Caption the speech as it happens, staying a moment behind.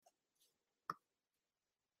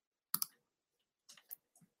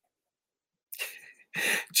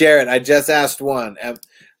Jared, I just asked one. I'm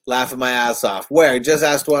laughing my ass off. Where? Just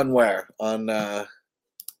asked one where? On where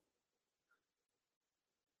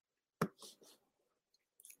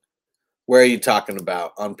are you talking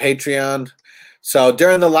about? On Patreon? So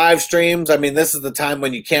during the live streams, I mean, this is the time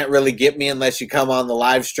when you can't really get me unless you come on the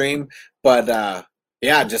live stream. But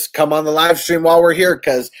yeah, just come on the live stream while we're here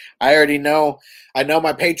because I already know. I know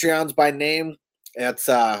my Patreons by name. It's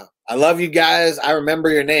I love you guys. I remember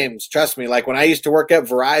your names. Trust me. Like when I used to work at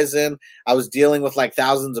Verizon, I was dealing with like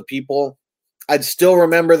thousands of people. I'd still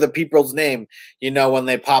remember the people's name, when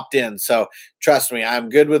they popped in. So trust me, I'm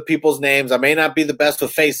good with people's names. I may not be the best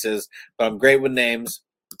with faces, but I'm great with names.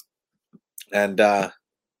 And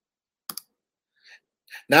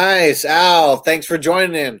nice, Al. Thanks for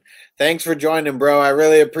joining. Thanks for joining, bro. I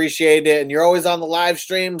really appreciate it. And you're always on the live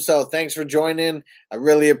stream, so thanks for joining. I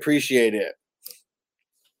really appreciate it.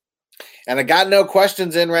 And I got no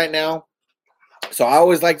questions in right now, so I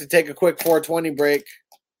always like to take a quick 420 break.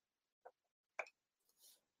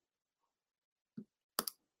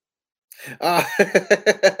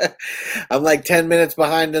 I'm like 10 minutes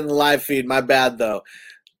behind in the live feed. My bad, though.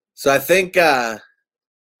 So I think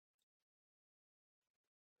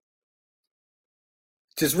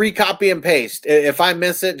just recopy and paste. If I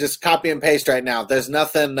miss it, just copy and paste right now. There's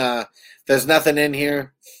nothing in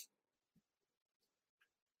here.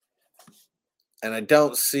 And I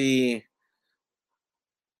don't see.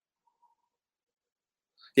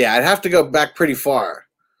 Yeah, I'd have to go back pretty far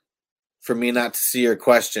for me not to see your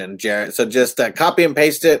question, Jared. So just copy and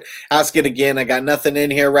paste it. Ask it again. I got nothing in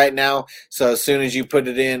here right now. So as soon as you put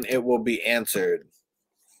it in, it will be answered.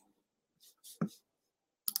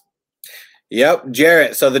 Yep,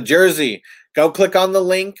 Jarrett. So the jersey, go click on the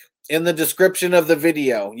link in the description of the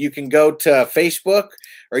video. You can go to Facebook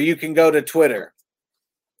or you can go to Twitter.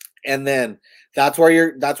 And then that's where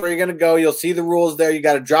you're going to go. You'll see the rules there. You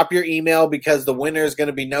got to drop your email because the winner is going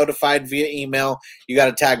to be notified via email. You got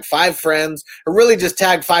to tag 5 friends or really just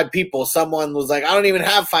tag 5 people. Someone was like, I don't even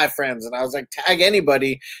have 5 friends. And I was like, tag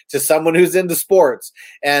anybody to someone who's into sports.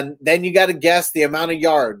 And then you got to guess the amount of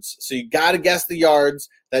yards. So you got to guess the yards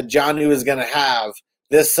that Jonnu is going to have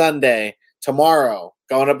this Sunday, tomorrow,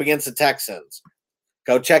 going up against the Texans.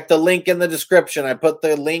 Go check the link in the description. I put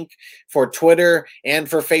the link for Twitter and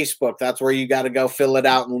for Facebook. That's where you got to go fill it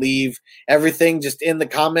out and leave everything just in the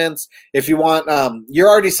comments. If you want, you're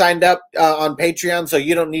already signed up on Patreon, so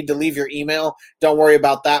you don't need to leave your email. Don't worry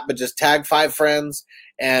about that, but just tag 5 friends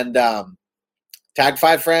and you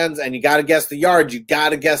got to guess the yards. You got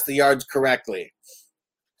to guess the yards correctly.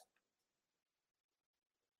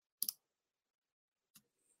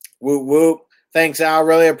 Whoop, whoop. Thanks, Al.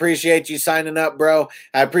 Really appreciate you signing up, bro.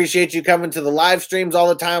 I appreciate you coming to the live streams all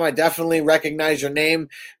the time. I definitely recognize your name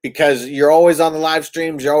because you're always on the live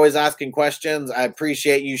streams. You're always asking questions. I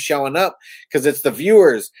appreciate you showing up because it's the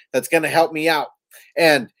viewers that's going to help me out.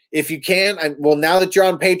 And if you can, now that you're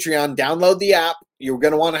on Patreon, download the app. You're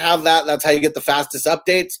going to want to have that. That's how you get the fastest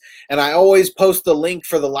updates. And I always post the link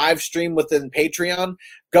for the live stream within Patreon.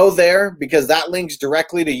 Go there because that links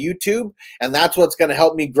directly to YouTube, and that's what's going to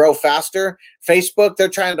help me grow faster. Facebook, they're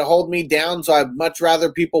trying to hold me down, so I'd much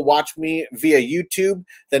rather people watch me via YouTube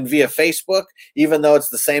than via Facebook, even though it's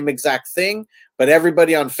the same exact thing. But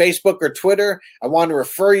everybody on Facebook or Twitter, I want to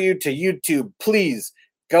refer you to YouTube. Please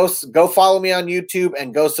go follow me on YouTube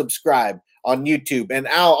and go subscribe on YouTube. And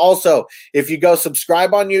Al, also, if you go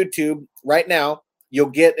subscribe on YouTube right now, you'll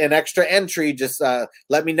get an extra entry. Just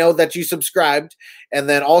let me know that you subscribed. And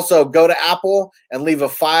then also go to Apple and leave a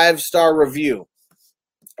 5-star review.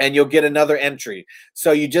 And you'll get another entry.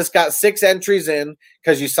 So you just got 6 entries in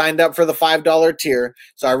because you signed up for the $5 tier.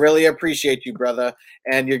 So I really appreciate you, brother.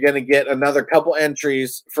 And you're going to get another couple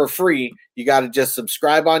entries for free. You got to just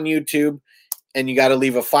subscribe on YouTube. And you got to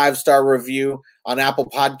leave a 5-star review on Apple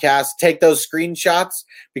Podcasts. Take those screenshots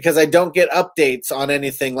because I don't get updates on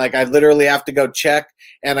anything. Like I literally have to go check,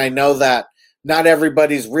 and I know that not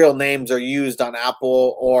everybody's real names are used on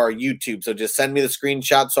Apple or YouTube. So just send me the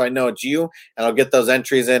screenshot so I know it's you, and I'll get those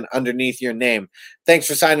entries in underneath your name. Thanks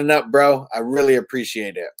for signing up, bro. I really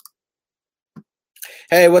appreciate it.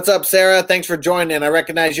 Hey, what's up, Sarah? Thanks for joining. I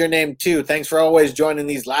recognize your name too. Thanks for always joining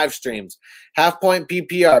these live streams. Half Point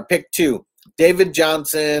PPR, pick 2. David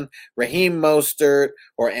Johnson, Raheem Mostert,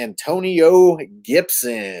 or Antonio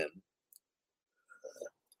Gibson.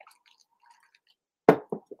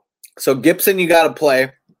 So Gibson, you got to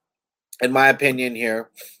play, in my opinion, here.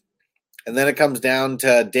 And then it comes down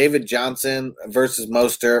to David Johnson versus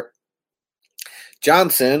Mostert.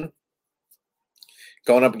 Johnson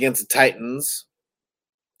going up against the Titans.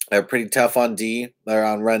 They're pretty tough on D. They're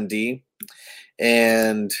on run D.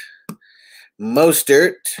 And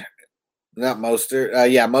Mostert. Not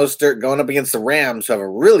Mostert. Yeah, Mostert going up against the Rams, who have a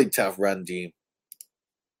really tough run team.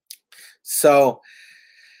 So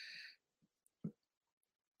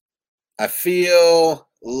I feel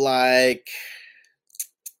like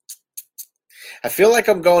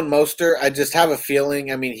I'm going Mostert. I just have a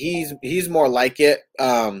feeling. I mean, he's more like it.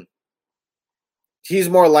 He's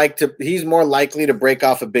more likely to break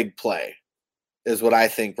off a big play, is what I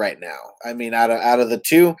think right now. I mean, out of the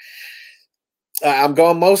two, I'm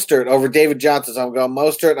going Mostert over David Johnson. So I'm going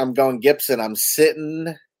Mostert. I'm going Gibson. I'm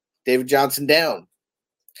sitting David Johnson down.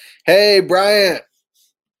 Hey, Bryant.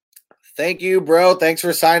 Thank you, bro. Thanks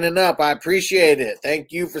for signing up. I appreciate it.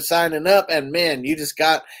 Thank you for signing up. And, man, you just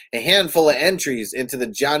got a handful of entries into the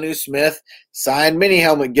Jonnu Smith signed mini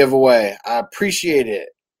helmet giveaway. I appreciate it.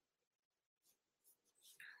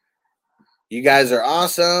 You guys are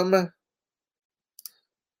awesome.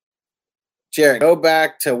 Jared, go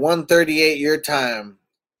back to 138 your time.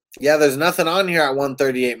 Yeah, there's nothing on here at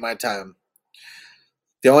 138 my time.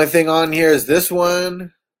 The only thing on here is this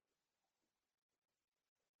one.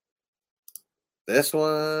 This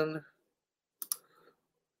one.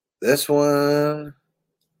 This one.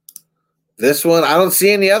 This one. I don't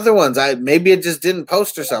see any other ones. Maybe it just didn't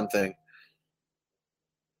post or something.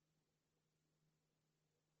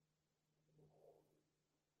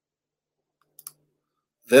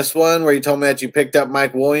 This one where you told me that you picked up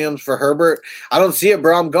Mike Williams for Herbert. I don't see it,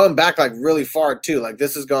 bro. I'm going back like really far too. Like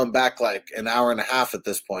this is going back like an hour and a half at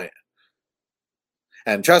this point.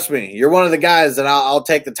 And trust me, you're one of the guys that I'll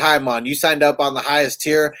take the time on. You signed up on the highest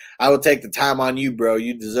tier. I will take the time on you, bro.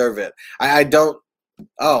 You deserve it. I don't.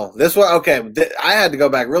 Oh, this one. Okay. I had to go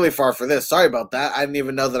back really far for this. Sorry about that. I didn't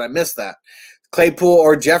even know that I missed that. Claypool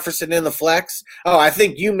or Jefferson in the flex. Oh, I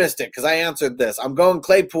think you missed it because I answered this. I'm going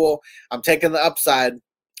Claypool. I'm taking the upside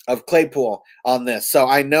of Claypool on this. So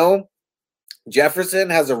I know Jefferson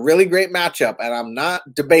has a really great matchup, and I'm not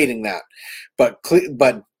debating that. But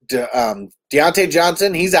Deontay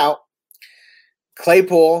Johnson, he's out.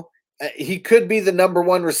 Claypool, he could be the number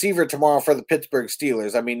one receiver tomorrow for the Pittsburgh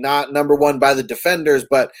Steelers. I mean, not number one by the defenders,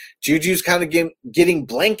 but Juju's kind of getting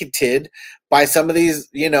blanketed by some of these,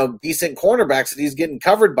 decent cornerbacks that he's getting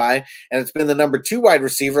covered by. And it's been the number two wide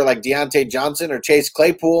receiver like Deontay Johnson or Chase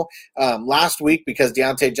Claypool last week because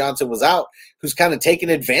Deontay Johnson was out, who's kind of taking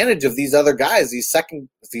advantage of these other guys,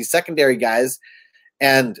 these secondary guys.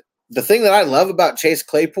 And the thing that I love about Chase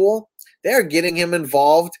Claypool, they're getting him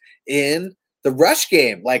involved in the rush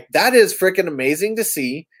game. Like, that is freaking amazing to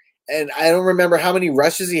see. And I don't remember how many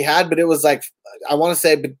rushes he had, but it was like, I want to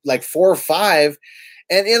say like 4 or 5.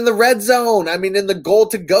 And in the red zone, I mean, in the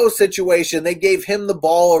goal-to-go situation, they gave him the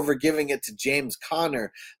ball over giving it to James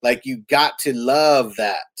Conner. Like, you got to love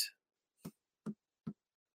that.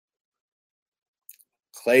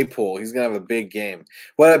 Claypool, he's going to have a big game.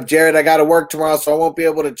 What up, Jared? I got to work tomorrow, so I won't be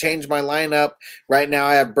able to change my lineup. Right now,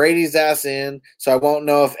 I have Brady's ass in, so I won't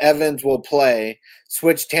know if Evans will play.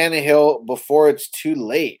 Switch Tannehill before it's too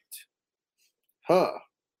late. Huh.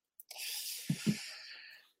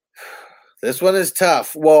 This one is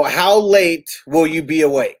tough. Well, how late will you be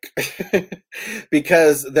awake?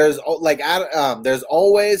 Because there's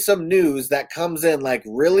always some news that comes in like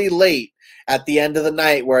really late at the end of the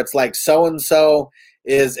night where it's like so-and-so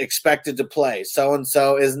is expected to play.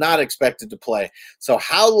 So-and-so is not expected to play. So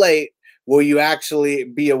how late will you actually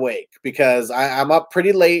be awake? Because I'm up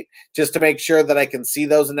pretty late just to make sure that I can see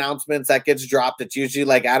those announcements that gets dropped. It's usually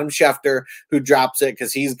like Adam Schefter who drops it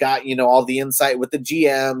because he's got, all the insight with the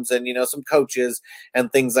GMs and, some coaches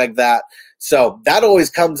and things like that. So that always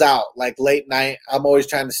comes out like late night. I'm always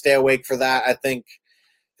trying to stay awake for that. I think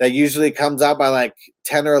that usually comes out by like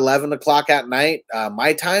 10 or 11 o'clock at night,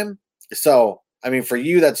 my time. So, I mean, for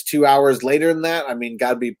you, that's 2 hours later than that. I mean,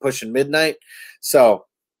 got to be pushing midnight. So,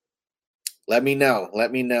 let me know.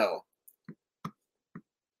 Let me know.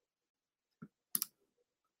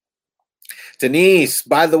 Denise,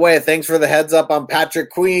 by the way, thanks for the heads up on Patrick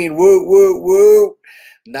Queen. Woo, woo, woo.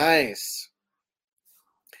 Nice.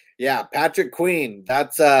 Yeah, Patrick Queen.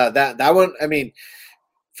 That's that one. I mean,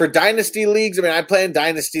 for dynasty leagues, I mean, I play in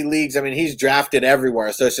dynasty leagues. I mean, he's drafted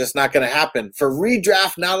everywhere, so it's just not going to happen. For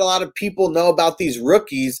redraft, not a lot of people know about these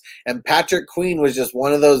rookies, and Patrick Queen was just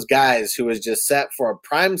one of those guys who was just set for a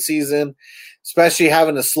prime season, especially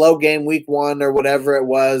having a slow game week 1 or whatever it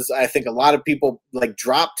was. I think a lot of people like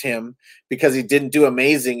dropped him because he didn't do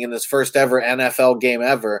amazing in his first ever NFL game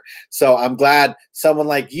ever. So I'm glad someone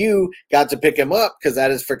like you got to pick him up because that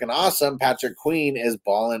is freaking awesome. Patrick Queen is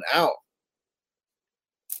balling out.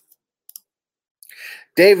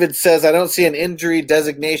 David says, I don't see an injury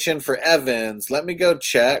designation for Evans. Let me go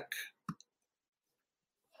check.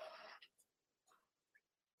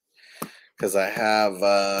 because I have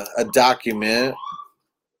a document.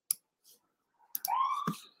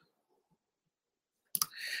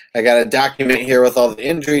 I got a document here with all the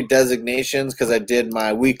injury designations because I did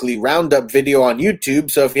my weekly roundup video on YouTube.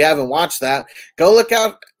 So if you haven't watched that, go look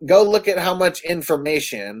at how much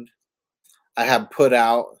information I have put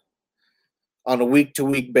out on a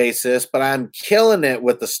week-to-week basis. But I'm killing it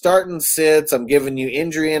with the start and sits. I'm giving you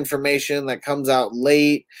injury information that comes out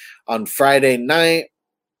late on Friday night.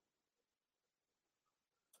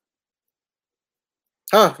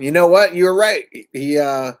 You know what? You were right. He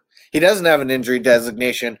doesn't have an injury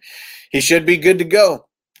designation. He should be good to go.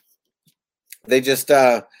 They just,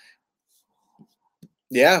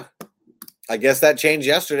 yeah, I guess that changed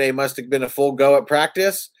yesterday. Must have been a full go at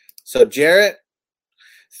practice. So, Jarrett,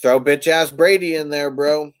 throw bitch-ass Brady in there,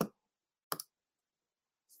 bro.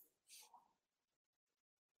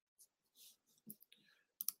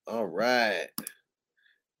 All right.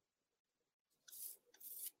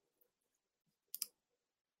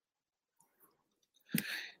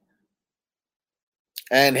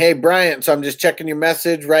 And hey, Bryant, so I'm just checking your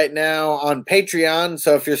message right now on Patreon.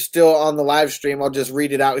 So if you're still on the live stream, I'll just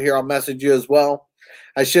read it out here. I'll message you as well.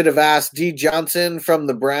 I should have asked D. Johnson from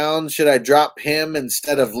the Browns. Should I drop him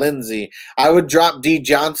instead of Lindsey? I would drop D.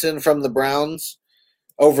 Johnson from the Browns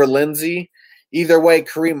over Lindsey. Either way,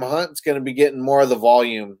 Kareem Hunt's going to be getting more of the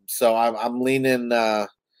volume. So I'm leaning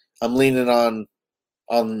on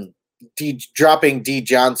dropping D.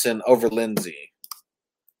 Johnson over Lindsey.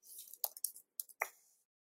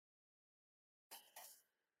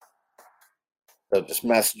 So just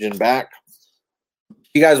messaging back.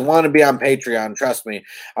 You guys want to be on Patreon, trust me.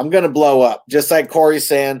 I'm going to blow up. Just like Corey's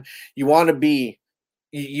saying, you want to be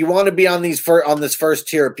on this first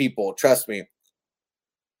tier of people, trust me.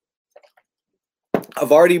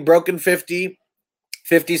 I've already broken 50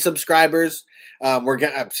 subscribers. We're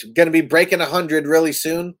going to be breaking 100 really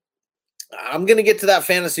soon. I'm going to get to that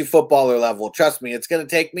fantasy footballer level. Trust me, it's going to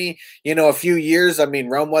take me, a few years. I mean,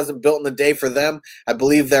 Rome wasn't built in a day for them. I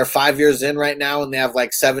believe they're 5 years in right now, and they have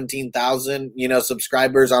like 17,000,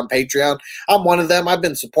 subscribers on Patreon. I'm one of them. I've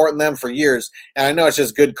been supporting them for years, and I know it's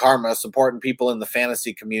just good karma supporting people in the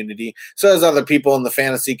fantasy community. So there's other people in the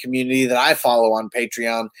fantasy community that I follow on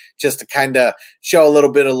Patreon just to kind of show a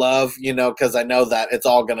little bit of love, because I know that it's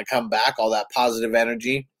all going to come back, all that positive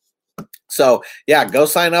energy. So, yeah, go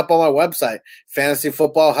sign up on my website,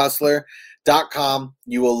 fantasyfootballhustler.com.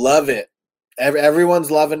 You will love it. Everyone's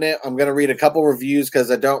loving it. I'm going to read a couple reviews because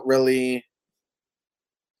I don't really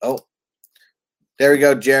 – oh, there we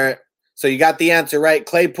go, Jarrett. So you got the answer, right?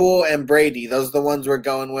 Claypool and Brady. Those are the ones we're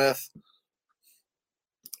going with.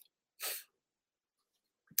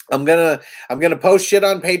 I'm gonna post shit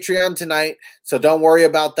on Patreon tonight, so don't worry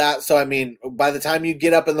about that. So I mean, by the time you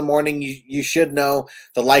get up in the morning, you should know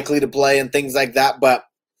the likely to play and things like that. But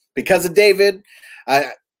because of David,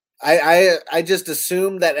 I just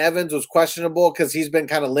assumed that Evans was questionable because he's been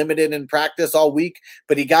kind of limited in practice all week,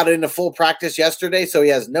 but he got into full practice yesterday, so he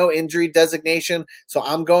has no injury designation. So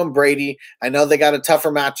I'm going Brady. I know they got a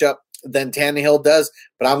tougher matchup than Tannehill does,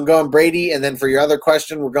 but I'm going Brady. And then for your other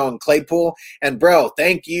question, we're going Claypool. And bro,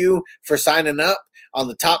 thank you for signing up on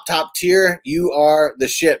the top tier. You are the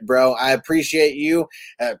shit, bro. I appreciate you.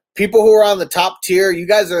 People who are on the top tier, you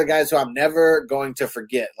guys are the guys who I'm never going to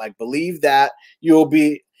forget. Like, believe that you will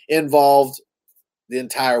be involved the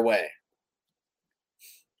entire way.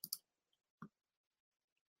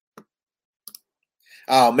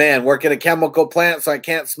 Oh, man, work at a chemical plant, so I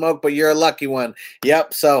can't smoke, but you're a lucky one.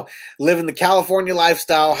 Yep, so living the California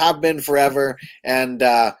lifestyle, have been forever, and,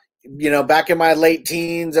 back in my late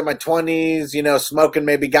teens and my 20s, smoking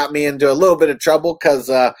maybe got me into a little bit of trouble because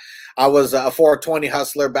I was a 420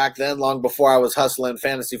 hustler back then, long before I was hustling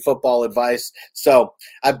fantasy football advice. So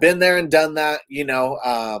I've been there and done that,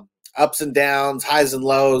 ups and downs, highs and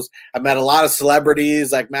lows. I met a lot of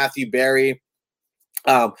celebrities like Matthew Berry.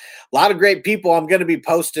 A lot of great people. I'm going to be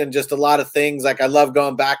posting just a lot of things. Like I love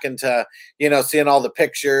going back into, seeing all the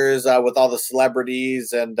pictures with all the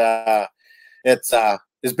celebrities, and it's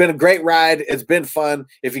been a great ride. It's been fun.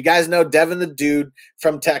 If you guys know Devin the Dude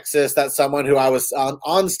from Texas, that's someone who I was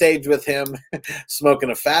on stage with him smoking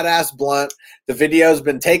a fat ass blunt. The video's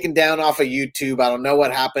been taken down off of YouTube. I don't know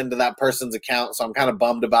what happened to that person's account, so I'm kind of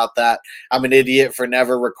bummed about that. I'm an idiot for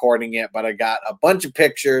never recording it, but I got a bunch of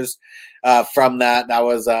pictures from that. That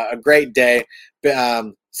was a great day.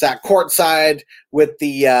 Sat courtside with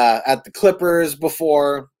the at the Clippers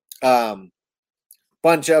before.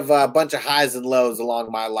 bunch of highs and lows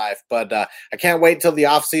along my life. But I can't wait till the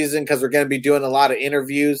off season because we're going to be doing a lot of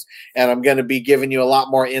interviews, and I'm going to be giving you a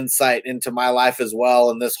lot more insight into my life as well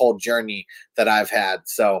and this whole journey that I've had.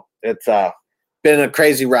 So it's been a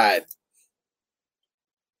crazy ride.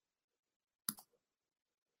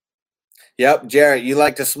 Yep, Jarrett, you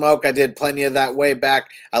like to smoke. I did plenty of that way back.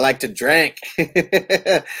 I like to drink.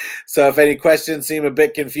 So if any questions seem a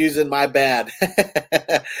bit confusing, my bad.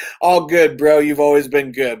 All good, bro. You've always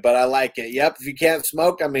been good, but I like it. Yep, if you can't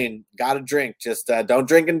smoke, I mean, gotta drink. Just don't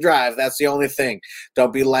drink and drive. That's the only thing.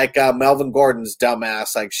 Don't be like Melvin Gordon's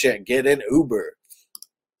dumbass. Like, shit, get an Uber.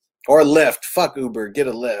 Or Lyft. Fuck Uber. Get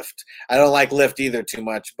a Lyft. I don't like Lyft either too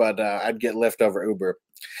much, but I'd get Lyft over Uber.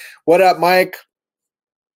 What up, Mike?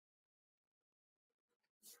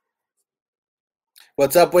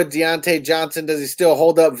 What's up with Deontay Johnson? Does he still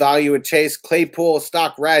hold up value with Chase Claypool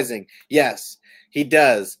stock rising? Yes, he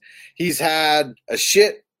does. He's had a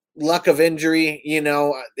shit luck of injury. You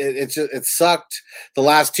know, it sucked. The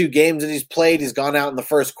last 2 games that he's played, he's gone out in the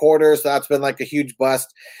first quarter, so that's been like a huge bust.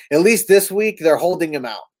 At least this week, they're holding him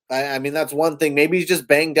out. I mean, that's one thing. Maybe he's just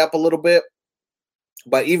banged up a little bit.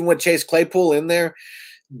 But even with Chase Claypool in there,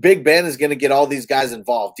 Big Ben is going to get all these guys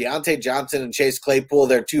involved. Deontay Johnson and Chase Claypool,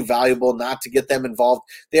 they're too valuable not to get them involved.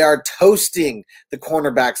 They are toasting the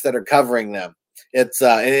cornerbacks that are covering them. It's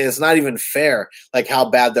not even fair, like how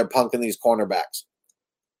bad they're punking these cornerbacks.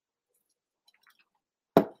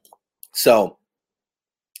 So,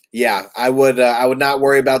 yeah, I would not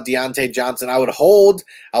worry about Deontay Johnson. I would hold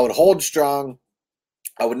strong.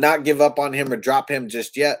 I would not give up on him or drop him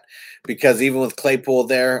just yet, because even with Claypool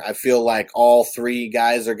there, I feel like all 3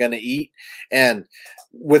 guys are going to eat. And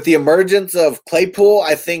with the emergence of Claypool,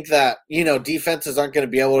 I think that, you know, defenses aren't going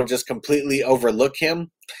to be able to just completely overlook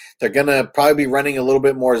him. They're going to probably be running a little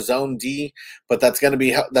bit more zone D, but that's going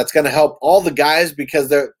to help all the guys,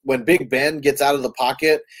 because when Big Ben gets out of the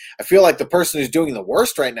pocket, I feel like the person who's doing the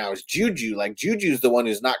worst right now is Juju. Like, Juju's the one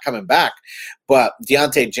who's not coming back. But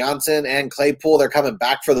Deontay Johnson and Claypool, they're coming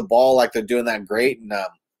back for the ball, like they're doing that great. And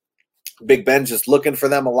Big Ben's just looking for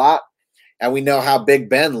them a lot. And we know how Big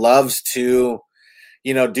Ben loves to,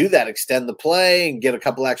 you know, do that, extend the play and get a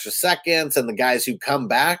couple extra seconds. And the guys who come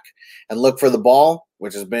back and look for the ball,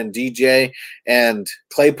 which has been DJ and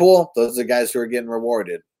Claypool, those are the guys who are getting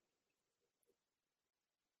rewarded.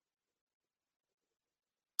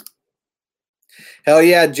 Hell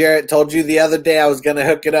yeah, Jarrett. Told you the other day I was going to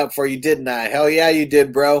hook it up for you, didn't I? Hell yeah, you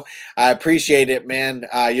did, bro. I appreciate it, man.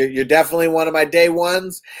 You're definitely one of my day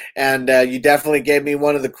ones, and you definitely gave me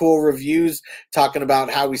one of the cool reviews talking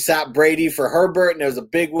about how we sat Brady for Herbert, and it was a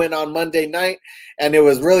big win on Monday night. And it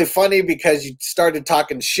was really funny because you started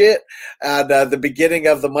talking shit at the beginning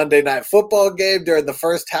of the Monday Night Football game during the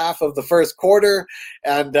first half of the first quarter.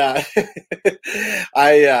 And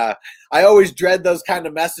I always dread those kind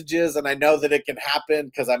of messages, and I know that it can happen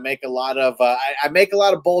because I make a lot of I make a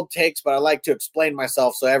lot of bold takes, but I like to explain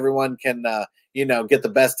myself so everyone can get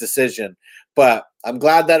the best decision. But I'm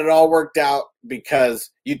glad that it all worked out,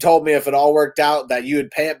 because you told me if it all worked out that you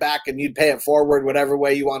would pay it back and you'd pay it forward, whatever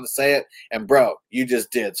way you want to say it. And bro, you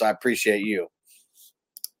just did. So I appreciate you.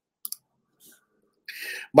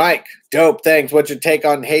 Mike, dope. Thanks. What's your take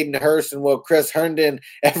on Hayden Hurst, and will Chris Herndon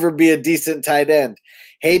ever be a decent tight end?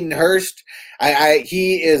 Hayden Hurst,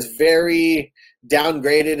 he is very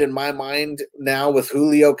downgraded in my mind now with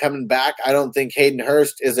Julio coming back. I don't think Hayden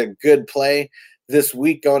Hurst is a good play this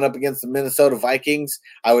week going up against the Minnesota Vikings.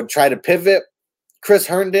 I would try to pivot. Chris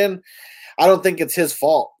Herndon, I don't think it's his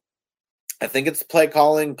fault. I think it's play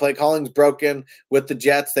calling. Play calling's broken with the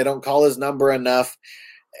Jets. They don't call his number enough.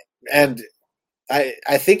 And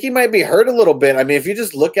I think he might be hurt a little bit. I mean, if you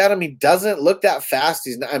just look at him, he doesn't look that fast.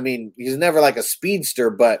 He's never like a speedster,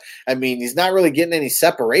 but I mean, he's not really getting any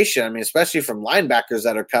separation. I mean, especially from linebackers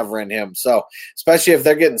that are covering him. So especially if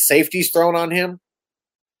they're getting safeties thrown on him,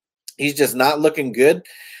 he's just not looking good.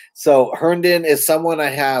 So Herndon is someone I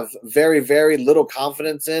have very, very little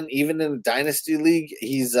confidence in, even in a dynasty league.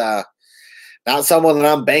 He's not someone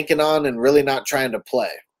that I'm banking on and really not trying to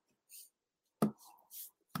play.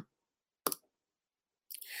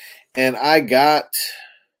 And I got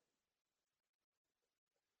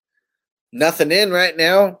nothing in right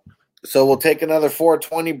now. So we'll take another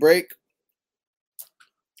 4:20 break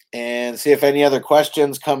and see if any other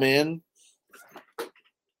questions come in.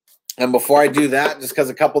 And before I do that, just because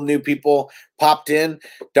a couple new people popped in,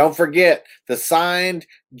 don't forget the signed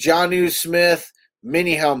Jonnu Smith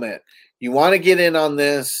mini helmet. You want to get in on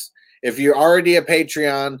this. If you're already a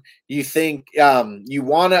Patreon, you think you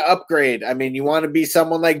want to upgrade. I mean, you want to be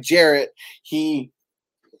someone like Jarrett. He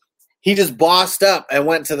he just bossed up and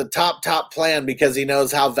went to the top plan because he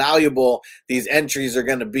knows how valuable these entries are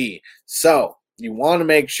going to be. So you want to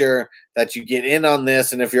make sure that you get in on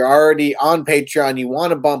this. And if you're already on Patreon, you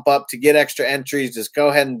want to bump up to get extra entries, just go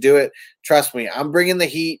ahead and do it. Trust me, I'm bringing the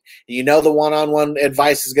heat. You know the one-on-one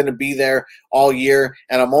advice is going to be there all year,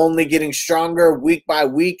 and I'm only getting stronger week by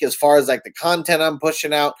week as far as like the content I'm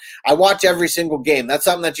pushing out. I watch every single game. That's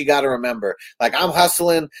something that you got to remember. Like, I'm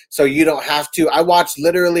hustling so you don't have to. I watch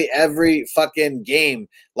literally every fucking game,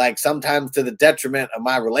 like sometimes to the detriment of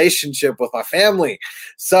my relationship with my family.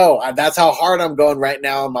 So that's how hard I'm going right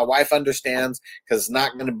now, and my wife understands because it's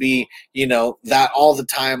not going to be, that all the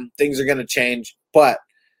time. Things are going to change, but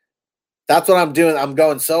that's what I'm doing. I'm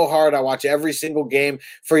going so hard. I watch every single game.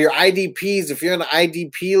 For your IDPs, if you're in an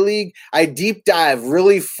IDP league, I deep dive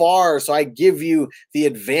really far, so I give you the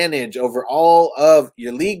advantage over all of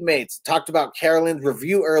your league mates. Talked about Carolyn's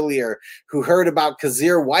review earlier, who heard about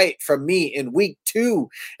Kazir White from me in week 2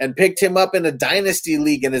 and picked him up in a dynasty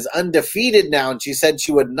league and is undefeated now. And she said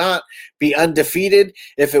she would not be undefeated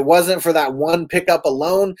if it wasn't for that one pickup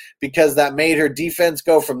alone, because that made her defense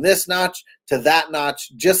go from this notch to that notch,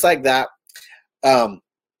 just like that.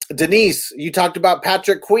 Denise, you talked about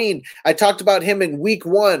Patrick Queen. I talked about him in week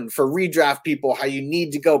 1 for redraft people, how you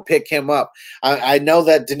need to go pick him up. I know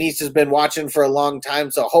that Denise has been watching for a long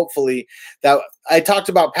time, so hopefully that I talked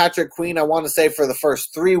about Patrick Queen, I want to say, for the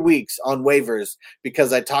first 3 weeks on waivers,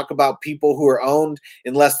 because I talk about people who are owned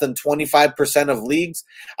in less than 25% of leagues.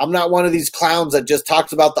 I'm not one of these clowns that just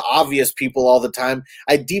talks about the obvious people all the time.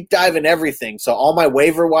 I deep dive in everything. So all my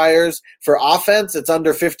waiver wires for offense, it's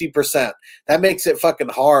under 50%. That makes it fucking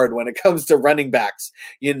hard when it comes to running backs,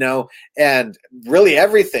 and really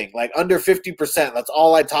everything, like under 50%. That's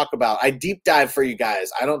all I talk about. I deep dive for you guys.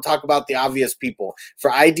 I don't talk about the obvious people. For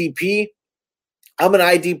IDP, I'm an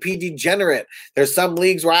IDP degenerate. There's some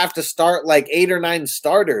leagues where I have to start like 8 or 9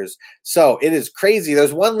 starters. So it is crazy.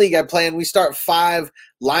 There's one league I play and we start 5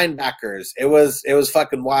 linebackers. It was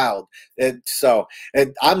fucking wild.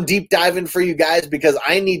 I'm deep diving for you guys because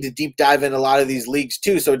I need to deep dive in a lot of these leagues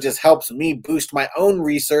too. So it just helps me boost my own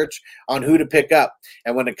research on who to pick up.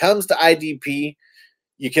 And when it comes to IDP,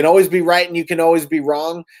 you can always be right and you can always be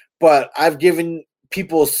wrong. But I've given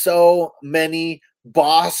people so many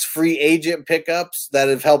boss free agent pickups that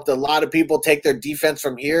have helped a lot of people take their defense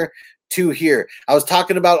from here to here. I was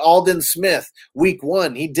talking about Aldon Smith week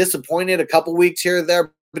 1. He disappointed a couple weeks here or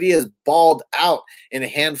there, but he has balled out in a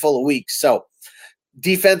handful of weeks. So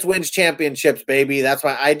defense wins championships, baby. That's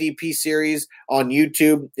my IDP series on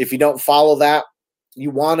YouTube. If you don't follow that,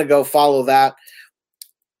 you want to go follow that.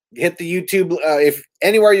 Hit the YouTube. If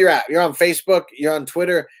anywhere you're at, you're on Facebook, you're on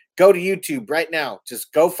Twitter, go to YouTube right now.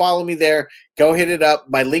 Just go follow me there. Go hit it up.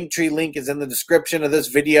 My Linktree link is in the description of this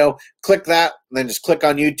video. Click that, and then just click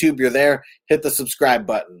on YouTube. You're there. Hit the subscribe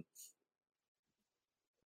button.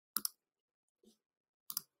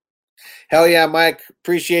 Hell yeah, Mike.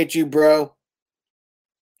 Appreciate you, bro.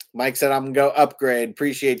 Mike said I'm going to go upgrade.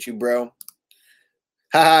 Appreciate you, bro.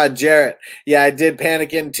 Haha, Jarrett. Yeah, I did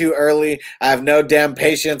panic in too early. I have no damn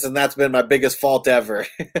patience, and that's been my biggest fault ever.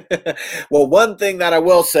 Well, one thing that I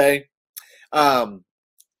will say, you're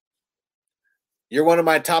one of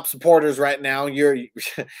my top supporters right now. You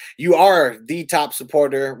are the top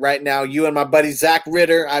supporter right now. You and my buddy Zach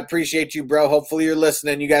Ritter. I appreciate you, bro. Hopefully you're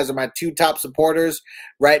listening. You guys are my 2 top supporters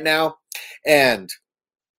right now. And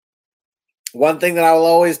one thing that I will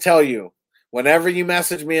always tell you, whenever you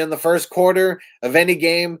message me in the first quarter of any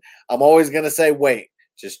game, I'm always going to say, wait,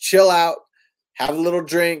 just chill out, have a little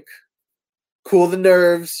drink, cool the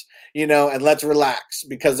nerves, and let's relax,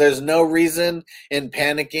 because there's no reason in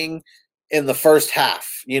panicking in the first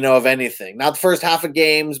half, of anything. Not the first half of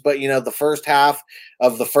games, but, the first half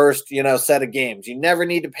of the first, set of games. You never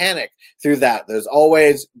need to panic through that. There's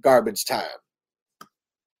always garbage time.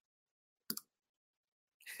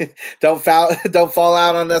 Don't fall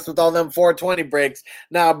out on us with all them 420 breaks.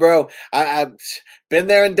 Nah, bro, I've been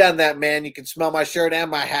there and done that, man. You can smell my shirt and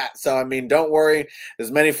my hat. So, I mean, don't worry. As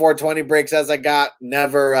many 420 breaks as I got,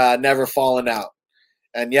 never falling out.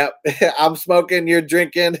 And yep, I'm smoking, you're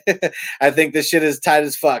drinking. I think this shit is tight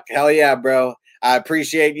as fuck. Hell yeah, bro. I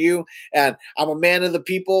appreciate you. And I'm a man of the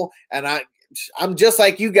people. And I'm just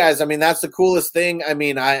like you guys. I mean, that's the coolest thing. I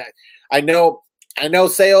mean, I know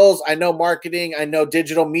sales, I know marketing, I know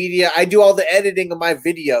digital media. I do all the editing of my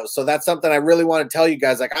videos. So that's something I really want to tell you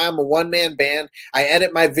guys. Like, I'm a one-man band. I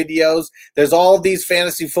edit my videos. There's all these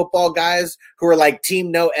fantasy football guys who are like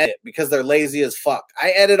team no edit because they're lazy as fuck. I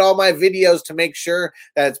edit all my videos to make sure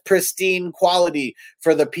that it's pristine quality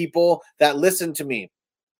for the people that listen to me.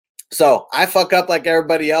 So I fuck up like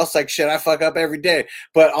everybody else. Like shit, I fuck up every day.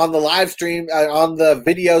 But on the live stream, on the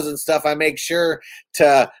videos and stuff, I make sure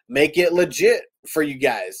to make it legit for you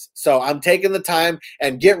guys. So I'm taking the time,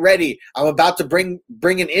 and get ready. I'm about to bring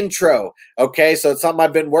an intro. Okay, so it's something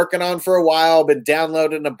I've been working on for a while. I've been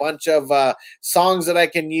downloading a bunch of songs that I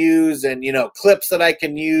can use, and clips that I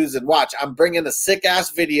can use. And watch, I'm bringing a sick ass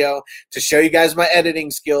video to show you guys my editing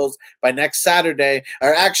skills by next Saturday.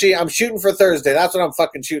 Or actually, I'm shooting for Thursday. That's what I'm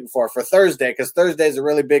fucking shooting for Thursday, because Thursday is a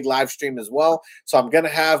really big live stream as well. So I'm gonna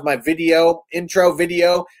have my intro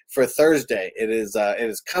video for Thursday. It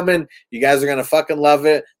is coming. You guys are gonna fucking love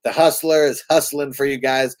it. The Hustler is hustling for you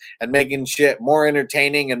guys and making shit more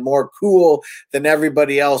entertaining and more cool than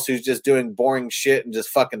everybody else who's just doing boring shit and just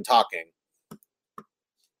fucking talking.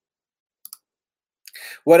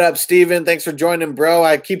 What up, Steven? Thanks for joining, bro.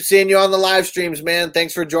 I keep seeing you on the live streams, man.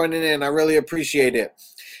 Thanks for joining in. I really appreciate it.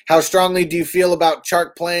 How strongly do you feel about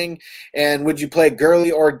Chark playing? And would you play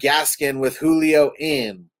Gurley or Gaskin with Julio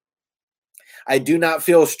in? I do not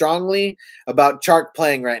feel strongly about Chark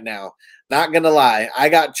playing right now. Not going to lie. I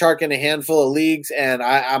got Chark in a handful of leagues, and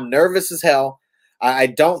I'm nervous as hell. I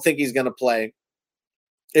don't think he's going to play.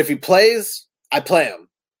 If he plays, I play him.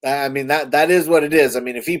 I mean, that is what it is. I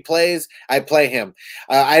mean, if he plays, I play him.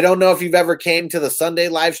 I don't know if you've ever came to the Sunday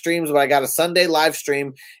live streams, but I got a Sunday live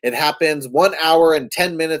stream. It happens 1 hour and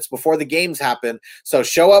 10 minutes before the games happen. So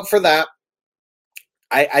show up for that.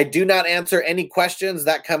 I do not answer any questions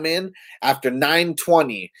that come in after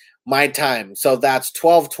 9:20 my time. So that's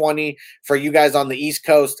 12:20 for you guys on the East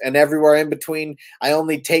Coast, and everywhere in between. I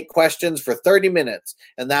only take questions for 30 minutes,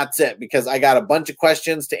 and that's it, because I got a bunch of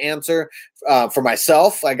questions to answer for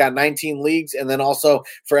myself. I got 19 leagues, and then also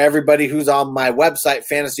for everybody who's on my website,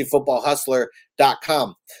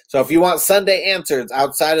 fantasyfootballhustler.com. So if you want Sunday answers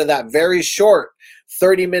outside of that very short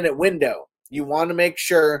 30-minute window, you want to make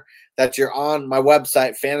sure that you're on my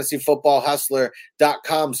website,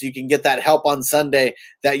 fantasyfootballhustler.com, so you can get that help on Sunday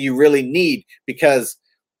that you really need, because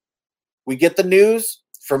we get the news.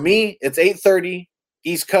 For me, it's 8:30.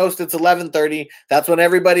 East Coast, it's 11:30. That's when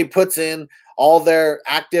everybody puts in all their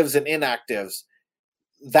actives and inactives.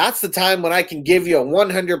 That's the time when I can give you a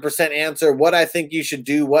 100% answer, what I think you should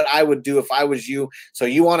do, what I would do if I was you. So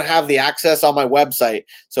you want to have the access on my website.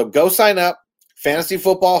 So go sign up,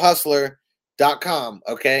 fantasyfootballhustler.com.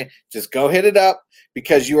 Okay, just go hit it up,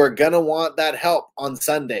 because you are gonna want that help on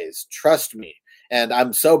Sundays. Trust me. And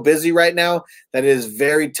I'm so busy right now that it is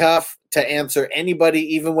very tough to answer anybody,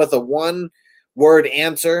 even with a one-word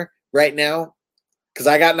answer right now, because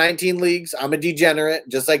I got 19 leagues. I'm a degenerate,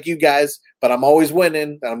 just like you guys, but I'm always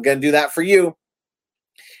winning, and I'm gonna do that for you.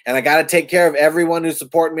 And I got to take care of everyone who's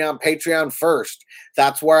supporting me on Patreon first.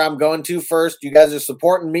 That's where I'm going to first. You guys are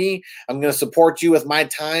supporting me. I'm going to support you with my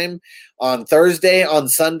time on Thursday, on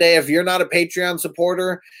Sunday. If you're not a Patreon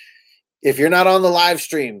supporter, if you're not on the live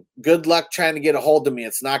stream, good luck trying to get a hold of me.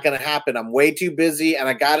 It's not going to happen. I'm way too busy, and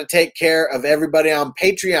I got to take care of everybody on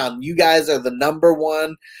Patreon. You guys are the number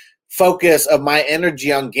one focus of my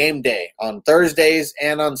energy on game day, on Thursdays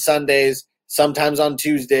and on Sundays. Sometimes on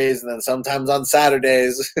Tuesdays, and then sometimes on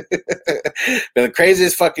Saturdays. Been the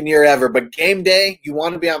craziest fucking year ever. But game day, you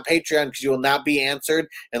want to be on Patreon, because you will not be answered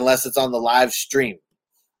unless it's on the live stream.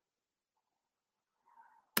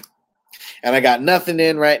 And I got nothing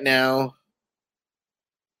in right now.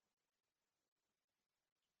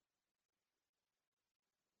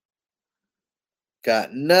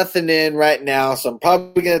 Got nothing in right now. So I'm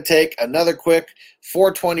probably going to take another quick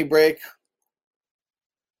 4:20 break.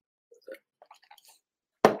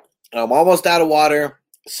 I'm almost out of water,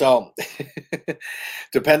 so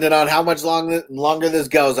depending on how much longer this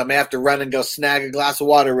goes, I may have to run and go snag a glass of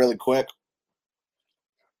water really quick.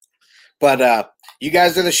 But you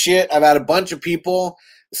guys are the shit. I've had a bunch of people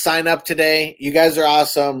sign up today. You guys are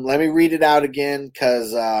awesome. Let me read it out again,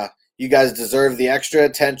 because you guys deserve the extra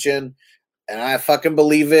attention. And I fucking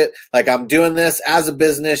believe it. Like, I'm doing this as a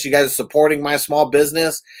business. You guys are supporting my small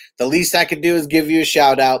business. The least I could do is give you a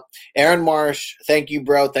shout out. Aaron Marsh, thank you,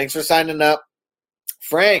 bro. Thanks for signing up.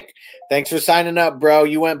 Frank, thanks for signing up, bro.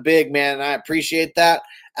 You went big, man. I appreciate that.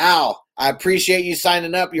 Al, I appreciate you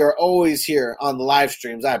signing up. You're always here on the live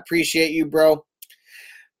streams. I appreciate you, bro.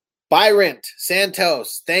 Byron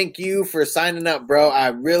Santos, thank you for signing up, bro. I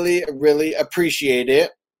really, really appreciate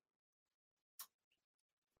it.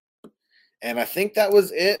 And I think that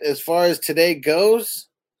was it as far as today goes.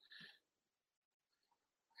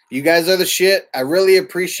 You guys are the shit. I really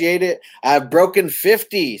appreciate it. I've broken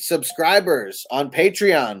 50 subscribers on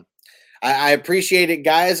Patreon. I appreciate it,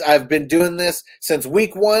 guys. I've been doing this since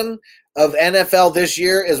week 1 of NFL this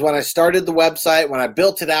year is when I started the website, when I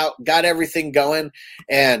built it out, got everything going.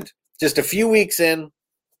 And just a few weeks in,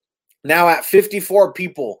 now at 54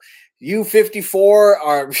 people. You 54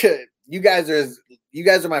 are you guys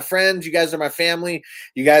are my friends. You guys are my family.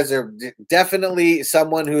 You guys are definitely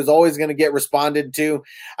someone who's always going to get responded to.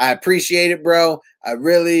 I appreciate it, bro. I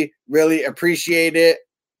really, really appreciate it.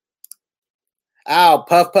 Ow,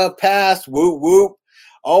 puff, puff, pass, whoop, whoop.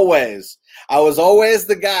 Always. I was always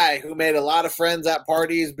the guy who made a lot of friends at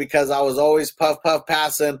parties because I was always puff, puff,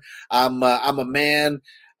 passing. I'm a man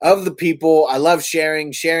of the people. I love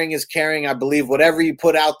sharing. Sharing is caring. I believe whatever you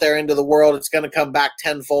put out there into the world, it's going to come back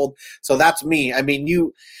tenfold. So that's me. I mean,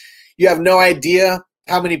 you have no idea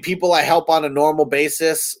how many people I help on a normal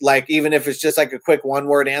basis. Like, even if it's just like a quick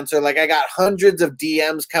one-word answer, like I got hundreds of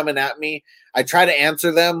DMs coming at me. I try to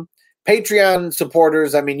answer them. Patreon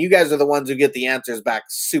supporters, I mean, you guys are the ones who get the answers back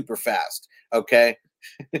super fast, okay?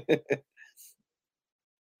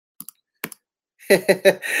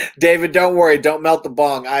 David, don't worry. Don't melt the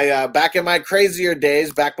bong. I back in my crazier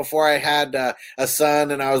days, back before I had a son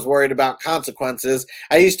and I was worried about consequences,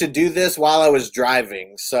 I used to do this while I was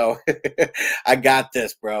driving. So I got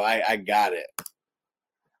this, bro. I got it.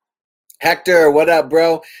 Hector, what up,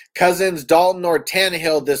 bro? Cousins, Dalton, or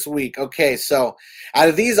Tannehill this week? Okay, so out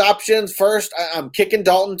of these options, first, I'm kicking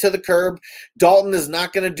Dalton to the curb. Dalton is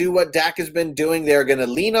not going to do what Dak has been doing. They're going to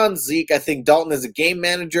lean on Zeke. I think Dalton is a game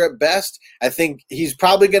manager at best. I think he's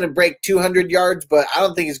probably going to break 200 yards, but I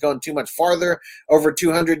don't think he's going too much farther over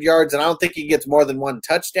 200 yards, and I don't think he gets more than one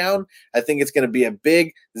touchdown. I think it's going to be a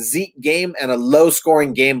big Zeke game and a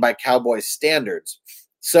low-scoring game by Cowboys standards.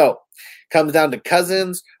 So, comes down to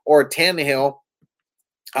Cousins or Tannehill.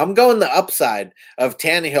 I'm going the upside of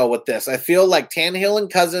Tannehill with this. I feel like Tannehill and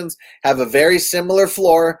Cousins have a very similar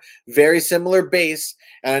floor, very similar base.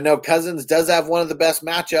 And I know Cousins does have one of the best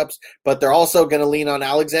matchups, but they're also going to lean on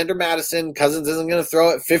Alexander Mattison. Cousins isn't going to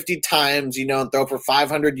throw it 50 times, and throw for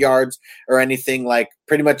 500 yards or anything like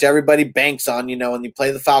pretty much everybody banks on, when you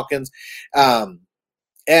play the Falcons.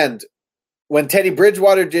 And when Teddy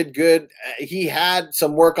Bridgewater did good, he had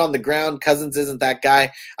some work on the ground. Cousins isn't that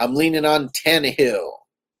guy. I'm leaning on Tannehill.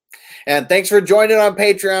 And thanks for joining on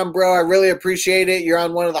Patreon, bro. I really appreciate it. You're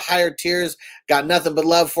on one of the higher tiers. Got nothing but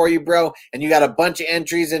love for you, bro. And you got a bunch of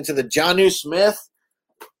entries into the Jonnu Smith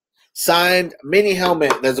signed mini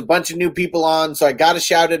helmet. There's a bunch of new people on, so I got to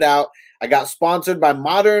shout it out. I got sponsored by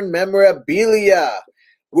Modern Memorabilia.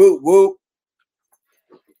 Whoop, whoop.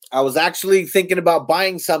 I was actually thinking about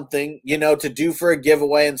buying something, to do for a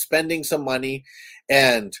giveaway and spending some money.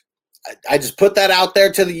 And I just put that out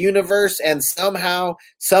there to the universe. And somehow,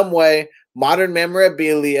 some way, Modern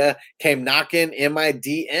Memorabilia came knocking in my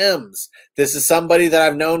DMs. This is somebody that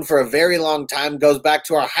I've known for a very long time, goes back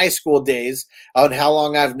to our high school days on how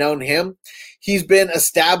long I've known him. He's been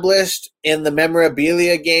established in the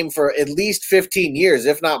memorabilia game for at least 15 years,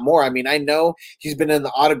 if not more. I mean, I know he's been in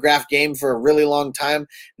the autograph game for a really long time.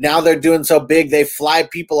 Now they're doing so big, they fly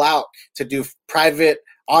people out to do private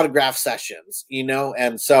autograph sessions,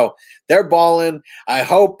 and so they're balling. I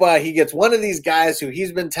hope he gets one of these guys who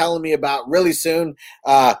he's been telling me about really soon.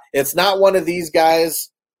 It's not one of these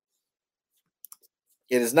guys.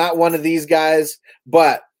 It is not one of these guys,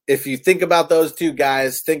 but if you think about those two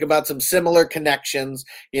guys, think about some similar connections,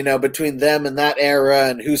 between them and that era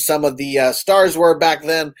and who some of the stars were back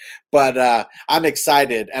then. But I'm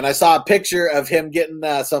excited. And I saw a picture of him getting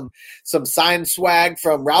some signed swag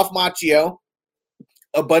from Ralph Macchio,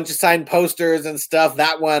 a bunch of signed posters and stuff.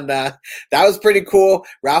 That one, that was pretty cool.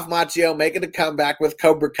 Ralph Macchio making a comeback with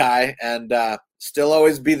Cobra Kai and still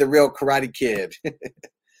always be the real Karate Kid.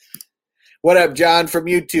 What up, John from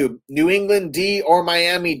YouTube? New England D or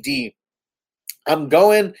Miami D? I'm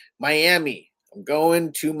going Miami. I'm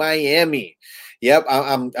going to Miami. Yep,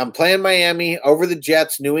 I'm playing Miami over the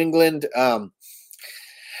Jets. New England.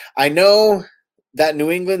 I know that New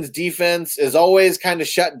England's defense is always kind of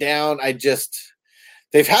shut down.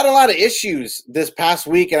 They've had a lot of issues this past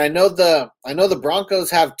week, and I know the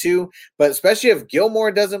Broncos have too. But especially if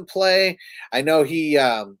Gilmore doesn't play, I know he.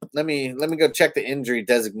 Let me go check the injury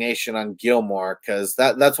designation on Gilmore because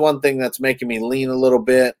that's one thing that's making me lean a little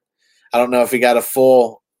bit. I don't know if he got a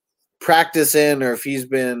full practice in or if he's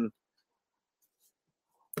been.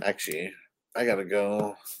 Actually, I gotta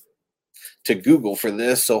go to Google for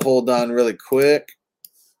this, so hold on really quick.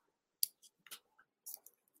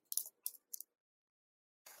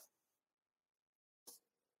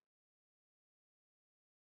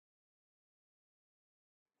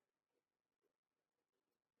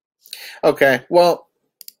 Okay, well,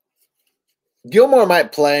 Gilmore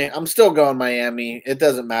might play. I'm still going Miami. It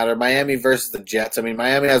doesn't matter. Miami versus the Jets. I mean,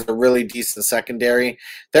 Miami has a really decent secondary.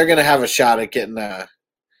 They're going to have a shot at getting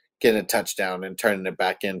getting a touchdown and turning it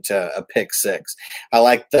back into a pick six. I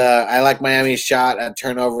like Miami's shot at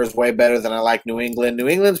turnovers way better than I like New England. New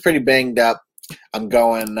England's pretty banged up. I'm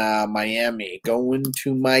going Miami. Going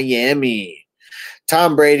to Miami.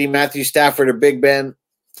 Tom Brady, Matthew Stafford, or Big Ben.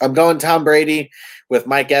 I'm going Tom Brady with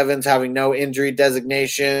Mike Evans having no injury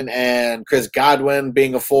designation and Chris Godwin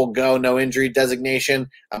being a full go, no injury designation.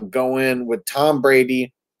 I'm going with Tom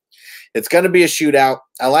Brady. It's going to be a shootout.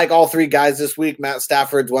 I like all three guys this week. Matt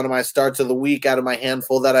Stafford's one of my starts of the week out of my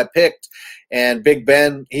handful that I picked. And Big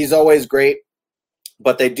Ben, he's always great,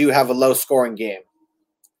 but they do have a low-scoring game.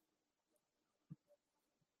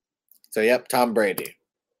 So, yep, Tom Brady.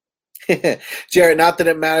 Jarrett, not that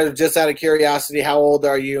it matters, just out of curiosity, how old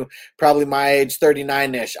are you? Probably my age,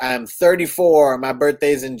 39-ish. I'm 34. My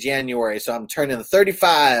birthday's in January, so I'm turning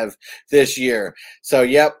 35 this year. So,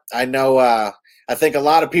 yep, I know. I think a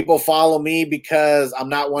lot of people follow me because I'm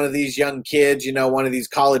not one of these young kids, one of these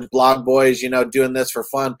college blog boys, doing this for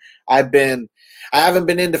fun. I haven't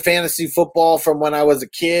been into fantasy football from when I was a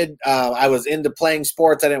kid. I was into playing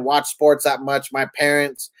sports. I didn't watch sports that much. My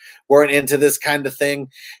parents weren't into this kind of thing,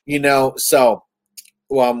 So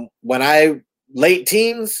when I late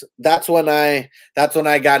teens, that's when I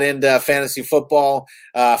got into fantasy football.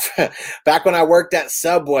 Back when I worked at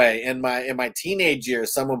Subway in my teenage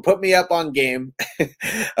years, someone put me up on game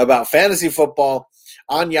about fantasy football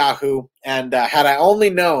on Yahoo, and had I only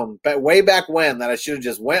known, but way back when, that I should have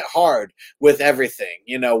just went hard with everything,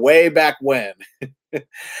 way back when.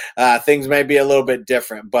 Things may be a little bit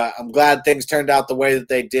different, but I'm glad things turned out the way that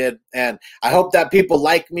they did. And I hope that people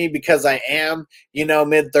like me because I am,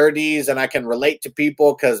 mid-30s and I can relate to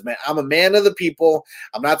people because, man, I'm a man of the people.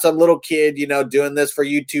 I'm not some little kid, doing this for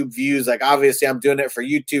YouTube views. Like, obviously, I'm doing it for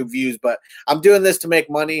YouTube views, but I'm doing this to make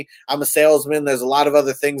money. I'm a salesman. There's a lot of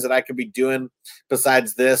other things that I could be doing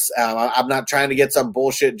besides this. I'm not trying to get some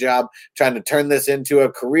bullshit job, trying to turn this into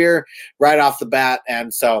a career right off the bat.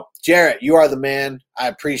 And so, Jarrett, you are the man. I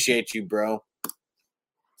appreciate you, bro.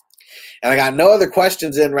 And I got no other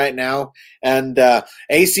questions in right now. And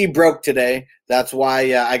AC broke today. That's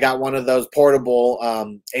why I got one of those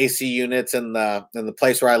portable AC units in the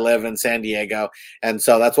place where I live in San Diego. And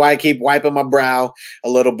so that's why I keep wiping my brow a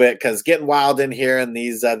little bit because it's getting wild in here, and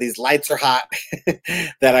these lights are hot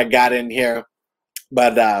that I got in here.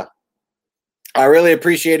 But I really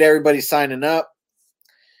appreciate everybody signing up.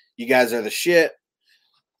 You guys are the shit.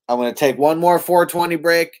 I'm going to take one more 420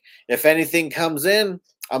 break. If anything comes in,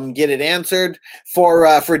 I'm going to get it answered.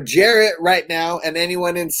 For Jarrett right now and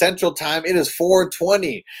anyone in Central Time, it is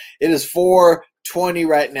 420. It is 420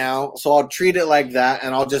 right now, so I'll treat it like that,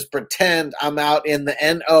 and I'll just pretend I'm out in the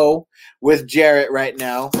NO with Jarrett right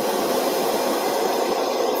now.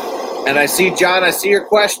 And I see, John, I see your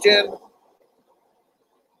question.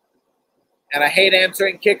 And I hate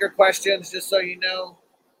answering kicker questions, just so you know.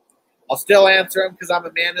 I'll still answer them because I'm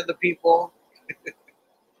a man of the people.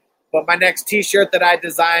 But my next T-shirt that I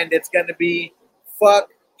designed, it's going to be "Fuck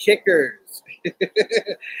Kickers."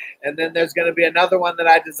 And then there's going to be another one that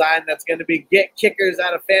I designed that's going to be "Get Kickers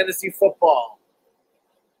Out of Fantasy Football."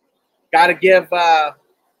 Got to give my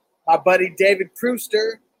buddy David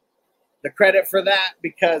Prewster the credit for that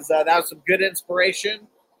because that was some good inspiration.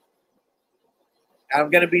 I'm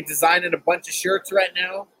going to be designing a bunch of shirts right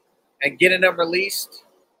now and getting them released.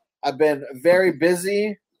 I've been very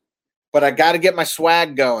busy, but I got to get my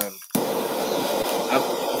swag going.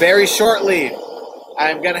 Very shortly,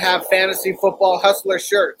 I'm going to have Fantasy Football Hustler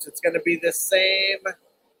shirts. It's going to be the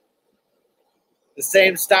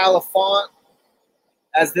same style of font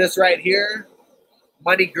as this right here.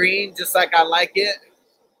 Money green, just like I like it.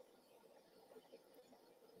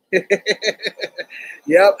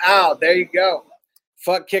 Yep, ow, there you go.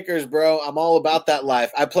 Fuck kickers, bro. I'm all about that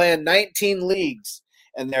life. I play in 19 leagues.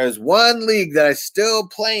 And there's one league that I still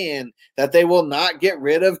play in that they will not get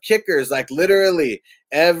rid of kickers, like literally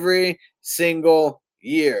every single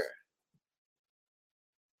year.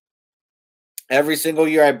 Every single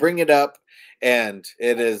year I bring it up, and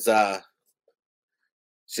it is it's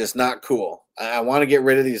just not cool. I want to get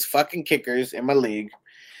rid of these fucking kickers in my league.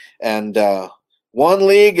 And one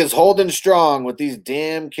league is holding strong with these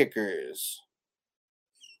damn kickers.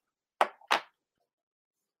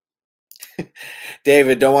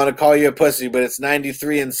 David, don't want to call you a pussy, but it's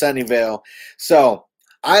 93 in Sunnyvale. So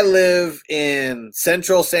I live in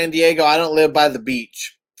central San Diego. I don't live by the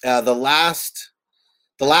beach. The last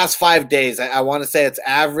 5 days, I want to say it's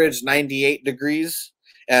average 98 degrees.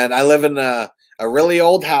 And I live in a really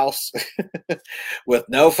old house with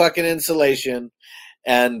no fucking insulation.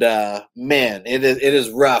 And man, it is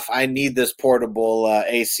rough. I need this portable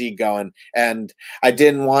AC going. And I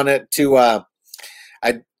didn't want it to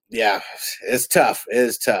Yeah, it's tough. It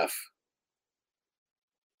is tough.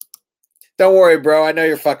 Don't worry, bro. I know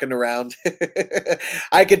you're fucking around.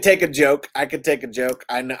 I could take a joke. I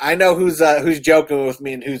know who's joking with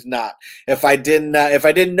me and who's not. If I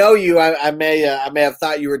didn't know you, I may have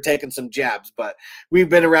thought you were taking some jabs. But we've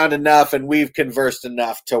been around enough and we've conversed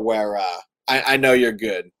enough to where I know you're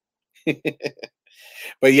good.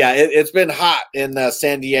 But yeah, it's been hot in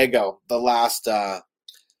San Diego the last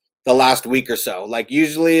week or so. Like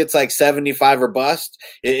usually it's like 75 or bust.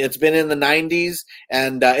 It's been in the 90s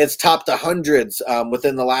and it's topped the hundreds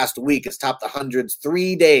within the last week. It's topped the hundreds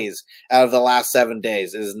 3 days out of the last 7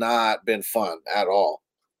 days. It has not been fun at all.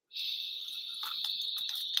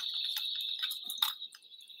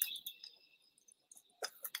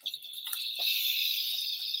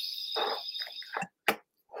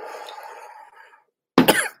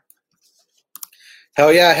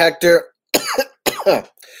 Hell yeah, Hector.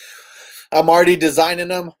 I'm already designing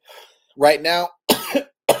them right now.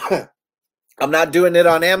 I'm not doing it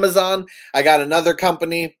on Amazon. I got another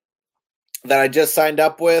company that I just signed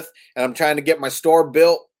up with, and I'm trying to get my store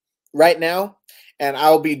built right now. And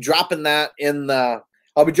I'll be dropping that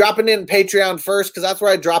I'll be dropping it in Patreon first because that's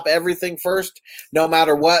where I drop everything first, no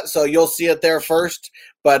matter what. So you'll see it there first.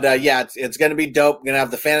 But yeah, it's going to be dope. I'm going to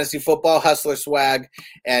have the Fantasy Football Hustler swag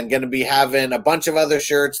and going to be having a bunch of other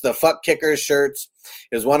shirts. The Fuck Kickers shirts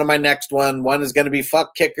is one of my next one. One is going to be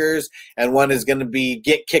Fuck Kickers and one is going to be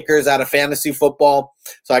Get Kickers out of fantasy football.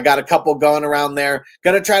 So I got a couple going around there.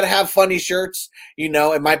 Going to try to have funny shirts. You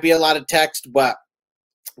know, it might be a lot of text, but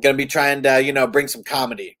going to be trying to, bring some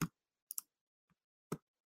comedy.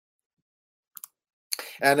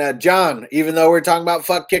 And John, even though we're talking about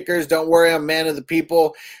fuck kickers, don't worry, I'm man of the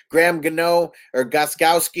people. Graham Gano or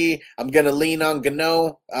Gostowski, I'm going to lean on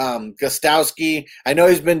Gano. Gostowski, I know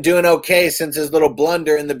he's been doing okay since his little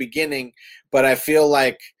blunder in the beginning, but I feel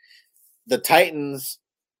like the Titans,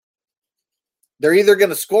 they're either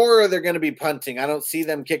going to score or they're going to be punting. I don't see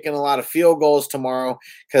them kicking a lot of field goals tomorrow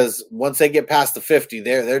because once they get past the 50,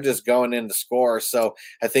 they're just going in to score. So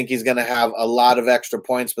I think he's going to have a lot of extra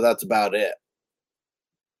points, but that's about it.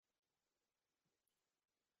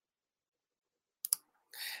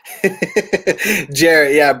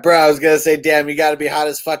 Jarrett, yeah, bro, I was gonna say, damn, you gotta be hot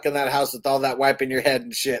as fuck in that house with all that wiping your head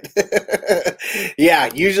and shit. Yeah,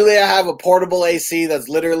 usually I have a portable AC that's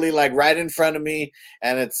literally like right in front of me,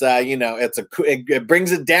 and it's it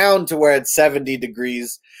brings it down to where it's 70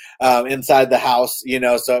 degrees inside the house,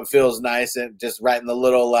 so it feels nice and just right in the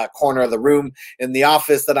little corner of the room in the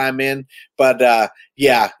office that I'm in. But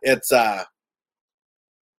yeah, it's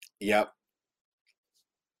yep.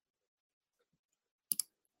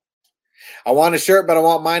 I want a shirt, but I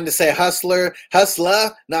want mine to say hustler,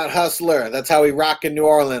 not hustler. That's how we rock in New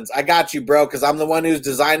Orleans. I got you, bro, because I'm the one who's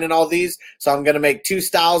designing all these. So I'm going to make two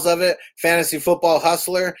styles of it, fantasy football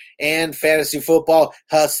hustler and fantasy football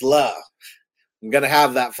hustler. I'm going to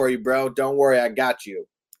have that for you, bro. Don't worry. I got you.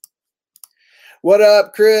 What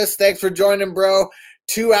up, Chris? Thanks for joining, bro.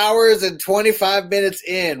 2 hours and 25 minutes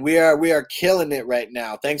in. We are killing it right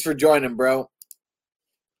now. Thanks for joining, bro.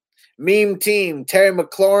 Meme team, Terry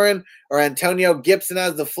McLaurin or Antonio Gibson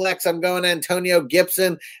as the flex. I'm going Antonio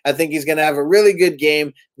Gibson. I think he's going to have a really good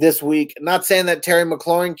game this week. Not saying that Terry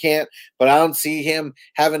McLaurin can't, but I don't see him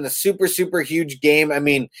having a super, super huge game. I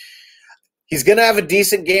mean, he's going to have a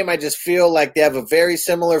decent game. I just feel like they have a very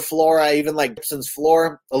similar floor. I even like Gibson's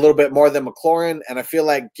floor a little bit more than McLaurin, and I feel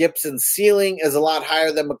like Gibson's ceiling is a lot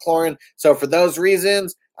higher than McLaurin. So for those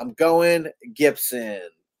reasons, I'm going Gibson.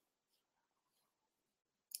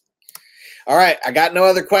 All right, I got no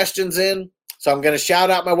other questions in, so I'm going to shout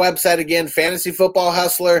out my website again,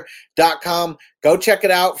 fantasyfootballhustler.com. Go check it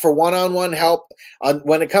out for one-on-one help.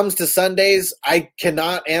 When it comes to Sundays, I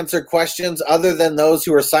cannot answer questions other than those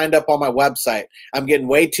who are signed up on my website. I'm getting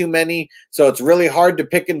way too many, so it's really hard to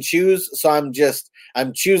pick and choose, so I'm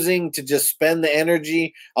choosing to just spend the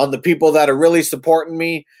energy on the people that are really supporting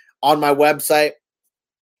me on my website.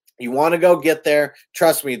 You want to go get there.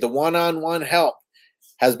 Trust me, the one-on-one help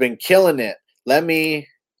has been killing it. I'm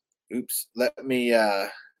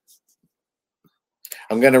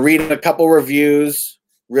going to read a couple reviews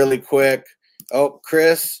really quick. Oh,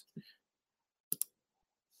 Chris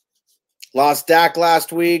lost Dak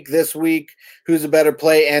last week. This week, who's a better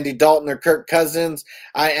play, Andy Dalton or Kirk Cousins?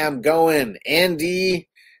 I am going Andy.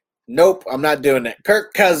 Nope, I'm not doing it.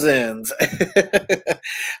 Kirk Cousins.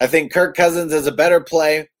 I think Kirk Cousins is a better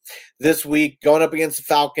play this week going up against the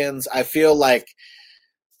Falcons. I feel like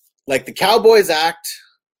the Cowboys act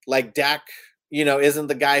like Dak, isn't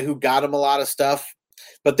the guy who got him a lot of stuff,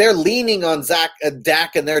 but they're leaning on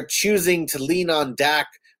Dak, and they're choosing to lean on Dak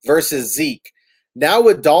versus Zeke. Now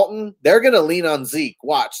with Dalton, they're going to lean on Zeke.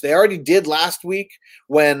 Watch. They already did last week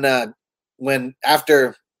when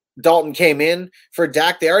after Dalton came in for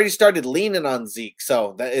Dak, they already started leaning on Zeke.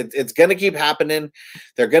 So it's going to keep happening.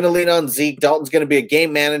 They're going to lean on Zeke. Dalton's going to be a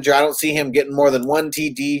game manager. I don't see him getting more than one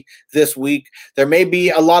TD this week. There may be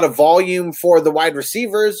a lot of volume for the wide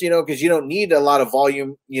receivers, because you don't need a lot of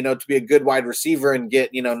volume, to be a good wide receiver and get,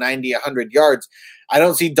 90, 100 yards. I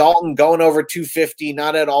don't see Dalton going over 250,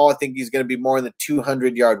 not at all. I think he's going to be more in the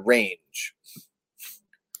 200-yard range.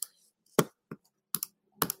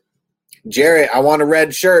 Jarrett, I want a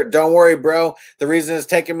red shirt. Don't worry, bro. The reason it's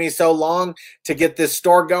taking me so long to get this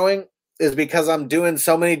store going is because I'm doing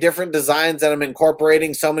so many different designs and I'm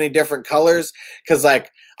incorporating so many different colors. Because, I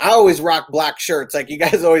always rock black shirts. You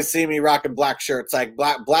guys always see me rocking black shirts.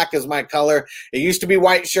 Black is my color. It used to be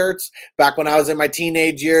white shirts back when I was in my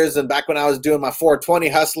teenage years and back when I was doing my 420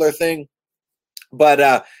 hustler thing.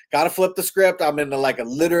 But gotta flip the script. I'm into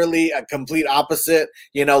literally a complete opposite,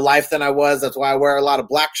 life than I was. That's why I wear a lot of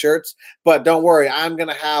black shirts. But don't worry, I'm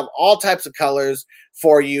gonna have all types of colors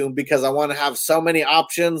for you because I want to have so many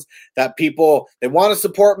options that people, they want to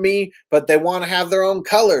support me, but they want to have their own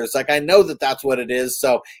colors. I know that that's what it is.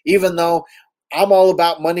 So even though I'm all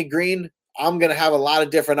about money green, I'm gonna have a lot of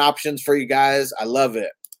different options for you guys. I love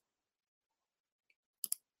it.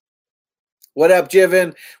 What up,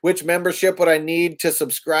 Jiven? Which membership would I need to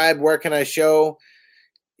subscribe? Where can I show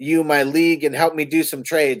you my league and help me do some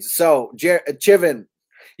trades? So, Jiven,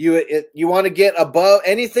 you want to get above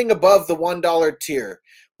anything above the $1 tier.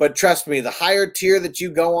 But trust me, the higher tier that you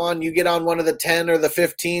go on, you get on one of the 10 or the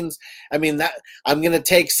 15s. That I'm going to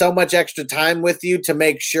take so much extra time with you to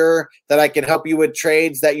make sure that I can help you with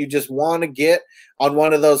trades that you just want to get on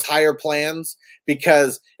one of those higher plans.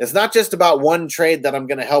 Because it's not just about one trade that I'm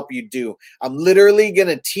going to help you do. I'm literally going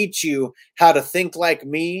to teach you how to think like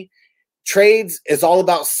me. Trades is all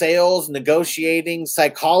about sales, negotiating,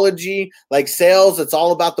 psychology. Sales, it's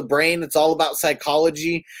all about the brain. It's all about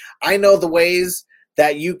psychology. I know the ways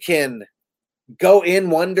that you can go in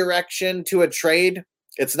one direction to a trade.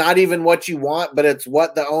 It's not even what you want, but it's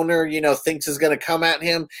what the owner, thinks is going to come at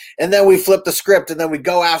him. And then we flip the script and then we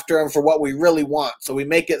go after him for what we really want. So we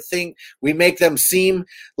make them seem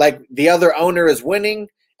like the other owner is winning,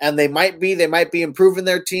 and they might be improving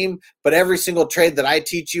their team. But every single trade that I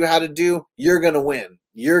teach you how to do, you're going to win.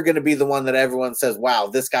 You're going to be the one that everyone says, wow,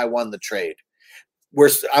 this guy won the trade.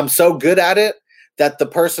 I'm so good at it that the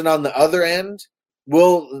person on the other end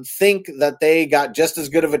will think that they got just as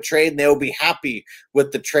good of a trade and they'll be happy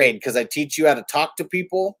with the trade because I teach you how to talk to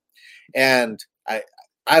people. And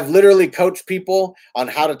I've literally coached people on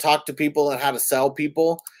how to talk to people and how to sell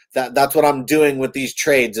people. That's what I'm doing with these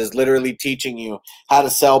trades, is literally teaching you how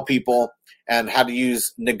to sell people and how to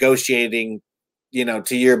use negotiating,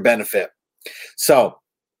 to your benefit. So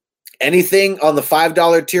anything on the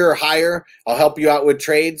 $5 tier or higher, I'll help you out with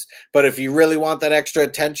trades. But if you really want that extra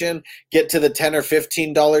attention, get to the $10 or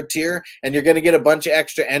 $15 tier, and you're going to get a bunch of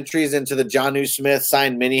extra entries into the Jonnu Smith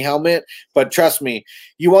signed mini helmet. But trust me,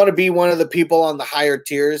 you want to be one of the people on the higher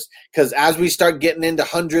tiers, because as we start getting into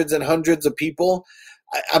hundreds and hundreds of people,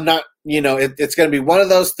 I'm not, it's going to be one of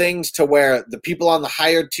those things to where the people on the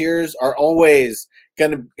higher tiers are always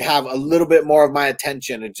going to have a little bit more of my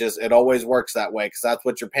attention. It always works that way because that's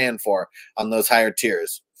what you're paying for on those higher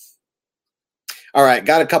tiers. All right,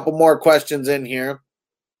 got a couple more questions in here.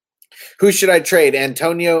 Who should I trade?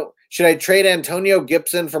 Should I trade Antonio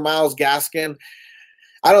Gibson for Myles Gaskin?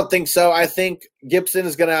 I don't think so. I think Gibson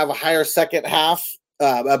is going to have a higher second half,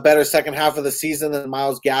 a better second half of the season than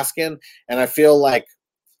Myles Gaskin. And I feel like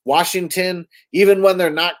Washington, even when they're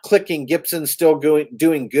not clicking, Gibson's still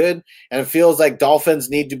doing good. And it feels like Dolphins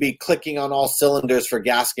need to be clicking on all cylinders for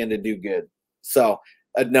Gaskin to do good. So,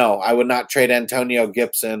 no, I would not trade Antonio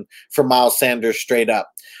Gibson for Miles Sanders straight up.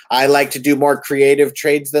 I like to do more creative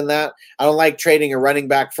trades than that. I don't like trading a running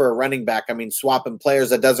back for a running back. Swapping players,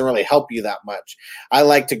 that doesn't really help you that much. I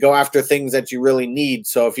like to go after things that you really need.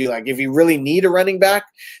 So if you really need a running back,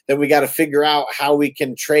 then we got to figure out how we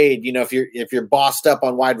can trade. If you're bossed up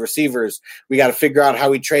on wide receivers, we got to figure out how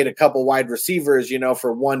we trade a couple wide receivers,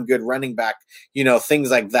 for one good running back,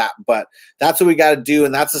 things like that. But that's what we got to do.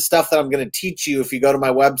 And that's the stuff that I'm going to teach you if you go to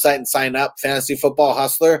my website and sign up,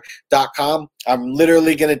 fantasyfootballhustler.com. I'm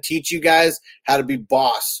literally going to teach you guys how to be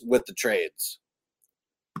boss with the trades.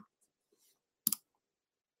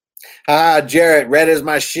 Jarrett, red is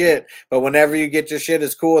my shit, but whenever you get your shit,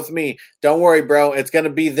 it's cool with me. Don't worry, bro. It's going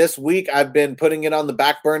to be this week. I've been putting it on the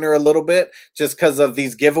back burner a little bit just because of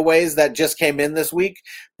these giveaways that just came in this week.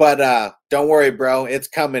 But don't worry, bro. It's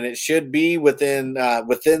coming. It should be within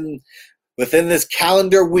within this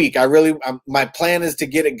calendar week. My plan is to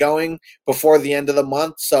get it going before the end of the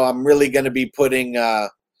month. So I'm really going to be putting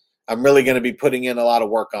in a lot of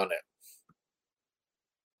work on it.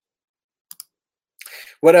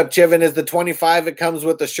 What up, Chivin? Is the 25? It comes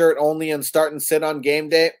with the shirt only and start and sit on game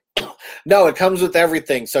day? No, it comes with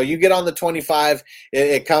everything. So you get on the 25.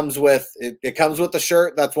 It comes with the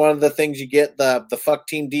shirt. That's one of the things you get, the fuck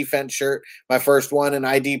team defense shirt, my first one in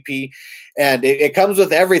IDP, and it comes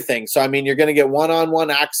with everything. So I mean, you're going to get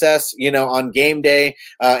one-on-one access, on game day,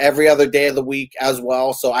 every other day of the week as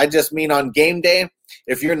well. So I just mean on game day,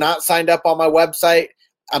 if you're not signed up on my website,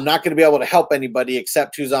 I'm not going to be able to help anybody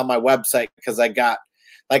except who's on my website, because I got,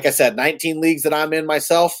 like I said, 19 leagues that I'm in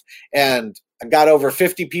myself, and I got over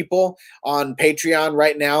 50 people on Patreon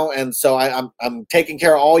right now, and so I'm taking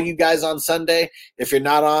care of all you guys on Sunday. If you're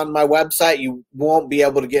not on my website, you won't be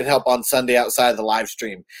able to get help on Sunday outside of the live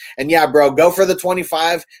stream. And yeah, bro, go for the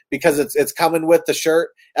 25 because it's coming with the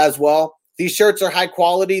shirt as well. These shirts are high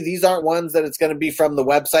quality. These aren't ones that it's going to be from the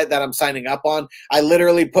website that I'm signing up on. I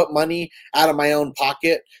literally put money out of my own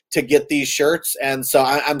pocket to get these shirts, and so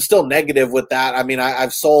I'm still negative with that. I mean,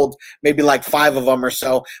 I've sold maybe like 5 of them or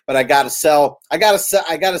so, but I got to sell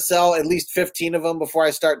at least 15 of them before I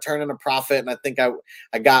start turning a profit. And I think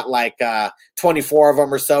I got like 24 of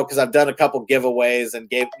them or so, because I've done a couple giveaways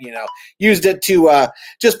and used it to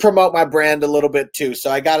just promote my brand a little bit too.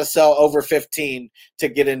 So I got to sell over 15 to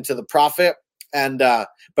get into the profit. And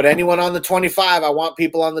but anyone on the 25, I want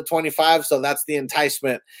people on the 25, so that's the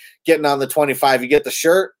enticement, getting on the 25. You get the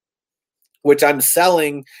shirt, which I'm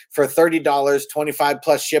selling for $30, 25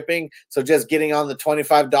 plus shipping. So just getting on the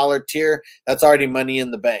 $25 tier, that's already money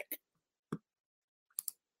in the bank.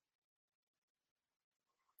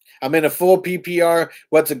 I'm in a full PPR.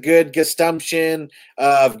 What's a good guesstimation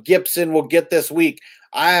of Gibson will get this week?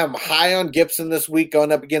 I am high on Gibson this week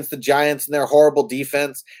going up against the Giants and their horrible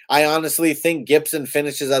defense. I honestly think Gibson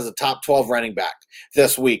finishes as a top 12 running back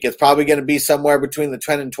this week. It's probably going to be somewhere between the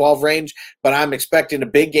 10 and 12 range, but I'm expecting a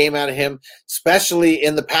big game out of him, especially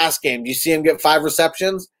in the pass game. You see him get 5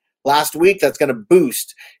 receptions last week. That's going to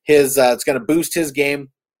boost his game.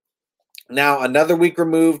 Now, another week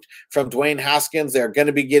removed from Dwayne Haskins, they're going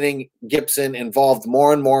to be getting Gibson involved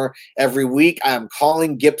more and more every week. I am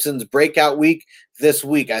calling Gibson's breakout week this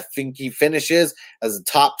week. I think he finishes as a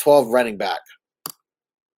top 12 running back.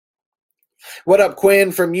 What up,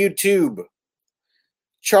 Quinn from YouTube?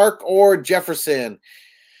 Chark or Jefferson?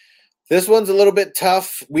 This one's a little bit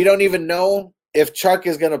tough. We don't even know if Chark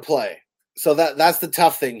is going to play. So that's the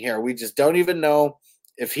tough thing here. We just don't even know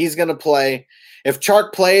if he's going to play. If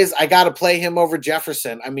Chark plays, I got to play him over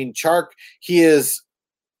Jefferson. I mean, Chark, he's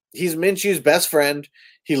Minshew's best friend.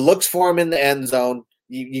 He looks for him in the end zone.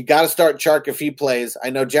 You got to start Chark if he plays. I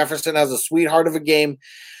know Jefferson has a sweetheart of a game,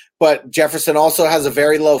 but Jefferson also has a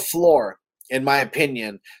very low floor, in my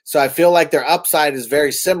opinion. So I feel like their upside is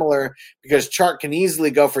very similar, because Chark can easily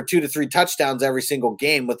go for 2 to 3 touchdowns every single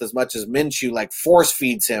game, with as much as Minshew like force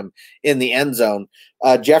feeds him in the end zone.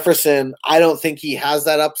 Jefferson, I don't think he has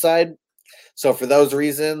that upside. So for those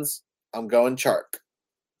reasons, I'm going Chark.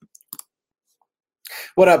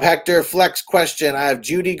 What up, Hector? Flex question. I have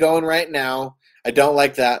Judy going right now. I don't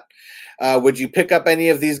like that. Would you pick up any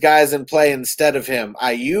of these guys and play instead of him?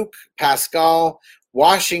 Ayuk, Pascal,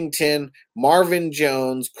 Washington, Marvin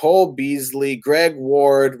Jones, Cole Beasley, Greg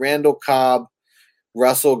Ward, Randall Cobb,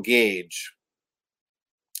 Russell Gage.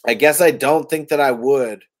 I guess I don't think that I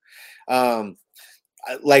would.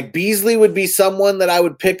 Like Beasley would be someone that I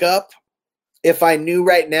would pick up if I knew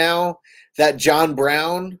right now that John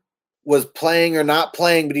Brown was playing or not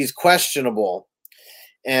playing, but he's questionable.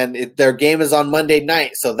 And their game is on Monday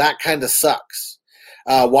night, so that kind of sucks.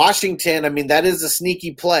 Washington, I mean, that is a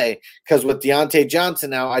sneaky play, because with Deontay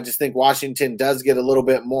Johnson now, I just think Washington does get a little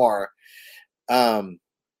bit more. Yeah,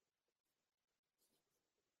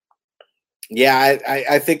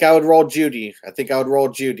 I think I would roll Judy.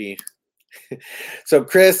 So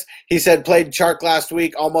Chris, he said, played Chark last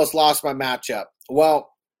week, almost lost my matchup. Well,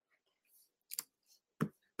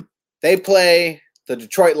 they play the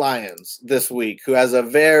Detroit Lions this week, who has a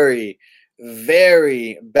very,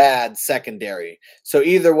 very bad secondary. So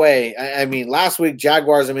either way, I mean, last week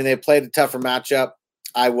Jaguars, I mean, they played a tougher matchup.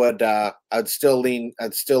 I'd still lean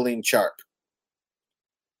Chark.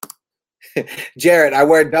 Jared, I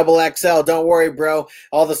wear double XL. Don't worry, bro.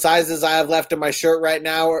 All the sizes I have left in my shirt right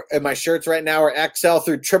now, my shirts right now, are XL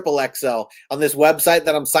through triple XL. On this website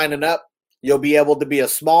that I'm signing up, you'll be able to be a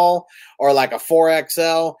small or like a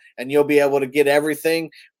 4XL, and you'll be able to get everything.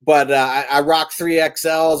 But I rock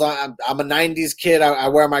 3XLs. I'm a 90s kid. I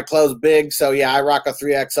wear my clothes big. So, yeah, I rock a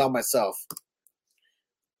 3XL myself.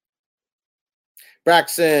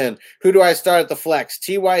 Braxton, who do I start at the flex?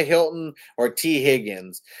 T.Y. Hilton or T.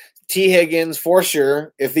 Higgins? T. Higgins, for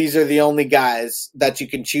sure, if these are the only guys that you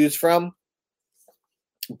can choose from.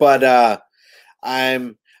 But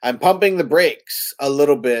I'm pumping the brakes a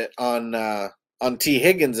little bit on T.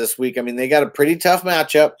 Higgins this week. I mean, they got a pretty tough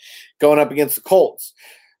matchup going up against the Colts.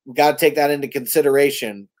 We've got to take that into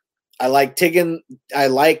consideration. I like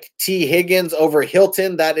T. Higgins over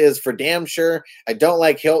Hilton. That is for damn sure. I don't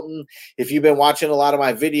like Hilton. If you've been watching a lot of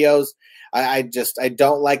my videos, I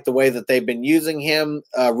don't like the way that they've been using him.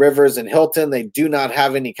 Rivers and Hilton, they do not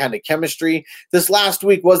have any kind of chemistry. This last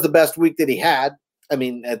week was the best week that he had. I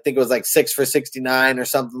mean, I think it was like 6 for 69 or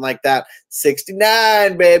something like that.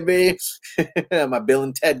 69, baby. My Bill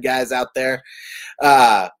and Ted guys out there.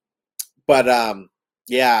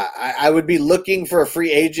 Yeah, I would be looking for a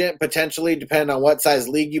free agent potentially, depending on what size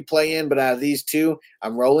league you play in. But out of these two,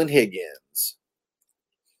 I'm rolling Higgins.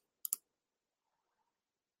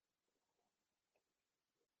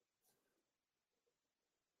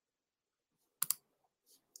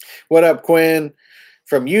 What up, Quinn?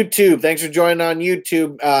 From YouTube. Thanks for joining on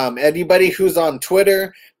YouTube. Anybody who's on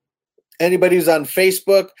Twitter, anybody who's on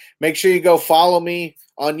Facebook, make sure you go follow me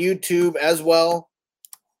on YouTube as well.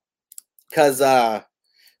 Because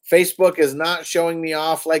Facebook is not showing me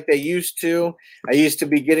off like they used to. I used to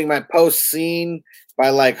be getting my posts seen by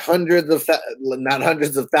like not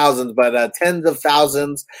hundreds of thousands, but tens of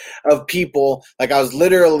thousands of people. Like I was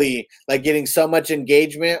literally like getting so much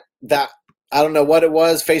engagement that I don't know what it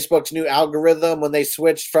was. Facebook's new algorithm when they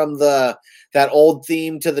switched from that old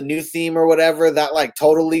theme to the new theme or whatever, that like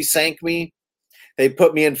totally sank me. They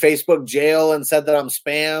put me in Facebook jail and said that I'm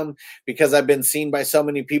spam because I've been seen by so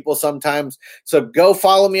many people sometimes. So go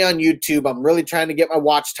follow me on YouTube. I'm really trying to get my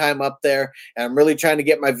watch time up there, and I'm really trying to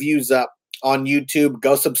get my views up on YouTube.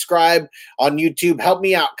 Go subscribe on YouTube. Help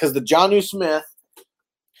me out because the Jonnu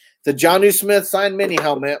Smith signed mini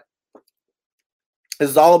helmet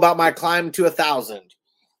is all about my climb to 1,000.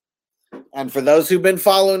 And for those who've been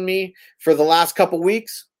following me for the last couple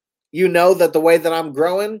weeks, you know that the way that I'm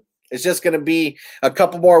growing, it's just going to be a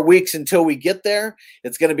couple more weeks until we get there.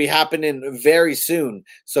 It's going to be happening very soon.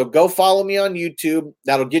 So go follow me on YouTube.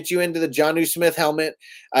 That'll get you into the Jonnu Smith helmet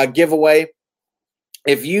giveaway.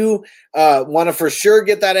 If you want to for sure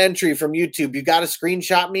get that entry from YouTube, you got to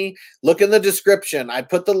screenshot me. Look in the description. I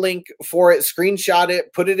put the link for it. Screenshot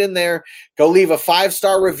it. Put it in there. Go leave a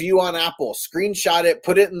 5-star review on Apple. Screenshot it.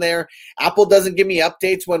 Put it in there. Apple doesn't give me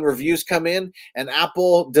updates when reviews come in, and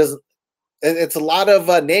Apple doesn't. It's a lot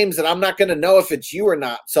of names that I'm not going to know if it's you or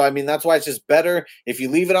not. So, I mean, that's why it's just better if you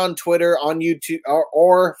leave it on Twitter, on YouTube,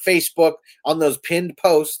 or Facebook on those pinned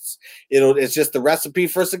posts. It's just the recipe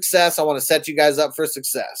for success. I want to set you guys up for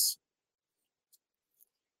success.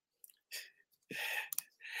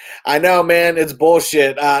 I know, man. It's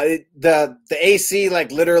bullshit. The AC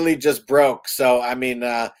like literally just broke. So, I mean,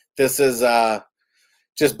 this is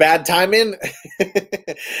just bad timing.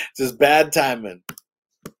 Just bad timing.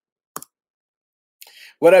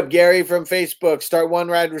 What up, Gary from Facebook? Start one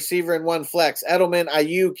wide receiver and one flex. Edelman,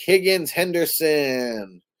 Ayuk, Higgins,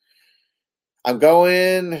 Henderson. I'm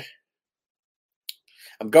going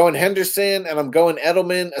Henderson and I'm going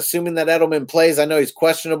Edelman, assuming that Edelman plays. I know he's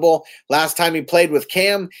questionable. Last time he played with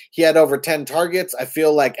Cam, he had over 10 targets. I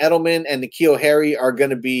feel like Edelman and N'Keal Harry are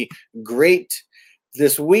going to be great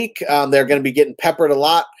this week. They're going to be getting peppered a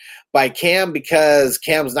lot by Cam because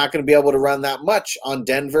Cam's not going to be able to run that much on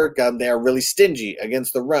Denver. They're really stingy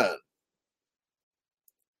against the run.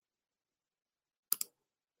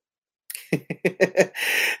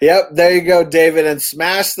 Yep, there you go, David. And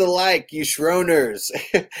smash the like, you Schroners.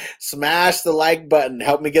 Smash the like button.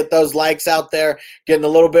 Help me get those likes out there, getting a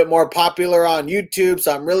little bit more popular on YouTube.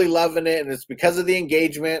 So I'm really loving it, and it's because of the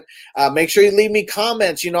engagement. Make sure you leave me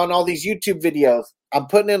comments, on all these YouTube videos. I'm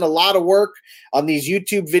putting in a lot of work on these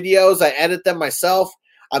YouTube videos. I edit them myself.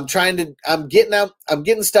 I'm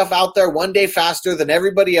getting stuff out there one day faster than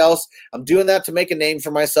everybody else. I'm doing that to make a name for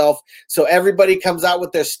myself. So everybody comes out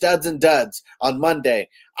with their studs and duds on Monday.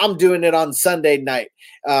 I'm doing it on Sunday night.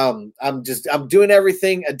 I'm doing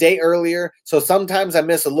everything a day earlier. So sometimes I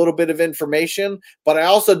miss a little bit of information, but I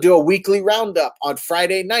also do a weekly roundup on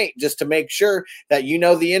Friday night just to make sure that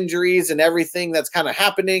the injuries and everything that's kind of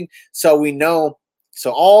happening. So we know.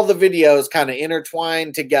 So all the videos kind of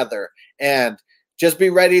intertwine together, and just be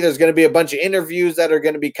ready. There's going to be a bunch of interviews that are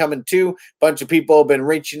going to be coming too. A bunch of people have been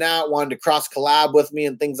reaching out, wanting to cross collab with me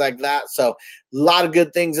and things like that. So a lot of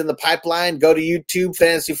good things in the pipeline. Go to YouTube,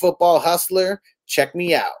 Fantasy Football Hustler. Check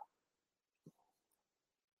me out.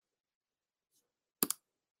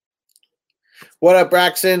 What up,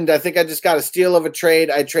 Braxton? I think I just got a steal of a trade.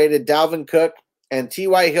 I traded Dalvin Cook and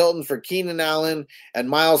T.Y. Hilton for Keenan Allen and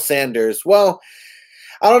Miles Sanders. Well,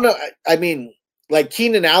 I don't know. I mean, like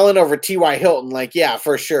Keenan Allen over T.Y. Hilton, like, yeah,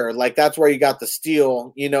 for sure. Like, that's where you got the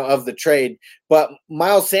steal, of the trade. But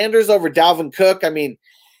Miles Sanders over Dalvin Cook, I mean,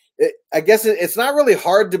 I guess it's not really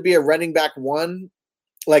hard to be a running back one.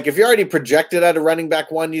 Like, if you're already projected at a running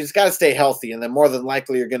back one, you just got to stay healthy, and then more than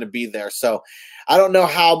likely you're going to be there. So I don't know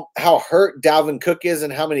how hurt Dalvin Cook is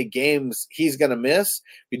and how many games he's going to miss.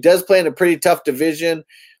 He does play in a pretty tough division.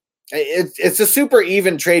 It's a super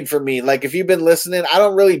even trade for me. Like, if you've been listening, I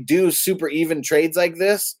don't really do super even trades like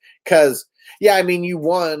this because, yeah, I mean, you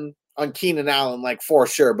won on Keenan Allen, like, for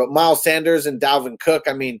sure. But Miles Sanders and Dalvin Cook,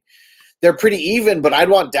 I mean, they're pretty even, but I'd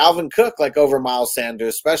want Dalvin Cook, like, over Miles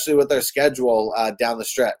Sanders, especially with their schedule down the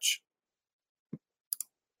stretch.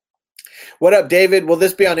 What up, David? Will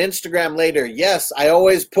this be on Instagram later? Yes, I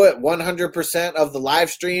always put 100% of the live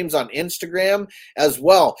streams on Instagram as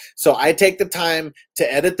well. So I take the time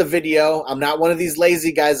to edit the video. I'm not one of these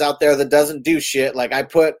lazy guys out there that doesn't do shit. Like, I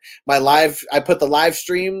put the live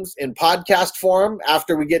streams in podcast form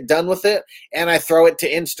after we get done with it, and I throw it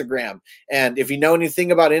to Instagram. And if you know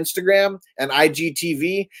anything about Instagram and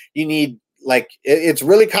IGTV, you need, like, it's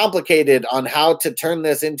really complicated on how to turn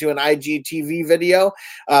this into an IGTV video.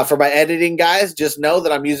 For my editing guys, just know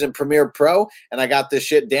that I'm using Premiere Pro and I got this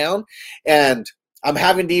shit down. And I'm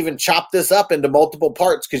having to even chop this up into multiple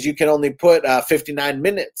parts because you can only put 59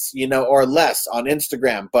 minutes, or less on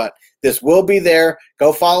Instagram. But this will be there.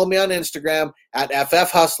 Go follow me on Instagram at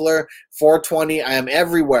FFHustler420. I am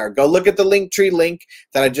everywhere. Go look at the Linktree link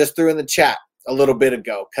that I just threw in the chat a little bit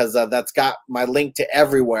ago, because that's got my link to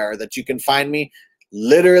everywhere that you can find me,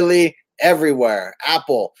 literally everywhere.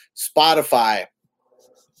 Apple, Spotify,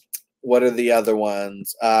 what are the other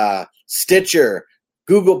ones? Stitcher,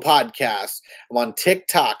 Google Podcasts. I'm on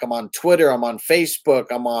TikTok, I'm on Twitter, I'm on Facebook,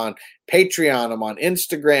 I'm on Patreon, I'm on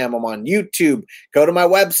Instagram, I'm on YouTube. Go to my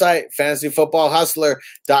website,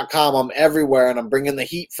 fantasyfootballhustler.com. I'm everywhere, and I'm bringing the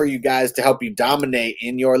heat for you guys to help you dominate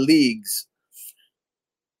in your leagues.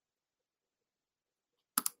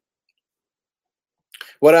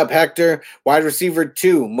 What up, Hector? Wide receiver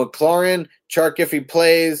 2, McLaurin, Chark if he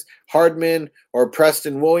plays, Hardman, or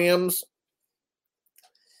Preston Williams.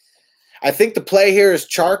 I think the play here is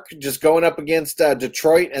Chark just going up against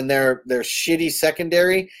Detroit and their shitty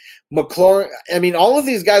secondary. McLaurin, I mean, all of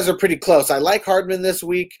these guys are pretty close. I like Hardman this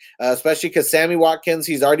week, especially because Sammy Watkins,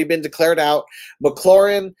 he's already been declared out.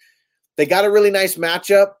 McLaurin, they got a really nice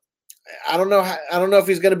matchup. I don't know if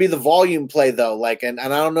he's going to be the volume play though. Like, and I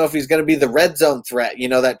don't know if he's going to be the red zone threat,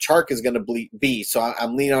 that Chark is going to be. So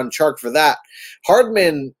I'm leaning on Chark for that.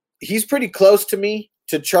 Hardman, he's pretty close to me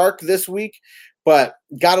to Chark this week, but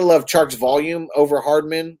gotta love Chark's volume over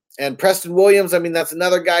Hardman. And Preston Williams, I mean, that's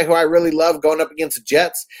another guy who I really love going up against the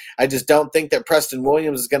Jets. I just don't think that Preston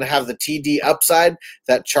Williams is going to have the TD upside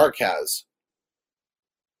that Chark has.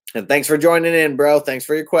 And thanks for joining in, bro. Thanks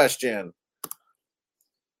for your question.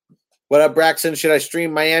 What up, Braxton? Should I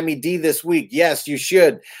stream Miami D this week? Yes, you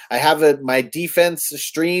should. I have my defense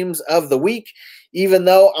streams of the week. Even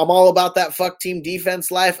though I'm all about that fuck team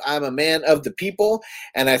defense life, I'm a man of the people,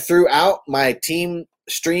 and I threw out my team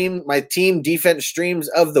defense streams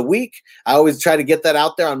of the week. I always try to get that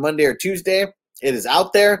out there on Monday or Tuesday. It is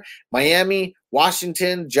out there. Miami,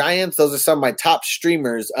 Washington, Giants, those are some of my top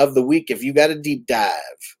streamers of the week if you got a deep dive.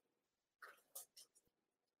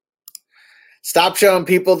 Stop showing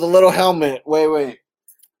people the little helmet. Wait.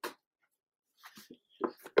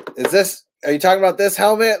 Are you talking about this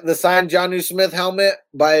helmet? The signed Jonnu Smith helmet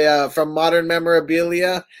from Modern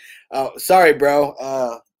Memorabilia? Oh, sorry,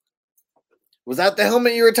 bro. Was that the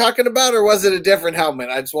helmet you were talking about, or was it a different helmet?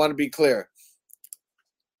 I just want to be clear.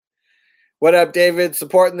 What up, David?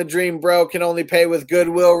 Supporting the dream, bro. Can only pay with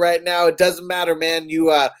goodwill right now. It doesn't matter, man. You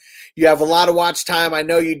have a lot of watch time. I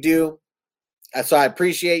know you do. So I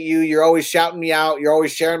appreciate you. You're always shouting me out. You're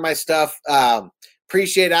always sharing my stuff.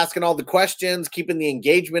 Appreciate asking all the questions, keeping the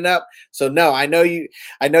engagement up. So no, I know you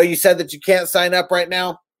said that you can't sign up right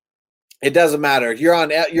now. It doesn't matter. You're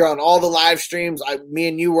on all the live streams. Me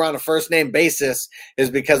and you were on a first name basis is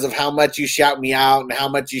because of how much you shout me out and how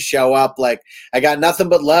much you show up. Like, I got nothing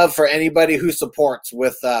but love for anybody who supports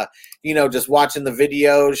with, just watching the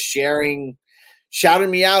videos, sharing,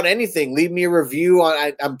 shouting me out, anything. Leave me a review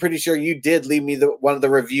I'm pretty sure you did leave me one of the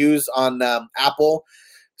reviews on Apple.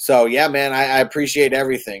 So yeah, man, I appreciate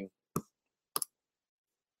everything.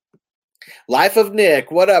 Life of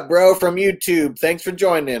Nick, what up, bro? From YouTube, thanks for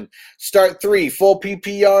joining. Start 3, full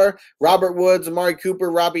PPR, Robert Woods, Amari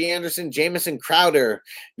Cooper, Robbie Anderson, Jamison Crowder.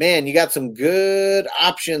 Man, you got some good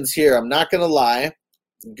options here. I'm not going to lie.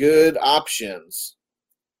 Good options.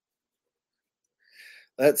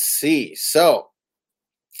 let's see. So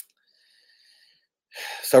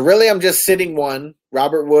really I'm just sitting one,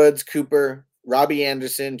 Robert Woods, Cooper, Robbie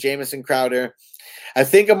Anderson, Jamison Crowder. I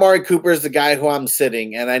think Amari Cooper is the guy who I'm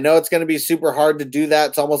sitting, and I know it's going to be super hard to do that.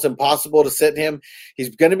 It's almost impossible to sit him.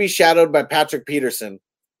 He's going to be shadowed by Patrick Peterson.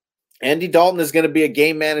 Andy Dalton is going to be a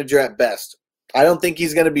game manager at best. I don't think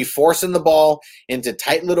he's going to be forcing the ball into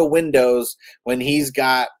tight little windows when he's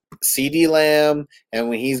got CeeDee Lamb and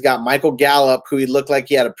when he's got Michael Gallup, who he looked like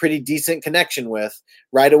he had a pretty decent connection with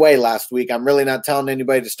right away last week. I'm really not telling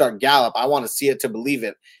anybody to start Gallup. I want to see it to believe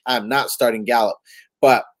it. I'm not starting Gallup.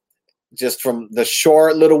 But just from the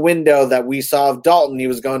short little window that we saw of Dalton, he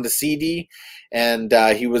was going to CeeDee and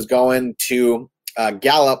he was going to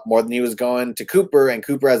Gallup more than he was going to Cooper, and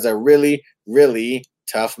Cooper has a really, really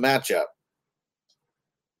tough matchup.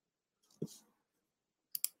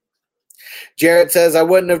 Jarrett says, I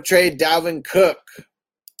wouldn't have traded Dalvin Cook.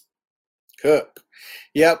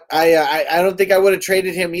 Yep, I don't think I would have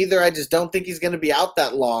traded him either. I just don't think he's going to be out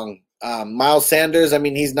that long. Miles Sanders, I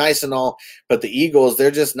mean, he's nice and all, but the Eagles,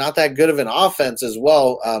 they're just not that good of an offense as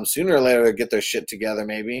well. Sooner or later, they'll get their shit together,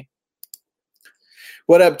 maybe.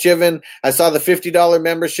 What up, Jiven? I saw the $50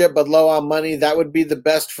 membership, but low on money. That would be the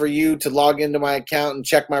best for you to log into my account and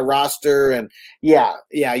check my roster. And yeah,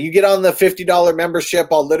 you get on the $50 membership.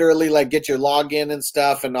 I'll literally like get your login and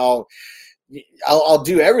stuff, and I'll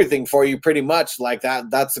do everything for you pretty much like that.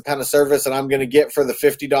 That's the kind of service that I'm going to get for the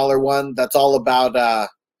 $50 one. That's all about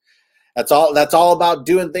that's all about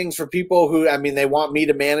doing things for people who, I mean, they want me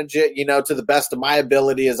to manage it, to the best of my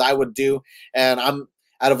ability as I would do. And I'm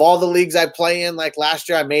out of all the leagues I play in, like last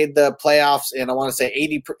year, I made the playoffs in, I want to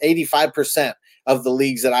say 85% of the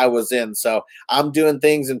leagues that I was in. So I'm doing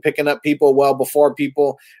things and picking up people well before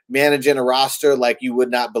people, managing a roster like you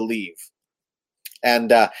would not believe.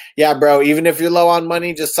 And yeah, bro, even if you're low on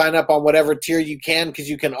money, just sign up on whatever tier you can, because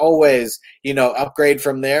you can always, upgrade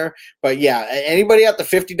from there. But yeah, anybody at the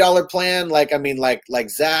 $50 plan, like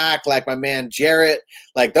Zach, like my man Jarrett,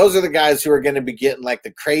 like those are the guys who are going to be getting like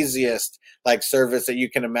the craziest like service that you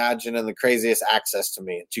can imagine and the craziest access to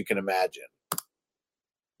me that you can imagine.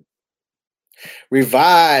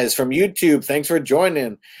 Revise from YouTube, thanks for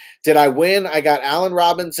joining. Did I win? I got Allen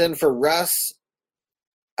Robinson for Russ.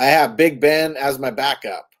 I have Big Ben as my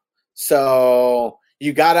backup. So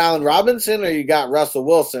you got Allen Robinson or you got Russell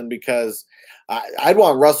Wilson? Because I'd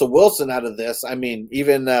want Russell Wilson out of this. I mean,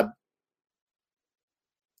 even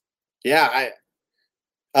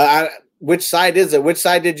which side is it? Which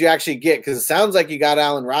side did you actually get? Because it sounds like you got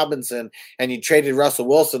Allen Robinson and you traded Russell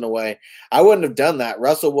Wilson away. I wouldn't have done that.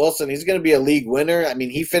 Russell Wilson, he's going to be a league winner. I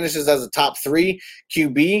mean, he finishes as a top 3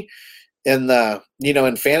 QB in the,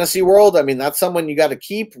 in fantasy world. I mean, that's someone you got to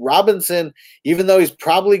keep. Robinson, even though he's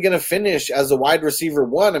probably going to finish as a wide receiver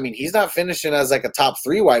 1, I mean, he's not finishing as like a top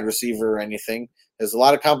 3 wide receiver or anything. There's a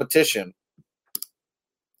lot of competition.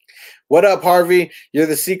 What up, Harvey? You're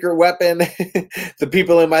the secret weapon. The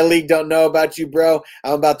people in my league don't know about you, bro.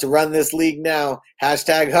 I'm about to run this league now.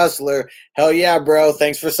 #hustler. Hell yeah, bro.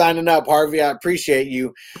 Thanks for signing up, Harvey. I appreciate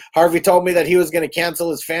you. Harvey told me that he was going to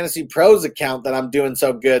cancel his Fantasy Pros account that I'm doing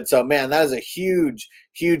so good. So, man, that is a huge,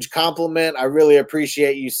 huge compliment. I really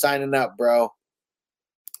appreciate you signing up, bro.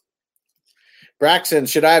 Braxton,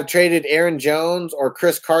 should I have traded Aaron Jones or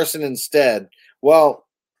Chris Carson instead? Well,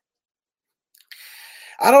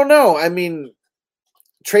 I don't know. I mean,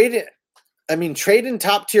 trading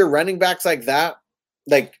top tier running backs like that,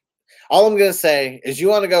 like all I'm going to say is you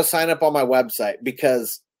want to go sign up on my website,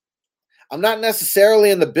 because I'm not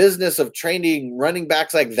necessarily in the business of trading running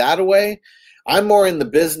backs like that away. I'm more in the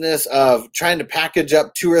business of trying to package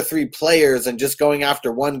up 2 or 3 players and just going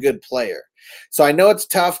after one good player. So I know it's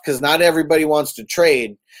tough because not everybody wants to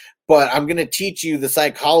trade, but I'm going to teach you the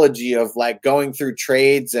psychology of like going through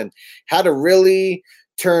trades and how to really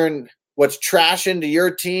turn what's trash into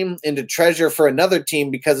your team into treasure for another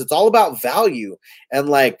team, because it's all about value. And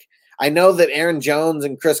like, I know that Aaron Jones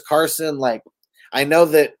and Chris Carson, like, I know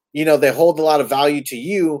that, they hold a lot of value to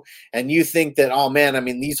you, and you think that, oh man, I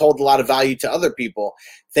mean, these hold a lot of value to other people.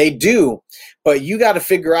 They do, but you got to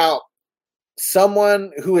figure out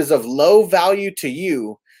someone who is of low value to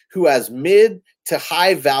you, who has mid to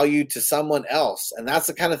high value to someone else. And that's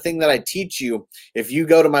the kind of thing that I teach you if you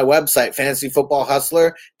go to my website,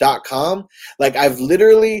 fantasyfootballhustler.com. Like, I've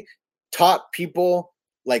literally taught people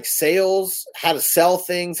like sales, how to sell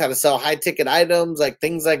things, how to sell high ticket items, like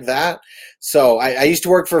things like that. So I used to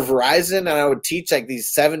work for Verizon, and I would teach like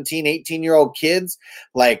these 17, 18-year-old kids,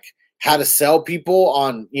 like how to sell people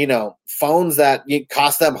on, phones that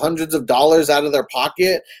cost them hundreds of dollars out of their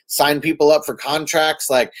pocket, sign people up for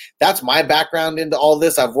contracts. Like, that's my background into all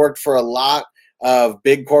this. I've worked for a lot of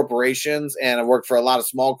big corporations, and I've worked for a lot of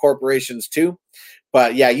small corporations too.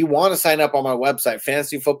 But yeah, you want to sign up on my website,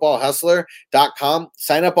 fantasyfootballhustler.com.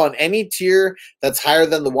 Sign up on any tier that's higher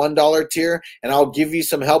than the $1 tier, and I'll give you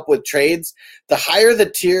some help with trades. The higher the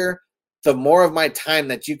tier, the more of my time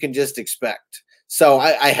that you can just expect. So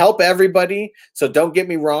I help everybody. So don't get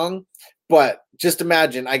me wrong, but just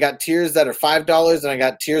imagine I got tiers that are $5 and I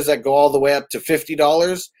got tiers that go all the way up to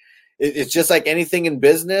 $50. It's just like anything in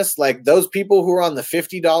business. Like those people who are on the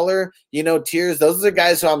 $50, tiers, those are the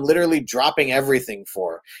guys who I'm literally dropping everything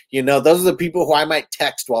for. Those are the people who I might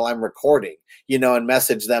text while I'm recording, and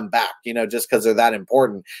message them back, just because they're that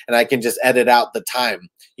important. And I can just edit out the time,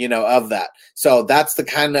 of that. So that's the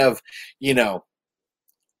kind of,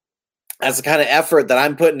 that's the kind of effort that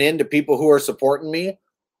I'm putting into people who are supporting me.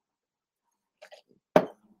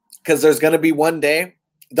 Because there's going to be one day,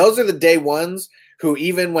 those are the day ones who,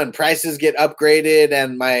 even when prices get upgraded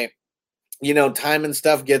and my time and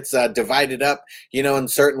stuff gets divided up, in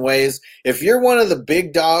certain ways, if you're one of the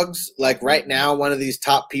big dogs, like right now, one of these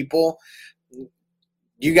top people,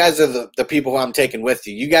 you guys are the people who I'm taking with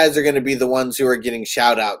you. You guys are going to be the ones who are getting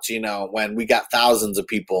shout outs, when we got thousands of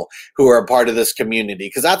people who are a part of this community.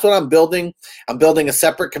 Because that's what I'm building. I'm building a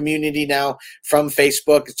separate community now from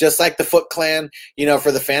Facebook. It's just like the Foot Clan,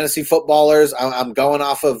 for the fantasy footballers. I'm going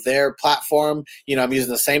off of their platform. I'm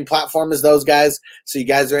using the same platform as those guys. So you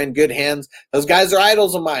guys are in good hands. Those guys are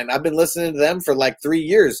idols of mine. I've been listening to them for like 3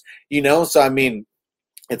 years, So, I mean,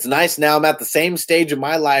 it's nice now. I'm at the same stage of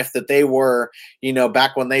my life that they were,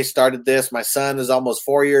 back when they started this. My son is almost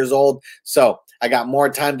 4 years old. So I got more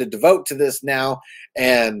time to devote to this now.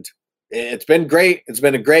 And it's been great. It's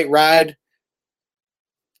been a great ride.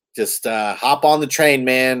 Just hop on the train,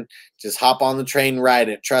 man. Just hop on the train, ride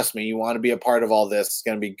it. Trust me, you want to be a part of all this. It's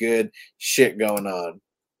going to be good shit going on.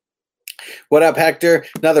 What up, Hector?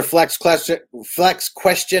 Another flex question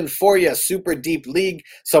for you. Super deep league,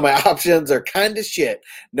 so my options are kind of shit.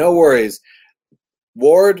 No worries.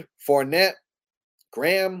 Ward, Fournette,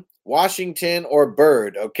 Graham, Washington, or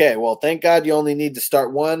Bird. Okay, well, thank God you only need to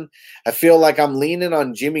start one. I feel like I'm leaning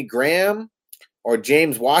on Jimmy Graham or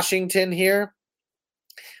James Washington here.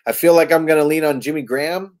 I feel like I'm going to lean on Jimmy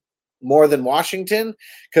Graham more than Washington,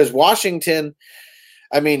 because Washington,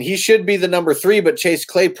 I mean, he should be the number 3, but Chase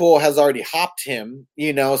Claypool has already hopped him,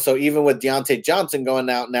 so even with Deontay Johnson going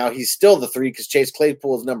out now, he's still the 3 because Chase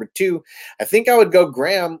Claypool is number 2. I think I would go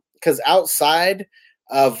Graham, because outside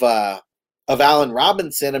of Allen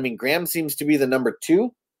Robinson, I mean, Graham seems to be the number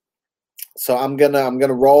 2. So I'm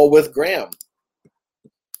gonna roll with Graham.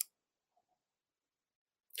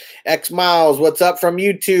 X Miles, what's up from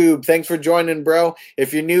YouTube? Thanks for joining, bro.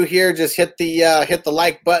 If you're new here, just hit the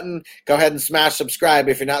like button. Go ahead and smash subscribe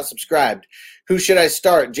if you're not subscribed. Who should I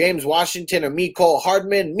start? James Washington or Mecole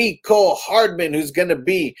Hardman? Mecole Hardman, who's going to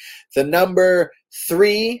be the number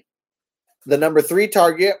 3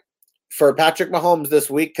 target for Patrick Mahomes this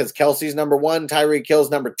week, because Kelsey's number 1, Tyreek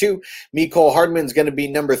Hill's number 2. Mecole Hardman's going to be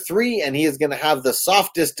number 3, and he is going to have the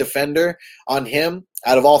softest defender on him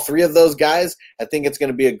out of all 3 of those guys. I think it's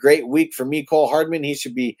going to be a great week for Mecole Hardman. He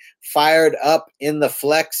should be fired up in the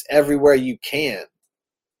flex everywhere you can.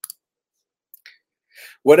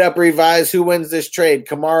 What up, Revise? Who wins this trade?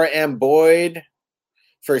 Kamara and Boyd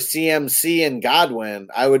for CMC and Godwin.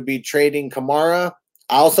 I would be trading Kamara.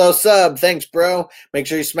 Also sub. Thanks, bro. Make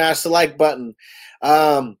sure you smash the like button.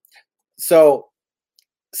 So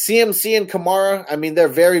CMC and Kamara, I mean, they're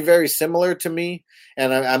very, very similar to me.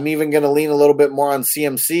 And I'm even going to lean a little bit more on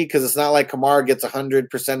CMC, because it's not like Kamara gets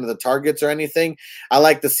 100% of the targets or anything. I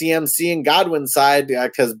like the CMC and Godwin side,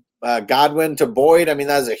 because Godwin to Boyd, I mean,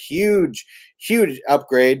 that's a huge, huge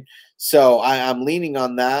upgrade. So I'm leaning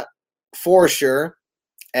on that for sure.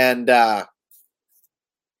 And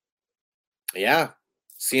yeah.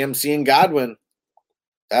 CMC and Godwin.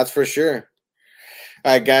 That's for sure.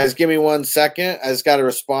 All right, guys, give me 1 second. I just got to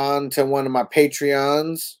respond to one of my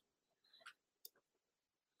Patreons.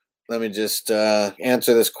 Let me just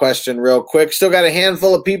answer this question real quick. Still got a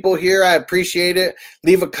handful of people here. I appreciate it.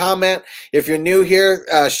 Leave a comment. If you're new here,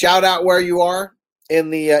 shout out where you are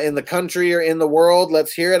in the country or in the world.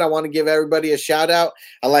 Let's hear it. I want to give everybody a shout out.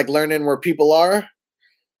 I like learning where people are.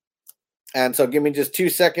 And so give me just 2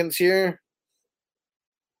 seconds here.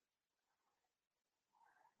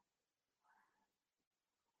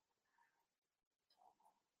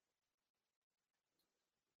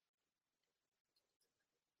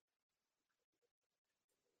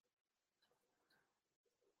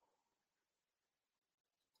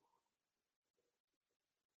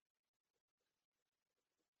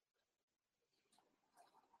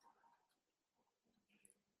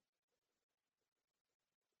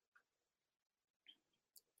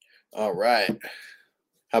 All right.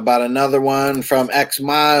 How about another one from X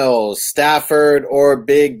Miles, Stafford or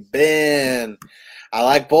Big Ben? I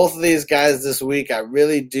like both of these guys this week. I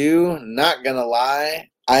really do. Not going to lie.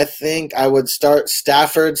 I think I would start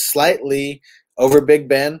Stafford slightly over Big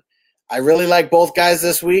Ben. I really like both guys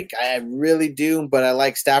this week. I really do, but I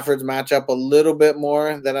like Stafford's matchup a little bit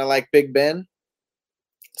more than I like Big Ben.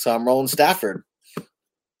 So I'm rolling Stafford.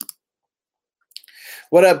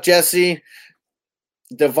 What up, Jesse?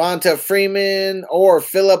 Devonta Freeman or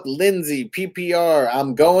Philip Lindsay, PPR.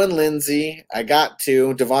 I'm going Lindsay. I got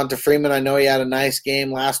to. Devonta Freeman, I know he had a nice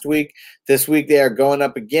game last week. This week they are going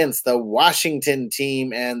up against the Washington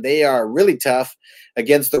team, and they are really tough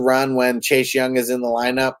against the run when Chase Young is in the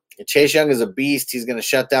lineup. Chase Young is a beast. He's going to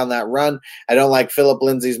shut down that run. I don't like Philip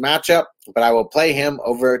Lindsay's matchup, but I will play him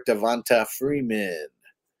over Devonta Freeman.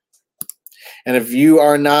 And if you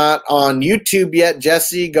are not on YouTube yet,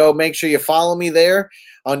 Jesse, go make sure you follow me there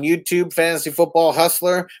on YouTube, Fantasy Football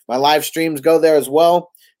Hustler. My live streams go there as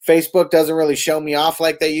well. Facebook doesn't really show me off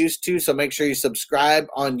like they used to, so make sure you subscribe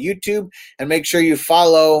on YouTube and make sure you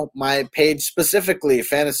follow my page specifically,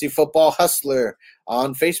 Fantasy Football Hustler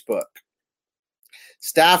on Facebook.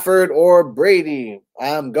 Stafford or Brady?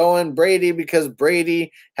 I'm going Brady because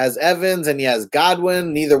Brady has Evans and he has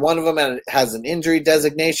Godwin. Neither one of them has an injury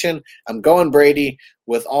designation. I'm going Brady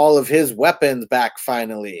with all of his weapons back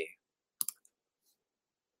finally.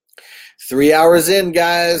 3 hours in,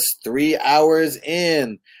 guys. 3 hours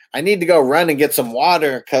in. I need to go run and get some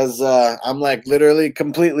water because I'm like literally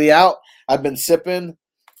completely out. I've been sipping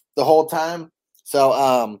the whole time.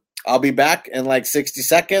 So, I'll be back in like 60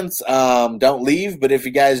 seconds. Don't leave, but if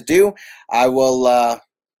you guys do, I will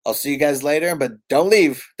I'll see you guys later, but don't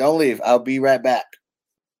leave. Don't leave. I'll be right back.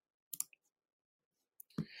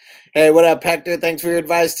 Hey, what up, Hector? Thanks for your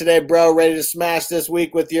advice today, bro. Ready to smash this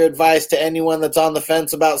week with your advice to anyone that's on the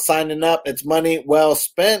fence about signing up. It's money well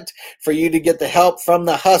spent for you to get the help from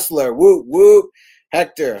the hustler. Whoop, whoop.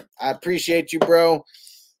 Hector, I appreciate you, bro.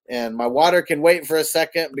 And my water can wait for a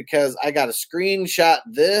second because I got to screenshot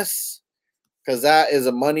this because that is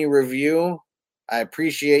a money review. I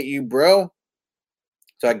appreciate you, bro.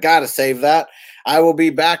 So I got to save that. I will be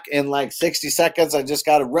back in like 60 seconds. I just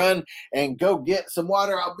got to run and go get some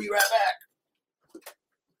water. I'll be right back.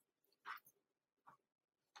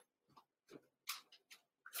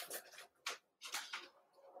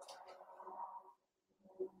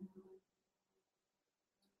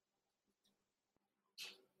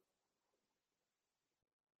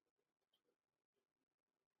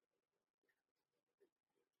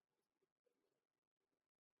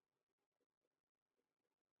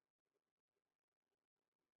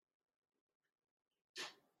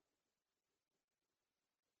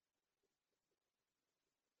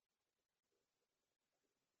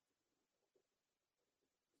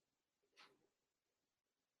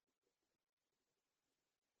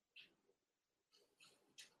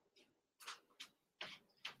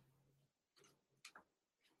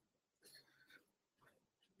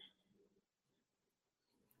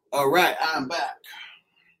 All right, I'm back.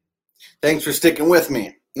 Thanks for sticking with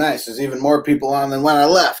me. Nice. There's even more people on than when I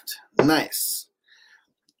left. Nice.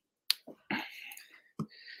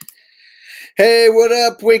 Hey, what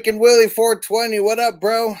up, Weekend Willie 420? What up,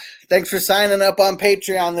 bro? Thanks for signing up on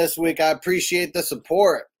Patreon this week. I appreciate the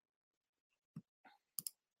support.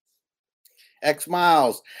 X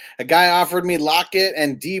Miles. A guy offered me Lockett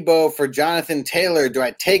and Debo for Jonathan Taylor. Do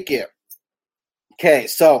I take it? Okay,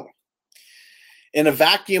 so in a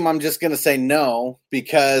vacuum, I'm just going to say no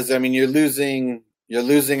because I mean you're losing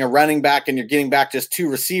a running back and you're getting back just two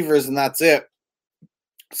receivers and that's it.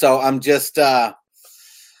 So I'm just I'm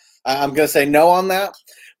going to say no on that.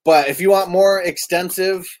 But if you want more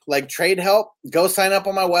extensive like trade help, go sign up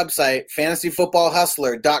on my website,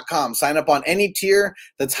 fantasyfootballhustler.com. Sign up on any tier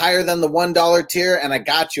that's higher than the $1 tier, and I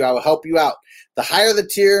got you. I will help you out. The higher the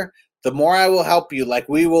tier, the more I will help you. Like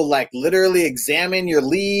we will like literally examine your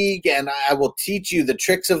league, and I will teach you the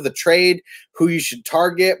tricks of the trade, who you should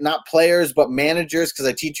target, not players, but managers, because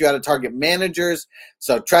I teach you how to target managers.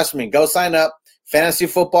 So trust me, go sign up,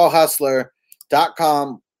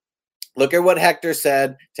 fantasyfootballhustler.com. Look at what Hector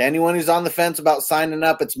said. To anyone who's on the fence about signing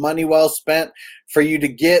up, it's money well spent for you to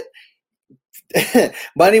get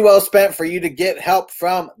money well spent for you to get help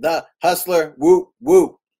from the hustler. Woo,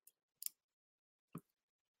 woo.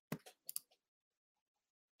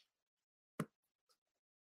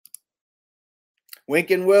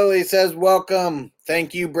 Winkin' Willie says, welcome.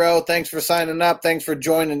 Thank you, bro. Thanks for signing up. Thanks for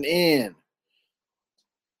joining in.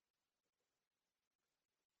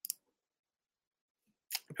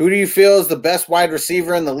 Who do you feel is the best wide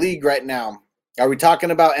receiver in the league right now? Are we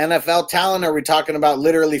talking about NFL talent, or are we talking about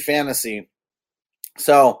literally fantasy?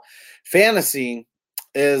 So fantasy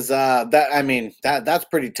is that's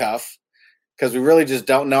pretty tough because we really just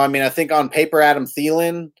don't know. I mean, I think on paper Adam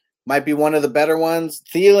Thielen might be one of the better ones.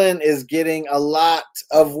 Thielen is getting a lot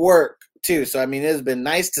of work too. So I mean, it's been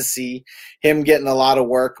nice to see him getting a lot of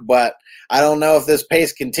work, but I don't know if this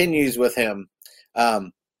pace continues with him.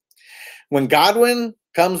 When Godwin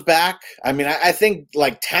comes back, I mean, I think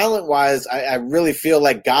like talent wise, I really feel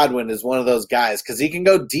like Godwin is one of those guys because he can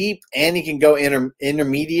go deep and he can go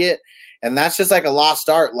intermediate, and that's just like a lost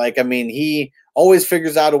art. Like, I mean, he always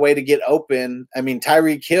figures out a way to get open. I mean,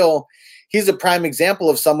 Tyreek Hill, he's a prime example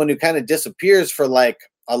of someone who kind of disappears for like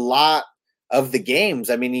a lot of the games.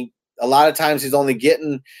 I mean, a lot of times he's only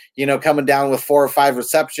getting, coming down with 4 or 5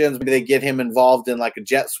 receptions. Maybe they get him involved in like a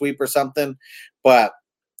jet sweep or something, but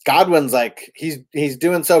Godwin's like he's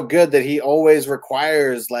doing so good that he always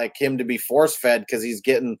requires like him to be force fed because he's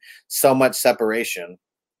getting so much separation.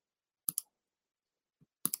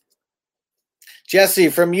 Jesse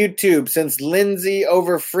from YouTube, since Lindsay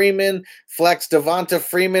over Freeman, flex Devonta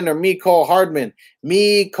Freeman or Mecole Hardman?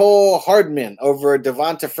 Mecole Hardman over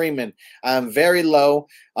Devonta Freeman. I'm very low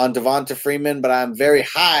on Devonta Freeman, but I'm very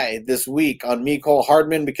high this week on Mecole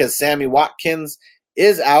Hardman because Sammy Watkins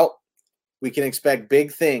is out. We can expect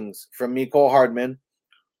big things from Mecole Hardman.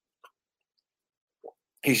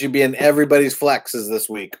 He should be in everybody's flexes this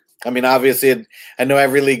week. I mean, obviously, I know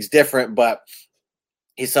every league's different, but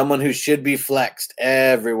he's someone who should be flexed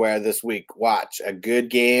everywhere this week. Watch. A good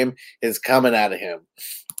game is coming out of him.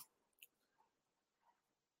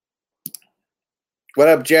 What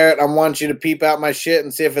up, Jarrett? I want you to peep out my shit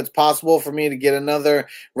and see if it's possible for me to get another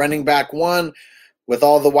running back one with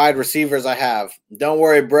all the wide receivers I have. Don't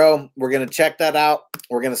worry, bro. We're going to check that out.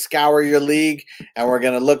 We're going to scour your league, and we're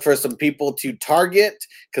going to look for some people to target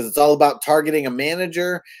because it's all about targeting a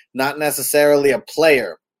manager, not necessarily a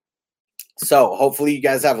player. So hopefully you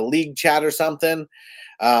guys have a league chat or something,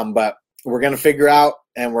 but we're going to figure out,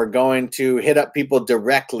 and we're going to hit up people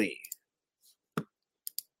directly.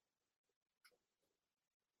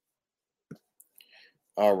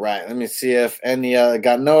 All right, let me see if any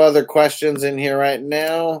got no other questions in here right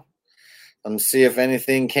now. Let me see if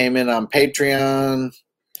anything came in on Patreon.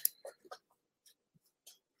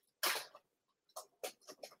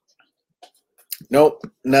 Nope,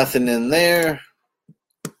 nothing in there.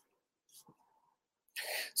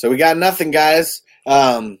 So we got nothing, guys.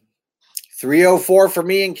 304 for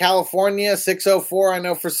me in California, 604 I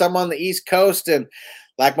know for some on the East Coast, and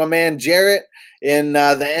like my man Jarrett in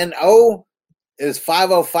the NO is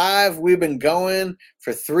 505. We've been going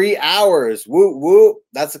for 3 hours. Whoop, whoop.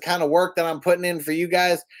 That's the kind of work that I'm putting in for you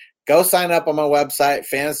guys. Go sign up on my website,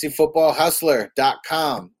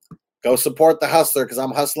 fantasyfootballhustler.com. Go support the hustler because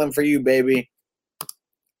I'm hustling for you, baby.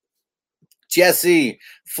 Jesse,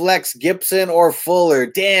 flex Gibson or Fuller.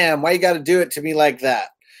 Damn, why you got to do it to me like that?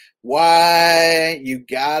 Why you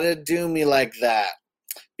got to do me like that?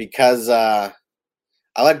 Because I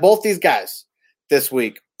like both these guys this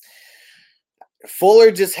week. Fuller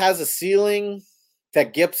just has a ceiling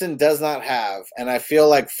that Gibson does not have. And I feel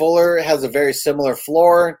like Fuller has a very similar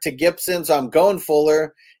floor to Gibson. So I'm going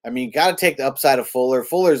Fuller. I mean, you got to take the upside of Fuller.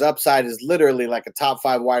 Fuller's upside is literally like a top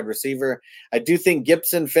 5 wide receiver. I do think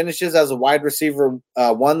Gibson finishes as a wide receiver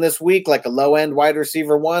 1 this week, like a low-end wide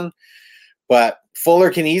receiver 1. But Fuller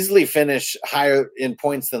can easily finish higher in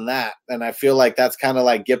points than that. And I feel like that's kind of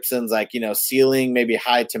like Gibson's like, ceiling, maybe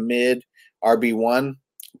high to mid RB1.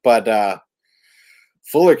 But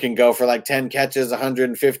Fuller can go for like 10 catches,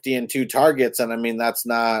 150 and 2 targets. And I mean, that's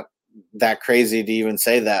not that crazy to even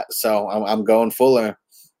say that. So I'm going Fuller.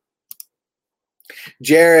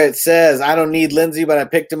 Jarrett says, I don't need Lindsay, but I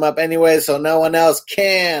picked him up anyway, so no one else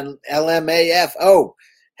can. LMAFO.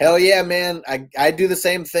 Hell yeah, man. I do the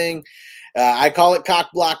same thing. I call it cock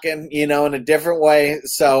blocking, in a different way.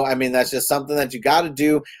 So, I mean, that's just something that you got to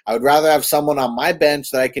do. I would rather have someone on my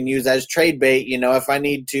bench that I can use as trade bait, if I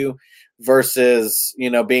need to, versus,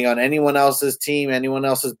 being on anyone else's team, anyone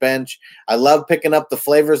else's bench. I love picking up the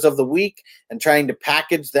flavors of the week and trying to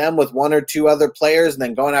package them with 1 or 2 other players and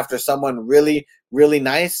then going after someone really, really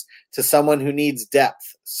nice to someone who needs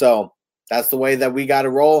depth. So that's the way that we got to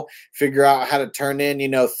roll. Figure out how to turn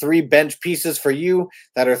in, 3 bench pieces for you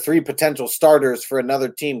that are 3 potential starters for another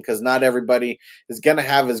team, because not everybody is going to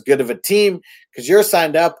have as good of a team because you're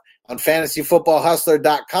signed up on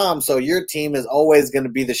fantasyfootballhustler.com. So your team is always going to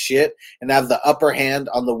be the shit and have the upper hand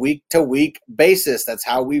on the week-to-week basis. That's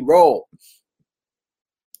how we roll.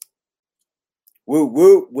 Woo,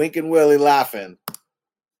 woo, Wink and Willie laughing.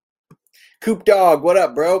 Coop Dog, what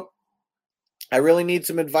up, bro? I really need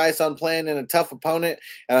some advice on playing in a tough opponent,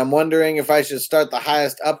 and I'm wondering if I should start the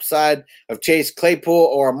highest upside of Chase Claypool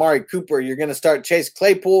or Amari Cooper. You're going to start Chase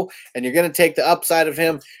Claypool, and you're going to take the upside of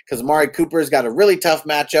him because Amari Cooper's got a really tough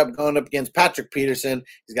matchup going up against Patrick Peterson.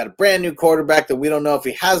 He's got a brand new quarterback that we don't know if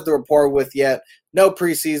he has the rapport with yet. No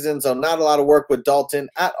preseason, so not a lot of work with Dalton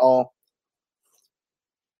at all.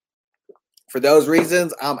 For those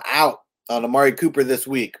reasons, I'm out on Amari Cooper this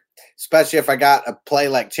week, especially if I got a play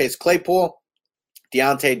like Chase Claypool.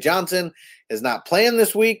 Deontay Johnson is not playing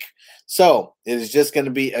this week, so it is just going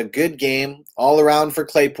to be a good game all around for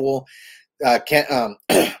Claypool. The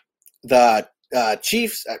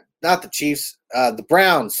Chiefs, not the Chiefs, the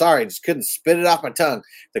Browns, sorry, just couldn't spit it off my tongue.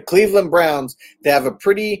 The Cleveland Browns, they have a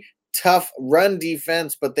pretty tough run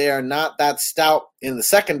defense, but they are not that stout in the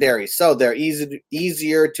secondary, so they're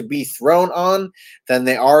easier to be thrown on than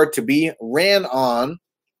they are to be ran on.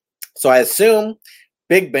 So I assume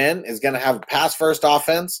Big Ben is going to have a pass-first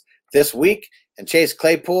offense this week, and Chase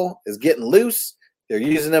Claypool is getting loose. They're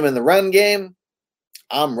using him in the run game.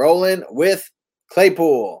 I'm rolling with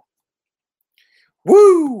Claypool.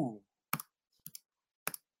 Woo!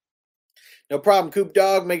 No problem, Coop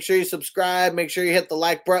Dog. Make sure you subscribe. Make sure you hit the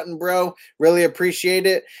like button, bro. Really appreciate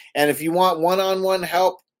it. And if you want one-on-one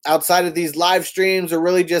help outside of these live streams or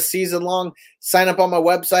really just season-long, sign up on my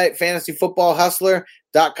website,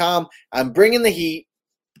 fantasyfootballhustler.com. I'm bringing the heat.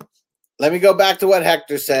 Let me go back to what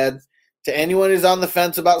Hector said. To anyone who's on the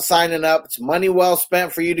fence about signing up, it's money well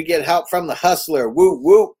spent for you to get help from the hustler. Woo,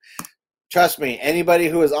 woo. Trust me, anybody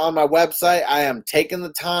who is on my website, I am taking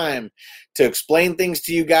the time to explain things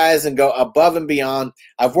to you guys and go above and beyond.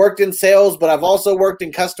 I've worked in sales, but I've also worked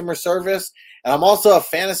in customer service, and I'm also a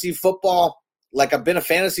fantasy football, like I've been a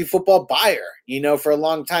fantasy football buyer, for a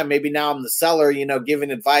long time. Maybe now I'm the seller,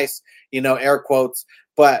 giving advice, air quotes.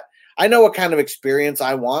 But I know what kind of experience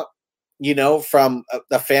I want, from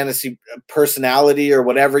a fantasy personality or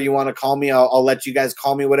whatever you want to call me. I'll let you guys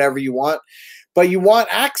call me whatever you want. But you want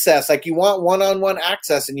access, like you want one-on-one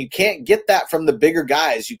access, and you can't get that from the bigger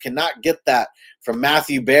guys. You cannot get that from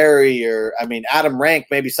Matthew Berry or, Adam Rank.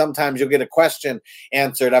 Maybe sometimes you'll get a question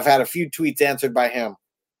answered. I've had a few tweets answered by him.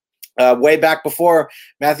 Way back before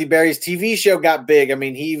Matthew Berry's TV show got big.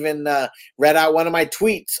 He even read out one of my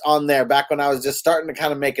tweets on there back when I was just starting to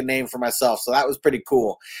kind of make a name for myself. So that was pretty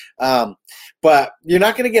cool. But you're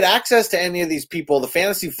not going to get access to any of these people. The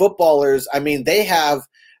fantasy footballers, they have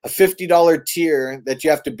a $50 tier that you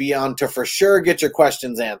have to be on to for sure get your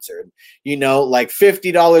questions answered. Like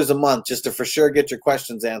 $50 a month just to for sure get your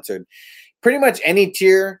questions answered. Pretty much any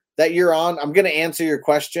tier that you're on, I'm going to answer your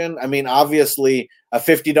question. Obviously, a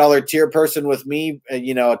 $50 tier person with me, a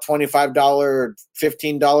 $25 or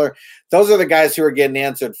 $15, those are the guys who are getting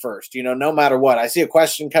answered first, no matter what. I see a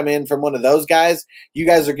question come in from one of those guys, you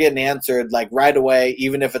guys are getting answered like right away,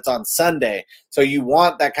 even if it's on Sunday. So you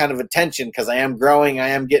want that kind of attention because I am growing, I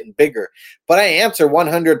am getting bigger. But I answer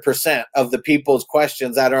 100% of the people's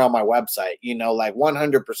questions that are on my website, like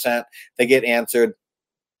 100% they get answered.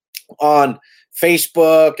 On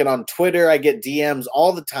Facebook and on Twitter, I get DMs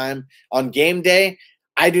all the time. On game day,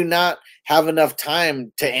 I do not have enough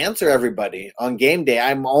time to answer everybody on game day.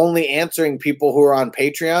 I'm only answering people who are on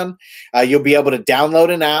Patreon. You'll be able to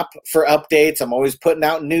download an app for updates. I'm always putting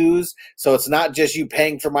out news, so it's not just you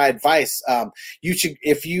paying for my advice. You should,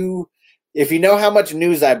 if you know how much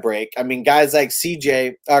news I break, guys like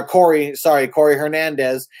Corey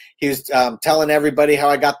Hernandez, he was telling everybody how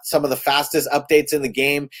I got some of the fastest updates in the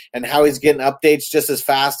game and how he's getting updates just as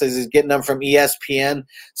fast as he's getting them from ESPN.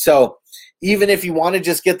 So even if you want to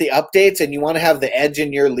just get the updates and you want to have the edge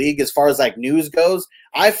in your league as far as like news goes,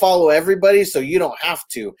 I follow everybody, so you don't have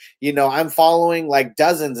to. I'm following like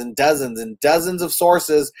dozens and dozens and dozens of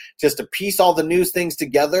sources just to piece all the news things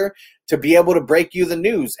together to be able to break you the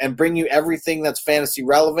news and bring you everything that's fantasy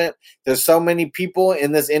relevant. There's so many people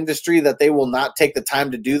in this industry that they will not take the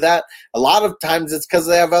time to do that. A lot of times it's because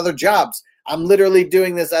they have other jobs. I'm literally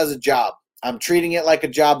doing this as a job. I'm treating it like a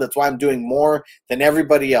job. That's why I'm doing more than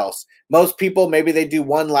everybody else. Most people, maybe they do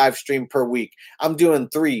one live stream per week. I'm doing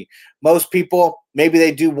 3. Most people, maybe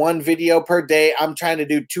they do 1 video per day. I'm trying to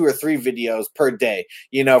do 2 or 3 videos per day,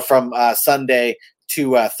 from Sunday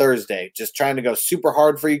to Thursday. Just trying to go super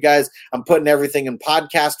hard for you guys. I'm putting everything in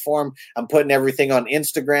podcast form. I'm putting everything on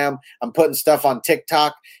Instagram. I'm putting stuff on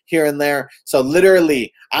TikTok here and there. So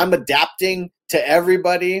literally, I'm adapting to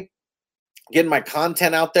everybody, getting my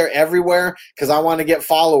content out there everywhere because I want to get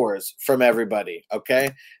followers from everybody,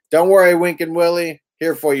 okay? Don't worry, Wink and Willie.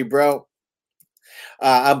 Here for you, bro.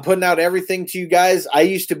 I'm putting out everything to you guys. I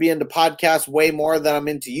used to be into podcasts way more than I'm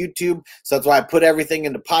into YouTube. So that's why I put everything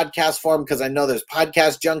into podcast form, because I know there's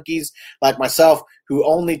podcast junkies like myself who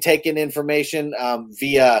only take in information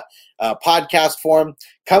via podcast form.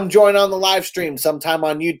 Come join on the live stream sometime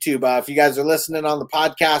on YouTube. If you guys are listening on the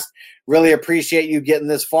podcast, really appreciate you getting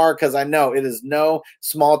this far, because I know it is no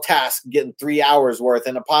small task getting 3 hours worth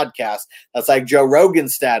in a podcast. That's like Joe Rogan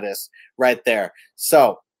status right there.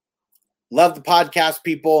 So love the podcast,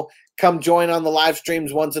 people. Come join on the live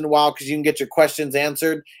streams once in a while, because you can get your questions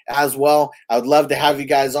answered as well. I would love to have you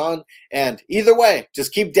guys on. And either way,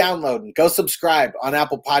 just keep downloading. Go subscribe on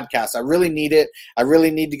Apple Podcasts. I really need it. I really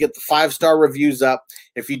need to get the 5-star reviews up.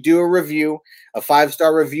 If you do a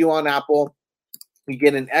 5-star review on Apple, you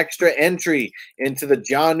get an extra entry into the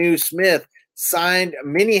Jonnu Smith signed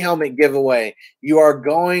mini helmet giveaway. You are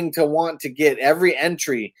going to want to get every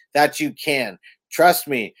entry that you can. Trust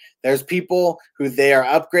me, there's people who they are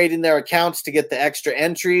upgrading their accounts to get the extra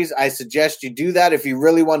entries. I suggest you do that if you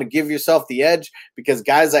really want to give yourself the edge, because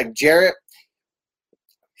guys like Jarrett,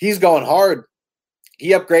 he's going hard. He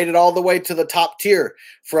upgraded all the way to the top tier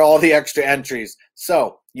for all the extra entries.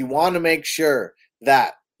 So you want to make sure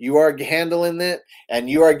that you are handling it and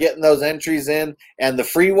you are getting those entries in. And the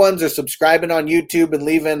free ones are subscribing on YouTube and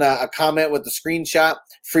leaving a comment with the screenshot.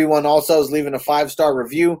 Free one also is leaving a 5-star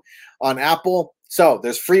review on Apple. So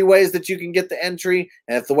there's free ways that you can get the entry.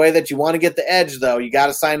 And if the way that you want to get the edge, though, you got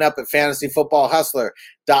to sign up at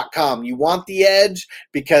fantasyfootballhustler.com. You want the edge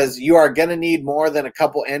because you are going to need more than a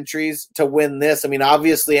couple entries to win this. I mean,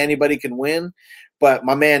 obviously anybody can win, but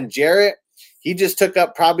my man Jarrett, he just took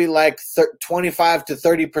up probably like 25 to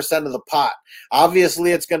 30% of the pot.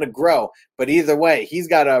 Obviously, it's going to grow, but either way, he's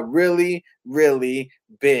got a really, really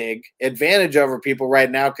big advantage over people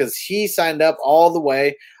right now, because he signed up all the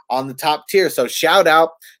way on the top tier. So shout out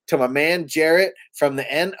to my man Jarrett from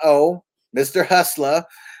the NO, Mr. Hustler,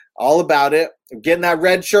 all about it. I'm getting that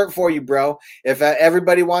red shirt for you, bro. If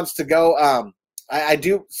everybody wants to go, I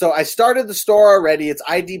do. So I started the store already. It's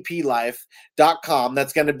idplife.com.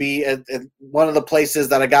 That's going to be one of the places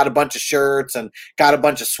that I got a bunch of shirts and got a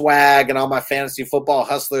bunch of swag, and all my fantasy football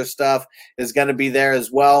hustler stuff is going to be there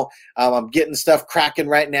as well. I'm getting stuff cracking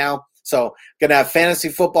right now. So going to have fantasy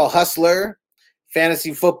football hustler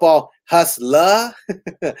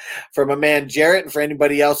for my man Jarrett, and for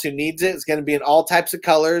anybody else who needs it. It's going to be in all types of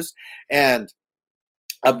colors. And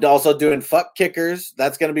I'm also doing fuck kickers.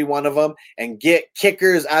 That's going to be one of them. And get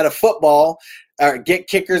kickers out of football, or get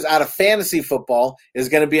kickers out of fantasy football is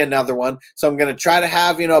going to be another one. So I'm going to try to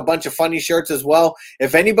have, a bunch of funny shirts as well.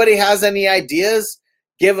 If anybody has any ideas,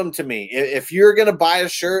 give them to me. If you're going to buy a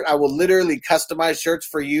shirt, I will literally customize shirts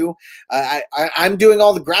for you. I'm doing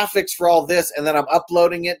all the graphics for all this, and then I'm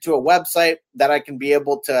uploading it to a website that I can be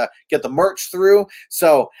able to get the merch through.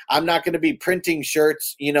 So I'm not going to be printing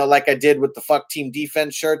shirts, like I did with the Fuck Team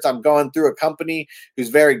Defense shirts. I'm going through a company who's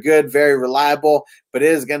very good, very reliable, but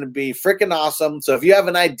it is going to be freaking awesome. So if you have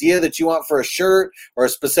an idea that you want for a shirt or a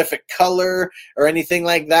specific color or anything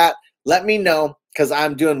like that, let me know, because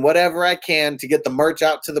I'm doing whatever I can to get the merch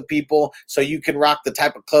out to the people so you can rock the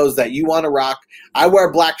type of clothes that you want to rock. I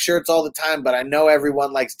wear black shirts all the time, but I know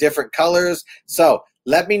everyone likes different colors. So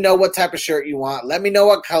let me know what type of shirt you want. Let me know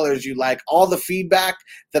what colors you like. All the feedback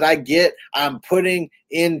that I get, I'm putting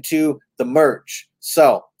into the merch.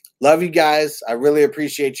 So love you guys. I really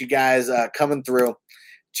appreciate you guys coming through.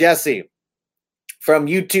 Jesse from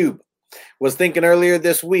YouTube was thinking earlier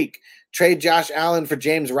this week, trade Josh Allen for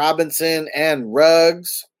James Robinson and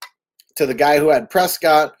Ruggs to the guy who had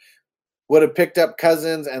Prescott, would have picked up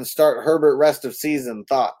Cousins and start Herbert rest of season.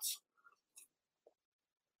 Thoughts?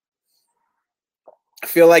 I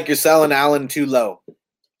feel like you're selling Allen too low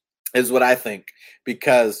is what I think,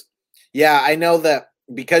 because, I know that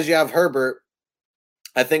because you have Herbert,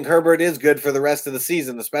 I think Herbert is good for the rest of the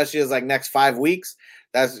season, especially as like next 5 weeks.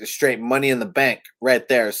 That's straight money in the bank right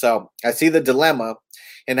there. So I see the dilemma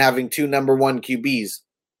in having 2 number 1 QBs,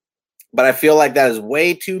 but I feel like that is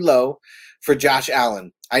way too low for Josh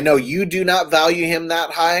Allen. I know you do not value him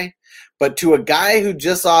that high, but to a guy who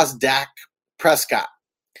just lost Dak Prescott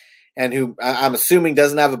and who I'm assuming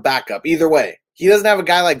doesn't have a backup, either way, he doesn't have a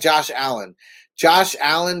guy like Josh Allen. Josh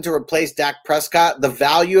Allen to replace Dak Prescott, the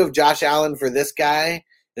value of Josh Allen for this guy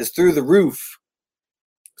is through the roof.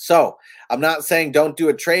 So I'm not saying don't do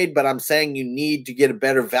a trade, but I'm saying you need to get a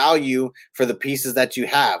better value for the pieces that you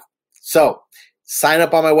have. So sign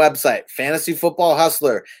up on my website,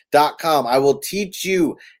 fantasyfootballhustler.com. I will teach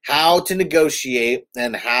you how to negotiate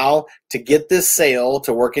and how to get this sale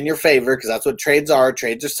to work in your favor, because that's what trades are.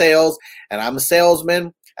 Trades are sales, and I'm a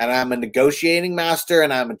salesman, and I'm a negotiating master,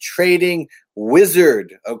 and I'm a trading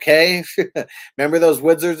wizard, okay? Remember those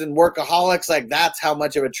wizards and workaholics? Like, that's how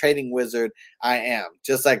much of a trading wizard I am,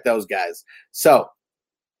 just like those guys. So,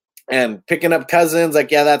 and picking up Cousins,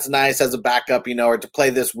 like, yeah, that's nice as a backup, or to play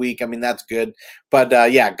this week. I mean, that's good. But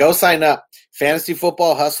yeah, go sign up.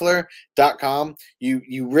 FantasyFootballHustler.com.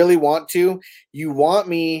 You really want to. You want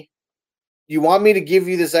me to give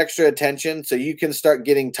you this extra attention so you can start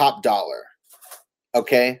getting top dollar.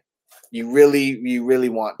 Okay? You really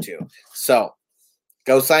want to. So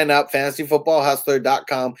go sign up,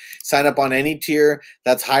 fantasyfootballhustler.com. Sign up on any tier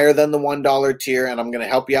that's higher than the $1 tier, and I'm going to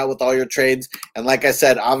help you out with all your trades. And like I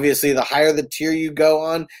said, obviously, the higher the tier you go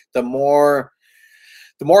on, the more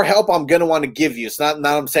help I'm going to want to give you. It's not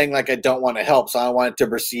I'm saying like I don't want to help, so I don't want it to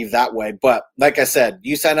perceive that way. But like I said,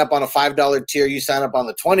 you sign up on a $5 tier, you sign up on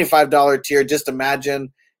the $25 tier, just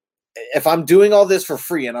imagine if I'm doing all this for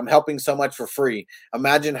free and I'm helping so much for free,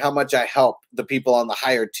 imagine how much I help the people on the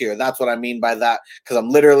higher tier. That's what I mean by that, because I'm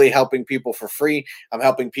literally helping people for free. I'm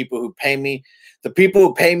helping people who pay me. The people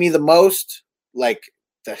who pay me the most, like,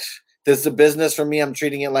 this is a business for me. I'm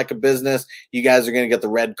treating it like a business. You guys are going to get the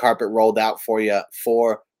red carpet rolled out for you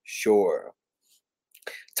for sure.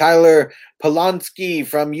 Tyler Polonsky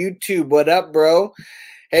from YouTube. What up, bro?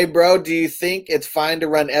 Hey, bro, do you think it's fine to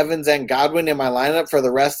run Evans and Godwin in my lineup for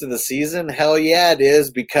the rest of the season? Hell yeah, it is,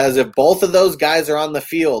 because if both of those guys are on the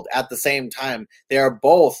field at the same time, they are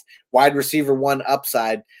both wide receiver 1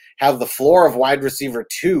 upside, have the floor of wide receiver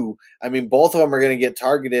 2. I mean, both of them are going to get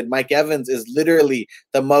targeted. Mike Evans is literally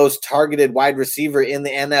the most targeted wide receiver in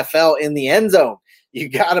the NFL in the end zone. You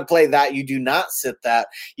got to play that. You do not sit that.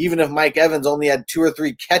 Even if Mike Evans only had 2 or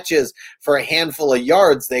 3 catches for a handful of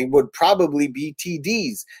yards, they would probably be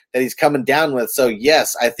TDs that he's coming down with. So,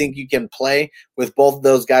 yes, I think you can play with both of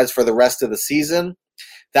those guys for the rest of the season.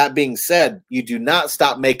 That being said, you do not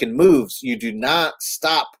stop making moves. You do not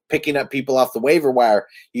stop picking up people off the waiver wire.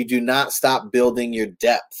 You do not stop building your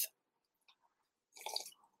depth.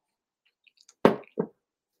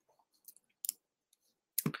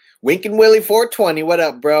 Wink and Willie 420. What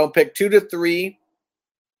up, bro? Pick 2 to 3.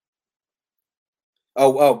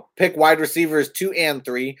 Pick wide receivers 2 and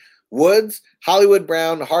 3. Woods, Hollywood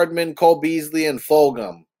Brown, Hardman, Cole Beasley, and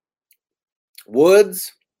Fulgham.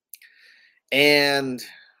 Woods, and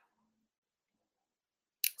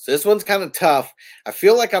so this one's kind of tough. I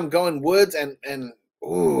feel like I'm going Woods and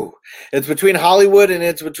it's between Hollywood and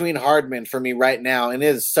it's between Hardman for me right now. And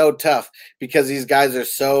it is so tough because these guys are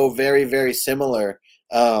so very, very similar.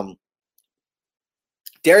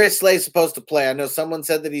 Darius Slay is supposed to play. I know someone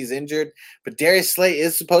said that he's injured, but Darius Slay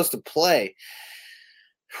is supposed to play.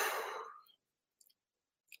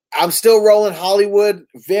 I'm still rolling Hollywood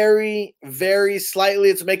very, very slightly.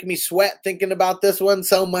 It's making me sweat thinking about this one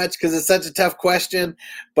so much because it's such a tough question.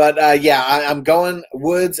 But, I'm going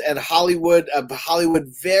Woods and Hollywood. Hollywood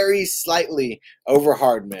very slightly over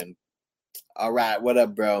Hardman. All right. What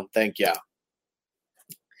up, bro? Thank you.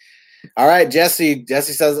 All right, Jesse.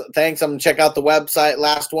 Jesse says, thanks. I'm going to check out the website.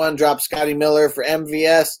 Last one, drop Scotty Miller for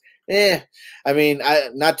MVS. I mean,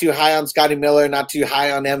 not too high on Scotty Miller, not too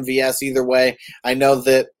high on MVS either way. I know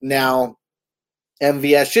that now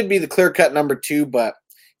MVS should be the clear-cut number 2, but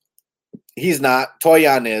he's not.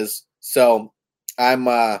 Toyan is. So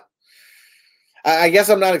I guess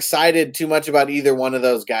I'm not excited too much about either one of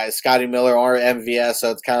those guys, Scotty Miller or MVS. So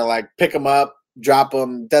it's kind of like pick them up, drop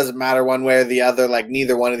them. Doesn't matter one way or the other. Like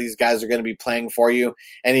neither one of these guys are going to be playing for you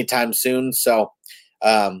anytime soon. So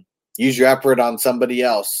use your effort on somebody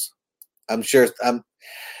else. I'm sure.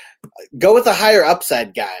 Go with a higher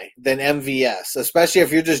upside guy than MVS, especially if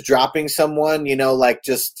you're just dropping someone,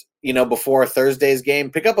 before Thursday's game.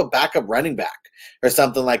 Pick up a backup running back or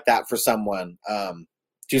something like that for someone.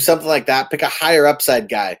 Do something like that. Pick a higher upside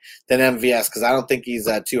guy than MVS because I don't think he's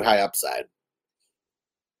too high upside.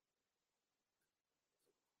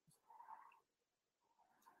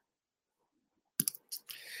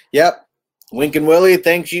 Yep. Wink and Willie,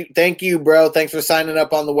 thank you, bro. Thanks for signing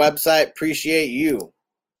up on the website. Appreciate you.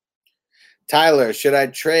 Tyler, should I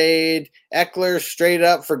trade Eckler straight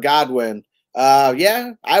up for Godwin?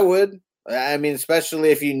 Yeah, I would. I mean, especially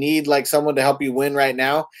if you need like someone to help you win right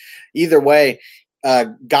now. Either way,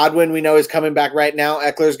 Godwin, we know, is coming back right now.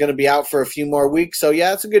 Eckler's going to be out for a few more weeks. So,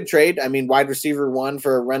 yeah, it's a good trade. I mean, wide receiver 1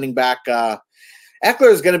 for a running back.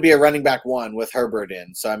 Eckler is going to be a running back 1 with Herbert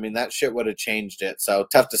in. So, I mean, that shit would have changed it. So,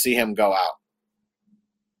 tough to see him go out.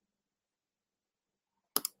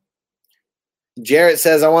 Jarrett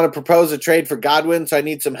says, I want to propose a trade for Godwin, so I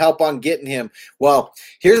need some help on getting him. Well,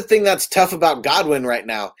 here's the thing that's tough about Godwin right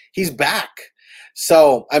now. He's back.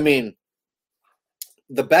 So, I mean,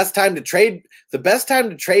 the best time to trade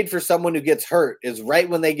for someone who gets hurt is right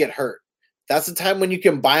when they get hurt. That's the time when you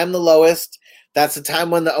can buy him the lowest. That's the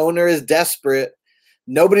time when the owner is desperate.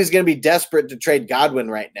 Nobody's going to be desperate to trade Godwin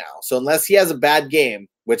right now. So unless he has a bad game,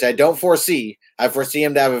 which I don't foresee, I foresee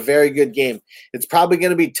him to have a very good game. It's probably going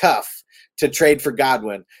to be tough to trade for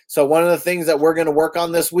Godwin. So one of the things that we're going to work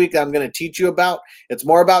on this week that I'm going to teach you about, it's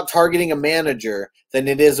more about targeting a manager than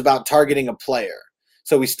it is about targeting a player.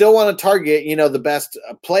 So we still want to target, the best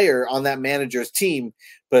player on that manager's team,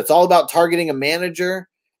 but it's all about targeting a manager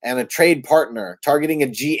and a trade partner, targeting a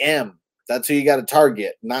GM. That's who you got to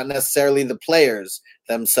target, not necessarily the players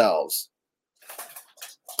themselves.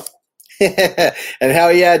 And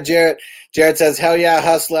hell yeah, Jarrett. Jarrett says, hell yeah,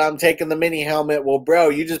 hustler, I'm taking the mini helmet. Well, bro,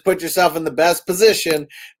 you just put yourself in the best position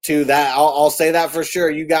to that. I'll say that for sure.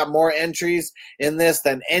 You got more entries in this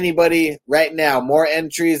than anybody right now. More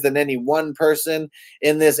entries than any one person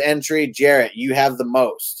in this entry. Jarrett, you have the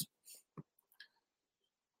most.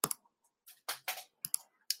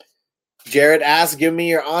 Jarrett asks, give me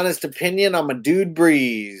your honest opinion on my dude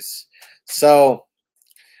Brees. So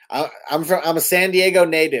I'm a San Diego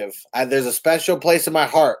native. There's a special place in my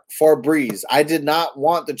heart for Brees. I did not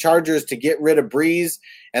want the Chargers to get rid of Brees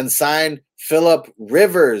and sign Phillip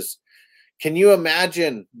Rivers. Can you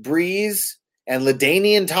imagine Brees and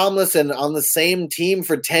LaDainian Tomlinson on the same team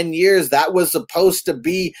for 10 years? That was supposed to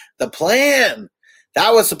be the plan.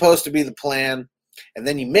 And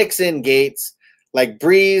then you mix in Gates. Like,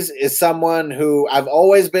 Brees is someone who I've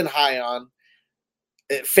always been high on.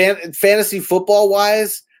 Fantasy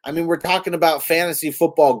football-wise, I mean, we're talking about fantasy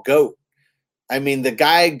football GOAT. I mean, the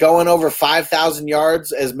guy going over 5,000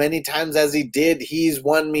 yards as many times as he did, he's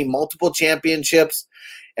won me multiple championships,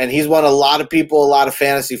 and he's won a lot of people a lot of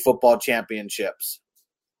fantasy football championships.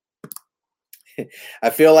 I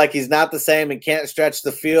feel like he's not the same and can't stretch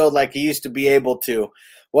the field like he used to be able to.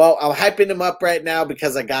 Well, I'm hyping him up right now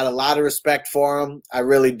because I got a lot of respect for him. I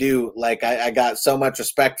really do. Like, I got so much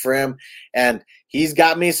respect for him, and he's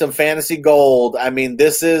got me some fantasy gold. I mean,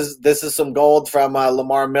 this is some gold from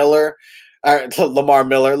Lamar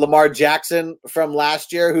Jackson from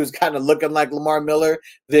last year, who's kind of looking like Lamar Miller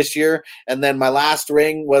this year. And then my last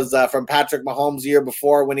ring was from Patrick Mahomes the year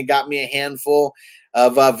before when he got me a handful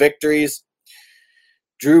of victories.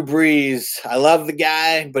 Drew Brees, I love the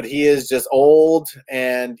guy, but he is just old,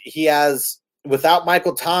 and he has, without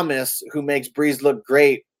Michael Thomas, who makes Brees look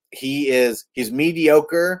great, he's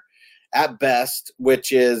mediocre at best,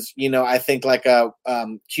 which is, I think like a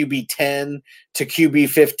QB 10 to QB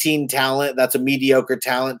 15 talent. That's a mediocre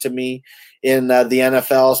talent to me in the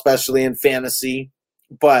NFL, especially in fantasy.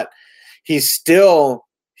 But he's still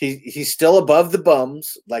above the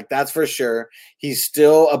bums, like, that's for sure. He's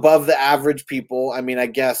still above the average people. I mean, I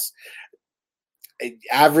guess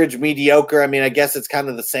average, mediocre, I mean, I guess it's kind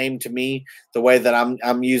of the same to me, the way that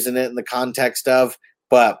I'm using it in the context of,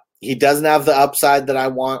 but he doesn't have the upside that I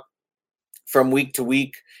want from week to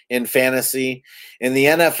week in fantasy. In the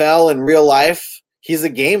NFL, in real life, he's a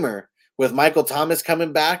gamer. With Michael Thomas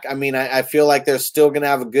coming back, I mean, I feel like they're still going to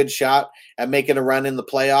have a good shot at making a run in the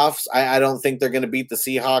playoffs. I don't think they're going to beat the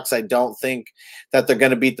Seahawks. I don't think that they're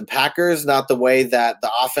going to beat the Packers, not the way that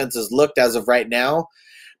the offense has looked as of right now.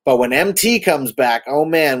 But when MT comes back, oh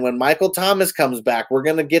man, when Michael Thomas comes back, we're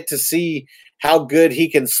going to get to see how good he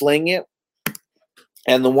can sling it.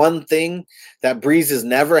 And the one thing that Brees has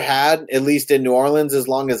never had, at least in New Orleans as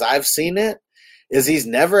long as I've seen it, is he's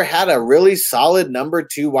never had a really solid number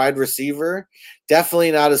 2 wide receiver.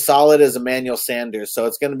 Definitely not as solid as Emmanuel Sanders. So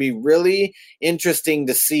it's going to be really interesting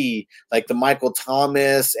to see, like, the Michael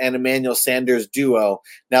Thomas and Emmanuel Sanders duo,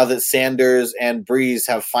 now that Sanders and Brees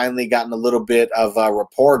have finally gotten a little bit of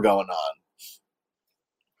rapport going on.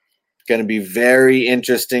 Going to be very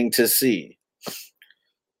interesting to see.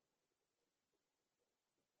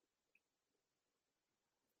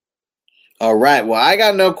 All right. Well, I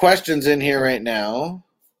got no questions in here right now.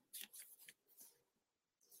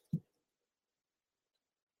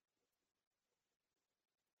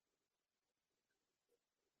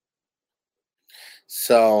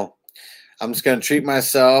 So I'm just going to treat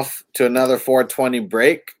myself to another 420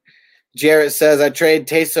 break. Jarrett says, I trade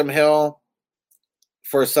Taysom Hill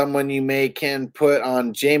for someone you can put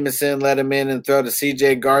on Jameson, let him in and throw to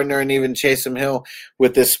CJ Gardner and even Taysom Hill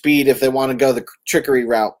with the speed if they want to go the trickery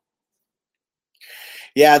route.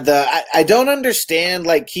 Yeah, I don't understand,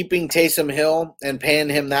 like, keeping Taysom Hill and paying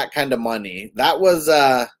him that kind of money. That was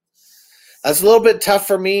that's a little bit tough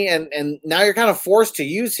for me, and now you're kind of forced to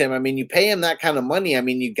use him. I mean, you pay him that kind of money. I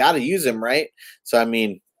mean, you got to use him, right? So, I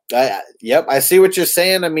mean, yep, I see what you're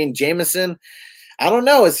saying. I mean, Jameson, I don't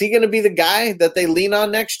know. Is he going to be the guy that they lean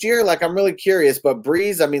on next year? Like, I'm really curious. But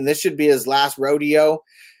Brees, I mean, this should be his last rodeo.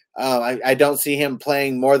 I don't see him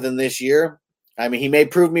playing more than this year. I mean, he may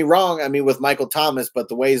prove me wrong, with Michael Thomas, but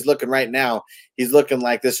the way he's looking right now, he's looking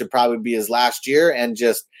like this should probably be his last year, and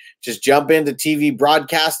just jump into TV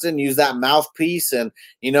broadcasting, use that mouthpiece, and,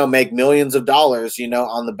 make millions of dollars,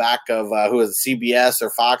 on the back of who is it, CBS or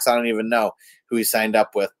Fox? I don't even know who he signed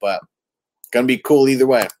up with, but going to be cool either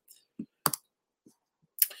way.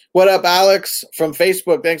 What up, Alex from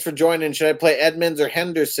Facebook? Thanks for joining. Should I play Edmonds or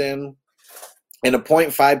Henderson in a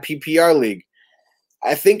 0.5 PPR league?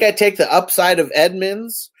 I think I take the upside of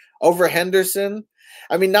Edmonds over Henderson.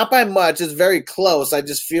 Not by much. It's very close. I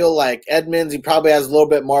just feel like Edmonds, he probably has a little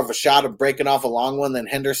bit more of a shot of breaking off a long one than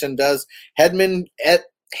Henderson does. Henderson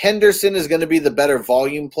is going to be the better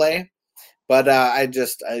volume play, but I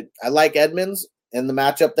like Edmonds in the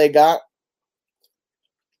matchup they got.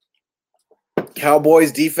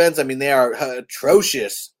 Cowboys defense, they are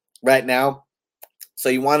atrocious right now. So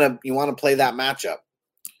you want to play that matchup.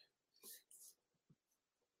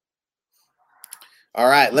 All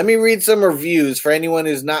right, let me read some reviews for anyone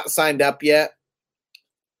who's not signed up yet.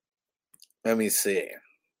 Let me see.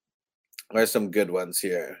 There's some good ones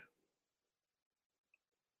here.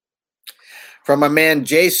 From my man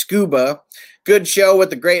Jay Scuba. Good show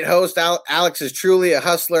with the great host. Alex is truly a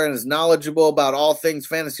hustler and is knowledgeable about all things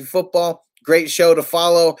fantasy football. Great show to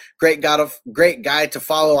follow. Great guy to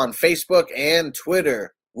follow on Facebook and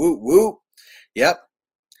Twitter. Woo woo. Yep.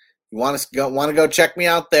 You want to go check me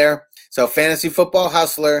out there. So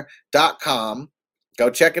fantasyfootballhustler.com. Go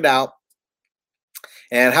check it out.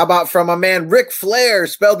 And how about from my man Ric Flair,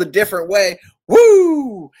 spelled a different way.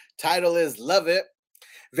 Woo! Title is Love It.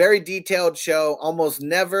 Very detailed show. Almost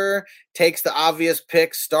never takes the obvious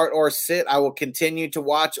picks, start or sit. I will continue to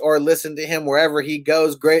watch or listen to him wherever he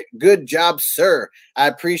goes. Great. Good job, sir. I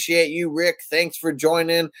appreciate you, Rick. Thanks for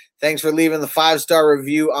joining. Thanks for leaving the 5-star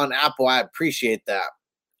review on Apple. I appreciate that.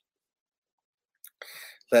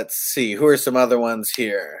 Let's see. Who are some other ones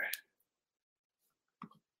here?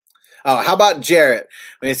 Oh, how about Jarrett?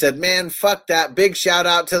 When he said, man, fuck that. Big shout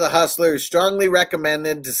out to the hustler who strongly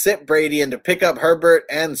recommended to sit Brady and to pick up Herbert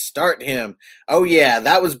and start him. Oh, yeah,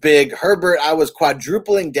 that was big. Herbert, I was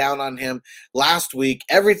quadrupling down on him last week.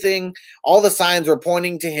 Everything, all the signs were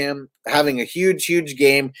pointing to him having a huge, huge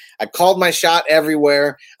game. I called my shot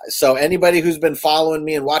everywhere. So anybody who's been following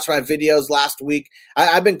me and watched my videos last week,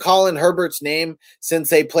 I've been calling Herbert's name since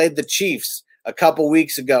they played the Chiefs a couple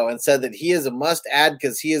weeks ago and said that he is a must-add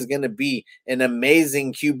because he is going to be an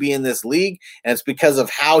amazing QB in this league, and it's because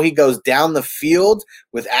of how he goes down the field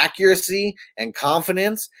with accuracy and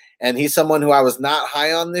confidence, and he's someone who I was not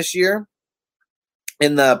high on this year.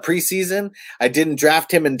 In the preseason, I didn't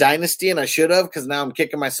draft him in Dynasty, and I should have because now I'm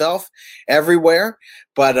kicking myself everywhere.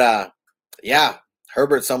 But, yeah,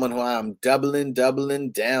 Herbert's someone who I'm doubling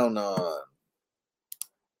down on.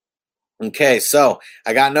 Okay, so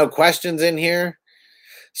I got no questions in here.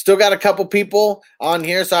 Still got a couple people on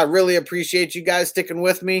here, so I really appreciate you guys sticking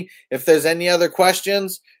with me. If there's any other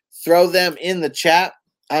questions, throw them in the chat.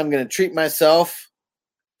 I'm going to treat myself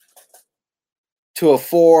to a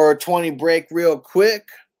 4:20 break real quick.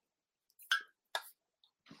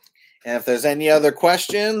 And if there's any other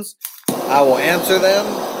questions, I will answer them.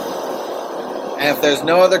 And if there's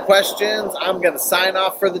no other questions, I'm going to sign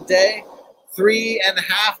off for the day. 3.5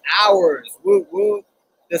 hours. Woo woo.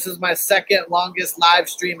 This is my second longest live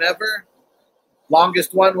stream ever.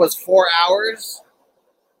 Longest one was 4 hours.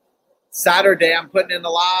 Saturday, I'm putting in a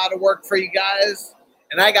lot of work for you guys.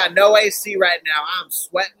 And I got no AC right now. I'm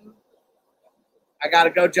sweating. I got to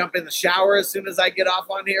go jump in the shower as soon as I get off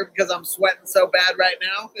on here because I'm sweating so bad right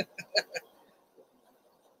now.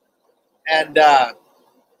 And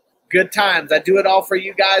good times. I do it all for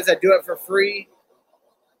you guys. I do it for free.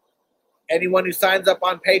 Anyone who signs up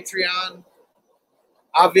on Patreon,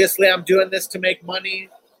 obviously I'm doing this to make money,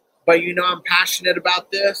 but I'm passionate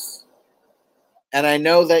about this. And I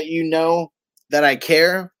know that you know that I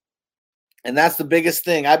care. And that's the biggest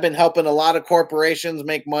thing. I've been helping a lot of corporations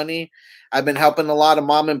make money. I've been helping a lot of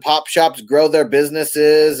mom and pop shops grow their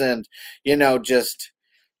businesses and, just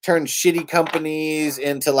turn shitty companies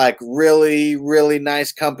into like really, really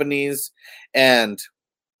nice companies. And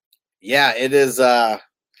yeah, it is,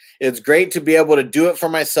 it's great to be able to do it for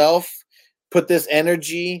myself, put this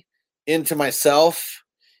energy into myself,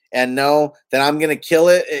 and know that I'm going to kill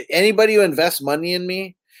it. Anybody who invests money in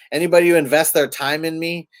me, anybody who invests their time in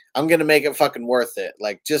me, I'm going to make it fucking worth it.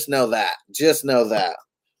 Like, just know that. Just know that.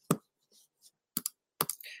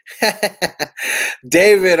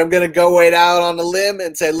 David, I'm going to go wait out on a limb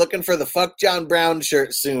and say, looking for the Fuck John Brown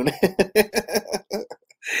shirt soon.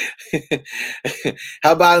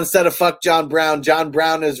 How about instead of fuck John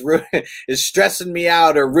Brown is is stressing me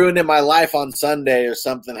out or ruining my life on Sunday or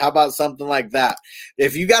something. How about something like that?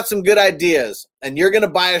 If you got some good ideas and you're going to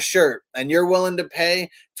buy a shirt and you're willing to pay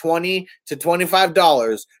 $20 to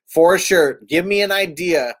 $25 for a shirt, give me an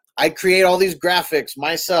idea. I create all these graphics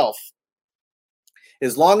myself.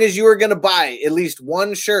 As long as you are going to buy at least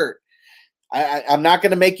one shirt, I'm not going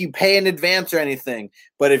to make you pay in advance or anything,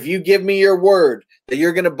 but if you give me your word that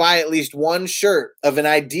you're going to buy at least one shirt of an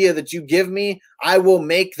idea that you give me, I will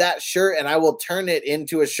make that shirt and I will turn it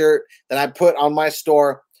into a shirt that I put on my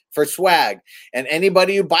store for swag. And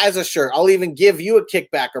anybody who buys a shirt, I'll even give you a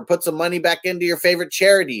kickback or put some money back into your favorite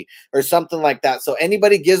charity or something like that. So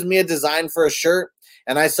anybody gives me a design for a shirt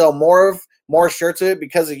and I sell more shirts of it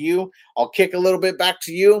because of you, I'll kick a little bit back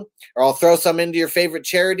to you, or I'll throw some into your favorite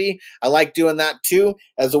charity. I like doing that too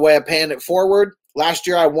as a way of paying it forward. Last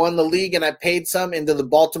year I won the league and I paid some into the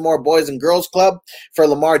Baltimore Boys and Girls Club for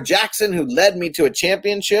Lamar Jackson, who led me to a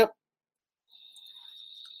championship.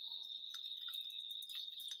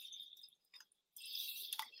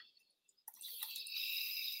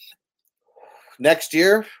 Next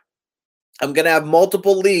year, I'm going to have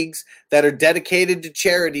multiple leagues that are dedicated to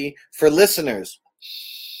charity for listeners.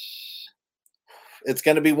 It's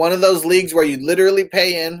going to be one of those leagues where you literally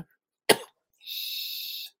pay in,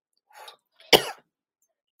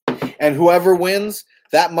 and whoever wins,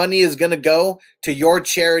 that money is going to go to your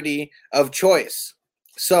charity of choice.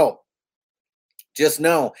 So just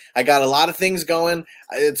know I got a lot of things going.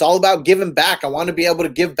 It's all about giving back. I want to be able to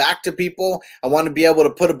give back to people. I want to be able to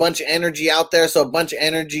put a bunch of energy out there so a bunch of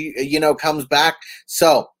energy, comes back.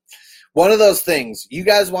 So one of those things, you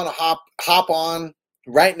guys want to hop on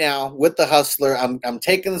right now with the Hustler. I'm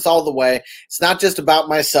taking this all the way. It's not just about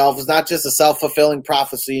myself. It's not just a self-fulfilling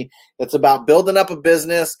prophecy. It's about building up a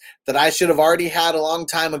business that I should have already had a long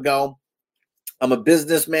time ago. I'm a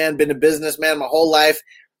businessman, been a businessman my whole life.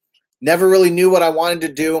 Never really knew what I wanted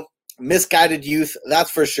to do. Misguided youth, that's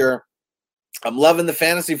for sure. I'm loving the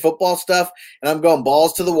fantasy football stuff, and I'm going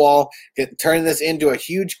balls to the wall, turning this into a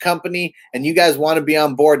huge company, and you guys want to be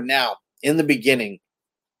on board now, in the beginning.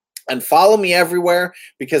 And follow me everywhere,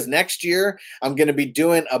 because next year I'm going to be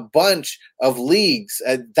doing a bunch of leagues.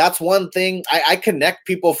 That's one thing. I connect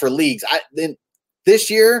people for leagues. This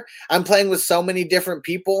year, I'm playing with so many different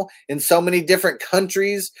people in so many different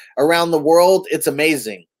countries around the world. It's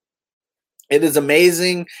amazing. It is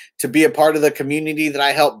amazing to be a part of the community that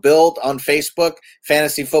I help build on Facebook,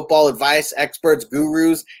 fantasy football advice, experts,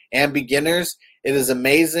 gurus, and beginners. It is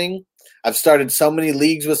amazing. I've started so many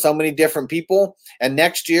leagues with so many different people. And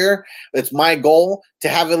next year, it's my goal to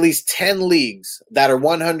have at least 10 leagues that are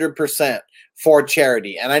 100% for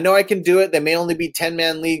charity. And I know I can do it. They may only be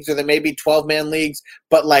 10-man leagues or they may be 12-man leagues.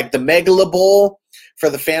 But like the Megala Bowl for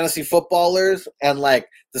the fantasy footballers and like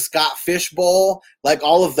the Scott Fish Bowl, like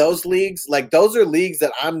all of those leagues, like those are leagues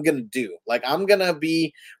that I'm going to do. Like I'm going to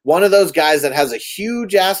be one of those guys that has a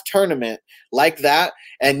huge ass tournament like that.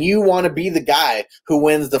 And you want to be the guy who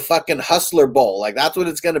wins the fucking Hustler Bowl. Like that's what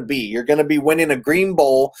it's going to be. You're going to be winning a green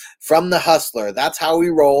bowl from the Hustler. That's how we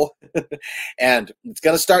roll. And it's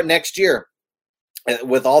going to start next year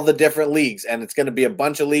with all the different leagues, and it's going to be a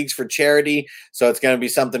bunch of leagues for charity. So it's going to be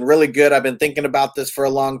something really good. I've been thinking about this for a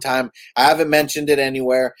long time. I haven't mentioned it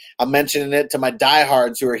anywhere. I'm mentioning it to my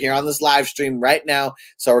diehards who are here on this live stream right now.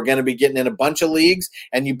 So we're going to be getting in a bunch of leagues,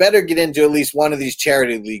 and you better get into at least one of these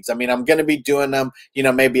charity leagues. I mean, I'm going to be doing them,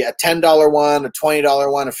 maybe a $10 one, a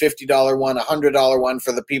 $20 one, a $50 one, a $100 one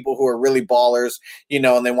for the people who are really ballers,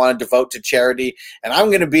 and they want to devote to charity. And I'm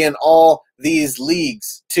going to be in all these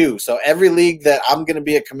leagues too. So every league that I'm going to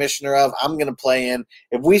be a commissioner of, I'm going to play in.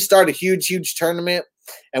 If we start a huge tournament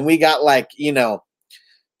and we got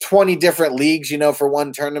 20 different leagues, for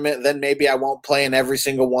one tournament, then maybe I won't play in every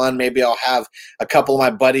single one. Maybe I'll have a couple of my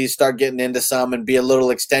buddies start getting into some and be a little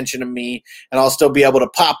extension of me, and I'll still be able to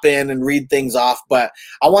pop in and read things off. But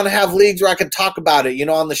I want to have leagues where I can talk about it,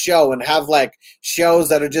 on the show, and have shows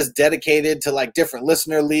that are just dedicated to different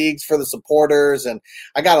listener leagues for the supporters. And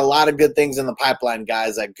I got a lot of good things in the pipeline,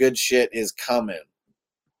 guys. That good shit is coming.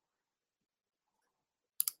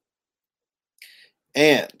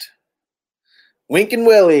 And Wink and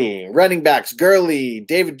Willie, running backs, Gurley,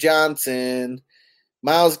 David Johnson,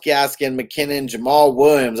 Myles Gaskin, McKinnon, Jamal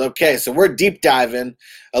Williams. Okay, so we're deep diving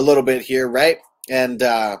a little bit here, right? And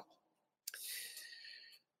so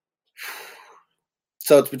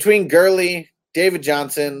it's between Gurley, David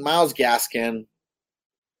Johnson, Myles Gaskin.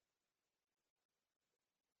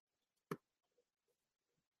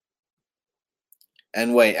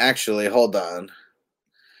 And wait, actually, hold on.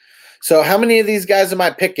 So how many of these guys am I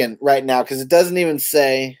picking right now? Because it doesn't even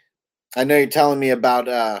say. I know you're telling me about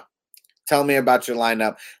your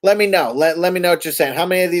lineup. Let me know. Let me know what you're saying. How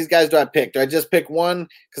many of these guys do I pick? Do I just pick one?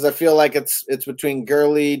 Because I feel like it's between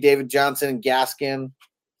Gurley, David Johnson, and Gaskin.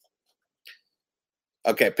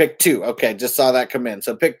 Okay, pick two. Okay, just saw that come in.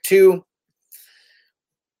 So pick two.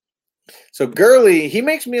 So Gurley, he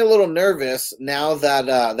makes me a little nervous now that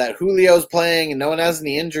that Julio's playing and no one has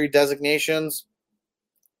any injury designations.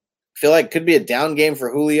 Feel like it could be a down game for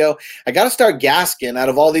Julio. I got to start Gaskin out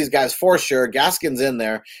of all these guys for sure. Gaskin's in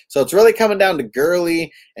there. So it's really coming down to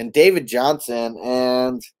Gurley and David Johnson.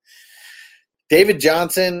 And David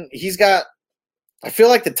Johnson, I feel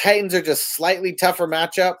like the Titans are just slightly tougher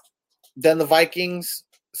matchup than the Vikings.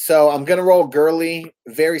 So I'm going to roll Gurley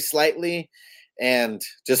very slightly and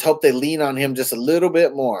just hope they lean on him just a little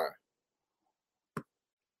bit more.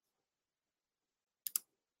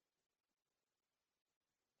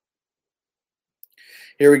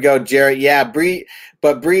 Here we go, Jarrett. Yeah,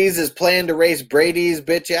 but Breeze is planning to race Brady's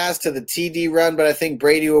bitch ass to the TD run, but I think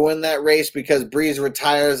Brady will win that race because Breeze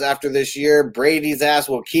retires after this year. Brady's ass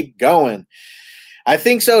will keep going. I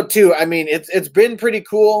think so too. I mean, it's been pretty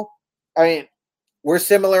cool. I mean, we're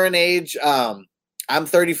similar in age. I'm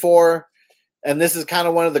 34, and this is kind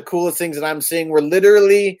of one of the coolest things that I'm seeing. We're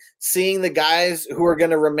literally seeing the guys who are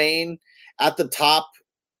going to remain at the top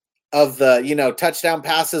of the, touchdown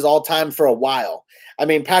passes all time for a while. I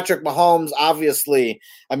mean, Patrick Mahomes, obviously,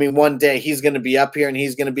 one day he's going to be up here and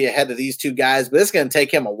he's going to be ahead of these two guys, but it's going to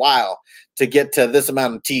take him a while to get to this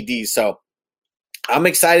amount of TDs. So I'm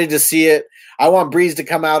excited to see it. I want Breeze to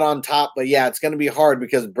come out on top, but yeah, it's going to be hard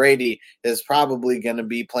because Brady is probably going to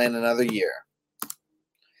be playing another year.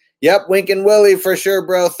 Yep, Wink and Willie for sure,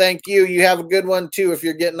 bro. Thank you. You have a good one too if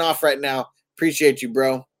you're getting off right now. Appreciate you,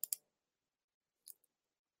 bro.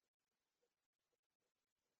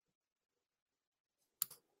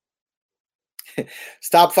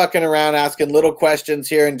 Stop fucking around asking little questions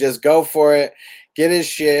here and just go for it. Get his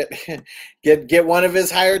shit. Get one of his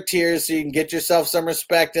higher tiers so you can get yourself some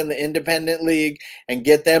respect in the independent league and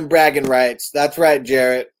get them bragging rights. That's right,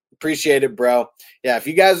 Jarrett. Appreciate it, bro. Yeah, if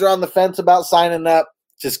you guys are on the fence about signing up,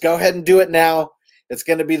 just go ahead and do it now. It's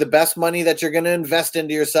going to be the best money that you're going to invest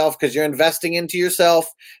into yourself because you're investing into yourself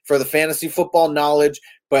for the fantasy football knowledge,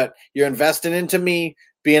 but you're investing into me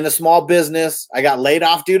being a small business. I got laid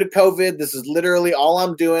off due to COVID. This is literally all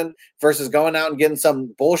I'm doing versus going out and getting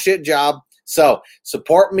some bullshit job. So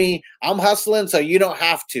support me. I'm hustling so you don't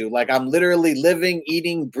have to. Like I'm literally living,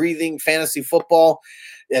 eating, breathing fantasy football.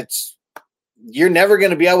 You're never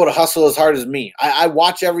going to be able to hustle as hard as me. I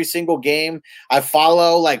watch every single game. I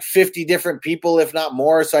follow like 50 different people, if not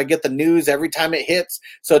more. So I get the news every time it hits.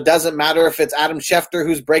 So it doesn't matter if it's Adam Schefter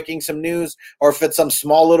who's breaking some news or if it's some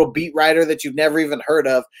small little beat writer that you've never even heard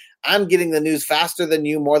of. I'm getting the news faster than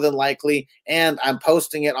you, more than likely, and I'm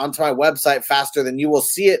posting it onto my website faster than you will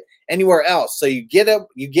see it anywhere else. So you get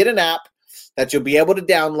an app that you'll be able to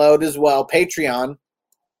download as well, Patreon.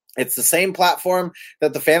 It's the same platform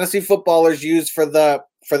that the fantasy footballers use for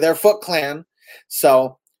their Foot Clan.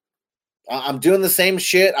 So I'm doing the same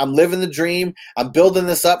shit. I'm living the dream. I'm building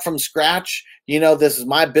this up from scratch. This is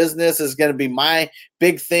my business. This is going to be my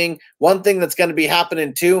big thing. One thing that's going to be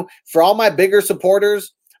happening too, for all my bigger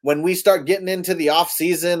supporters, when we start getting into the off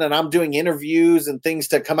season and I'm doing interviews and things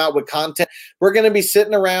to come out with content, we're going to be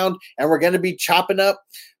sitting around and we're going to be chopping up.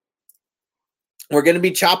 We're going to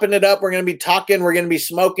be chopping it up. We're going to be talking. We're going to be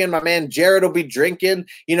smoking. My man Jared will be drinking.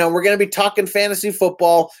 We're going to be talking fantasy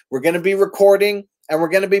football. We're going to be recording, and we're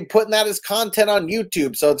going to be putting that as content on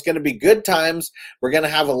YouTube. So it's going to be good times. We're going to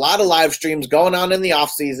have a lot of live streams going on in the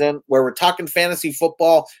off season where we're talking fantasy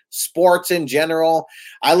football, sports in general.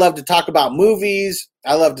 I love to talk about movies.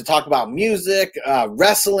 I love to talk about music,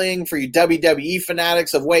 wrestling for you WWE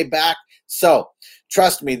fanatics of way back. So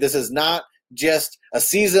trust me, this is not just a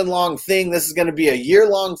season-long thing. This is going to be a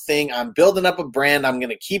year-long thing. I'm building up a brand. I'm going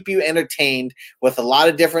to keep you entertained with a lot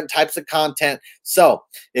of different types of content. So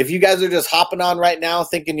if you guys are just hopping on right now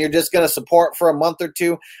thinking you're just going to support for a month or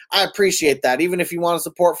two, I appreciate that. Even if you want to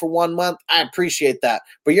support for 1 month, I appreciate that.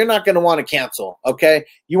 But you're not going to want to cancel, okay?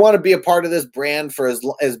 You want to be a part of this brand for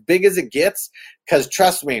as big as it gets, because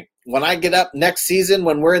trust me, when I get up next season,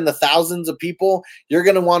 when we're in the thousands of people, you're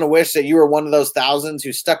going to want to wish that you were one of those thousands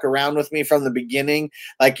who stuck around with me from the beginning.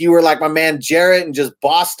 Like you were like my man Jarrett and just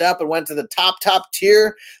bossed up and went to the top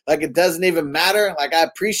tier. Like it doesn't even matter. Like I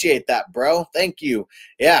appreciate that, bro. Thank you.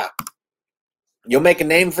 Yeah. You'll make a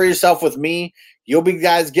name for yourself with me. You'll be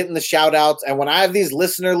guys getting the shout outs. And when I have these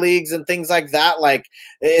listener leagues and things like that, like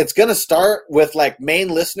it's going to start with like main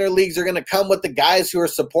listener leagues are going to come with the guys who are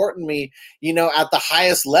supporting me, you know, at the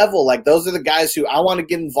highest level. Like those are the guys who I want to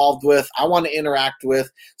get involved with. I want to interact with.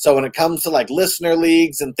 So when it comes to like listener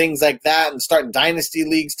leagues and things like that and starting dynasty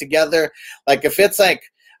leagues together, like if it's like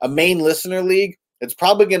a main listener league, it's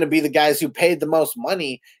probably going to be the guys who paid the most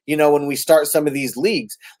money, you know, when we start some of these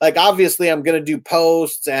leagues. Like, obviously, I'm going to do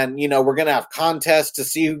posts and, you know, we're going to have contests to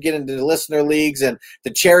see who get into the listener leagues and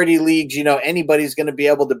the charity leagues. You know, anybody's going to be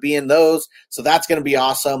able to be in those. So that's going to be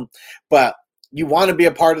awesome. But you want to be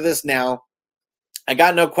a part of this now. I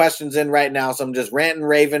got no questions in right now, so I'm just ranting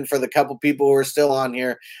raving for the couple people who are still on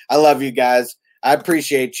here. I love you guys. I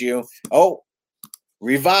appreciate you. Oh,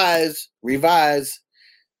 revise.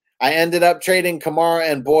 I ended up trading Kamara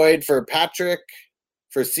and Boyd for Patrick,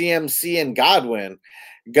 for CMC and Godwin.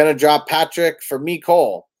 Gonna drop Patrick for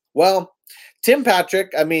Cole. Well, Tim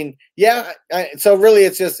Patrick, I mean, yeah. So really,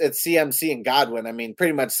 it's CMC and Godwin. I mean,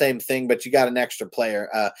 pretty much same thing, but you got an extra player.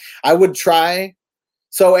 I would try.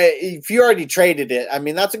 So if you already traded it, I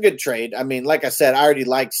mean, that's a good trade. I mean, like I said, I already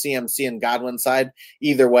like CMC and Godwin's side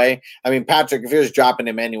either way. I mean, Patrick, if you're just dropping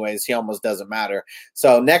him anyways, he almost doesn't matter.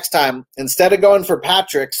 So next time, instead of going for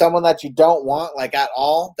Patrick, someone that you don't want like at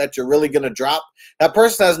all, that you're really going to drop, that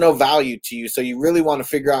person has no value to you. So you really want to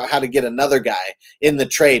figure out how to get another guy in the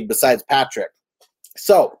trade besides Patrick.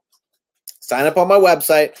 So sign up on my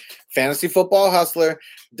website,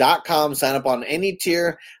 fantasyfootballhustler.com. Sign up on any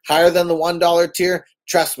tier higher than the $1 tier.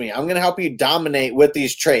 Trust me, I'm going to help you dominate with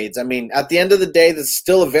these trades. I mean, at the end of the day, this is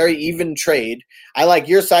still a very even trade. I like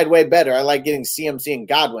your side way better. I like getting CMC and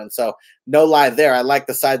Godwin. So no lie there. I like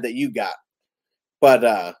the side that you got.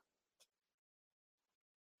 But,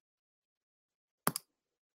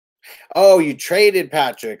 oh, you traded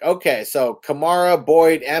Patrick. Okay, so Kamara,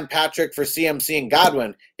 Boyd, and Patrick for CMC and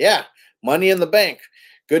Godwin. Yeah, money in the bank.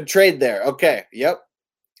 Good trade there. Okay, yep.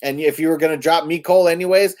 And if you were going to drop Cole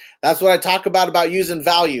anyways, that's what I talk about using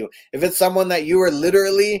value. If it's someone that you are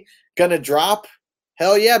literally going to drop,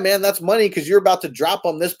 hell yeah, man, that's money because you're about to drop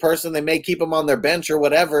on this person. They may keep them on their bench or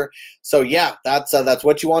whatever. So, yeah, that's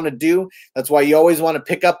what you want to do. That's why you always want to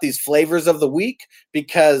pick up these flavors of the week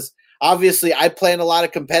because obviously I play in a lot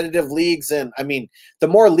of competitive leagues. And, I mean, the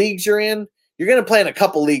more leagues you're in, you're going to play in a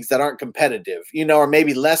couple leagues that aren't competitive, you know, or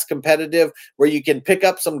maybe less competitive where you can pick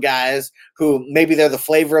up some guys who maybe they're the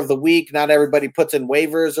flavor of the week. Not everybody puts in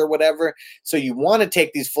waivers or whatever. So you want to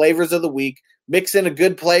take these flavors of the week, mix in a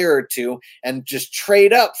good player or two, and just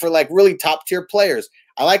trade up for like really top tier players.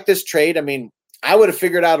 I like this trade. I mean, I would have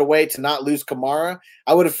figured out a way to not lose Kamara.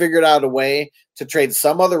 I would have figured out a way to trade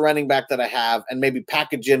some other running back that I have and maybe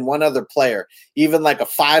package in one other player, even like a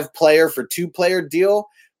 5-player for 2-player deal.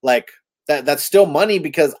 Like, that's still money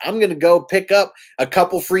because I'm going to go pick up a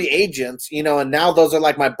couple free agents, you know, and now those are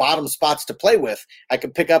like my bottom spots to play with. I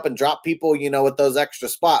can pick up and drop people, you know, with those extra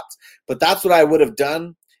spots. But that's what I would have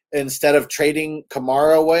done instead of trading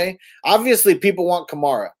Kamara away. Obviously, people want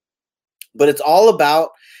Kamara, but it's all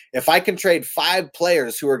about if I can trade 5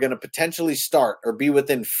 players who are going to potentially start or be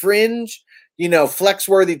within fringe, you know,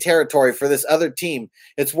 flex-worthy territory for this other team,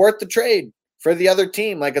 it's worth the trade for the other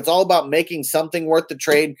team. Like, it's all about making something worth the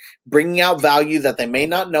trade, bringing out value that they may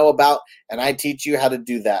not know about, and I teach you how to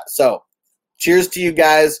do that. So, cheers to you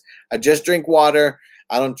guys. I just drink water.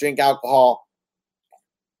 I don't drink alcohol.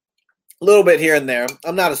 A little bit here and there.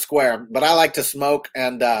 I'm not a square, but I like to smoke,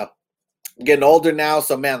 and I'm getting older now,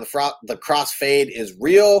 so, man, the crossfade is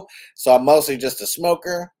real, so I'm mostly just a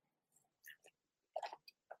smoker.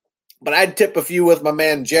 But I'd tip a few with my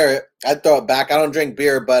man Jarrett. I'd throw it back. I don't drink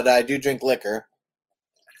beer, but I do drink liquor.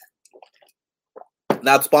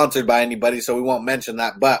 Not sponsored by anybody, so we won't mention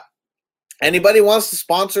that. But anybody wants to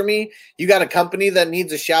sponsor me, you got a company that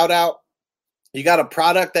needs a shout out, you got a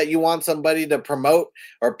product that you want somebody to promote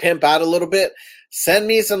or pimp out a little bit, send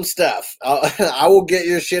me some stuff. I will get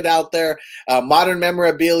your shit out there. Modern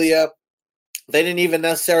Memorabilia. They didn't even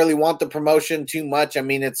necessarily want the promotion too much. I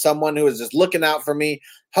mean, it's someone who is just looking out for me,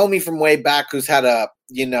 homie from way back who's had a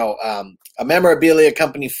memorabilia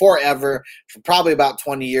company forever, for probably about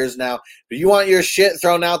 20 years now. But you want your shit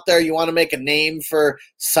thrown out there, you want to make a name for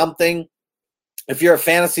something. If you're a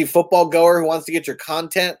fantasy football goer who wants to get your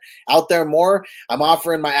content out there more, I'm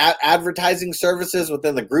offering my advertising services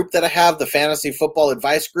within the group that I have, the Fantasy Football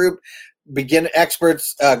Advice Group.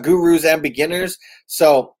 Experts, gurus, and beginners.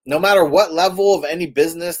 So no matter what level of any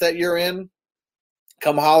business that you're in,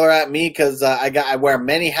 come holler at me because I wear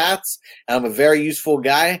many hats and I'm a very useful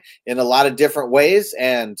guy in a lot of different ways.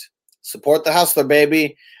 And support the hustler,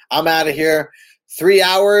 baby. I'm out of here. 3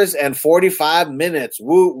 hours and 45 minutes.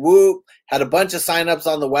 Whoop, whoop. Had a bunch of signups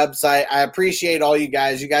on the website. I appreciate all you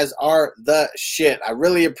guys. You guys are the shit. I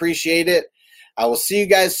really appreciate it. I will see you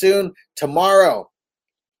guys soon. Tomorrow,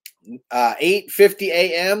 8:50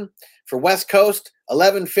 a.m. for West Coast,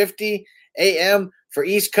 11:50 a.m. for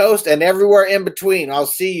East Coast, and everywhere in between. I'll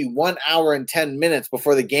see you 1 hour and 10 minutes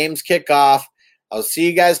before the games kick off. I'll see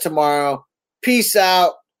you guys tomorrow. Peace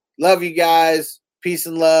out. Love you guys. Peace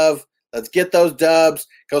and love. Let's get those dubs.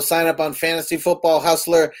 Go sign up on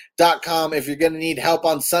fantasyfootballhustler.com if you're going to need help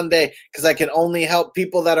on Sunday, because I can only help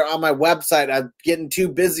people that are on my website. I'm getting too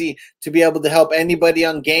busy to be able to help anybody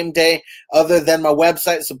on game day other than my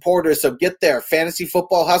website supporters. So get there,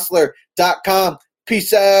 fantasyfootballhustler.com.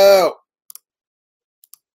 Peace out.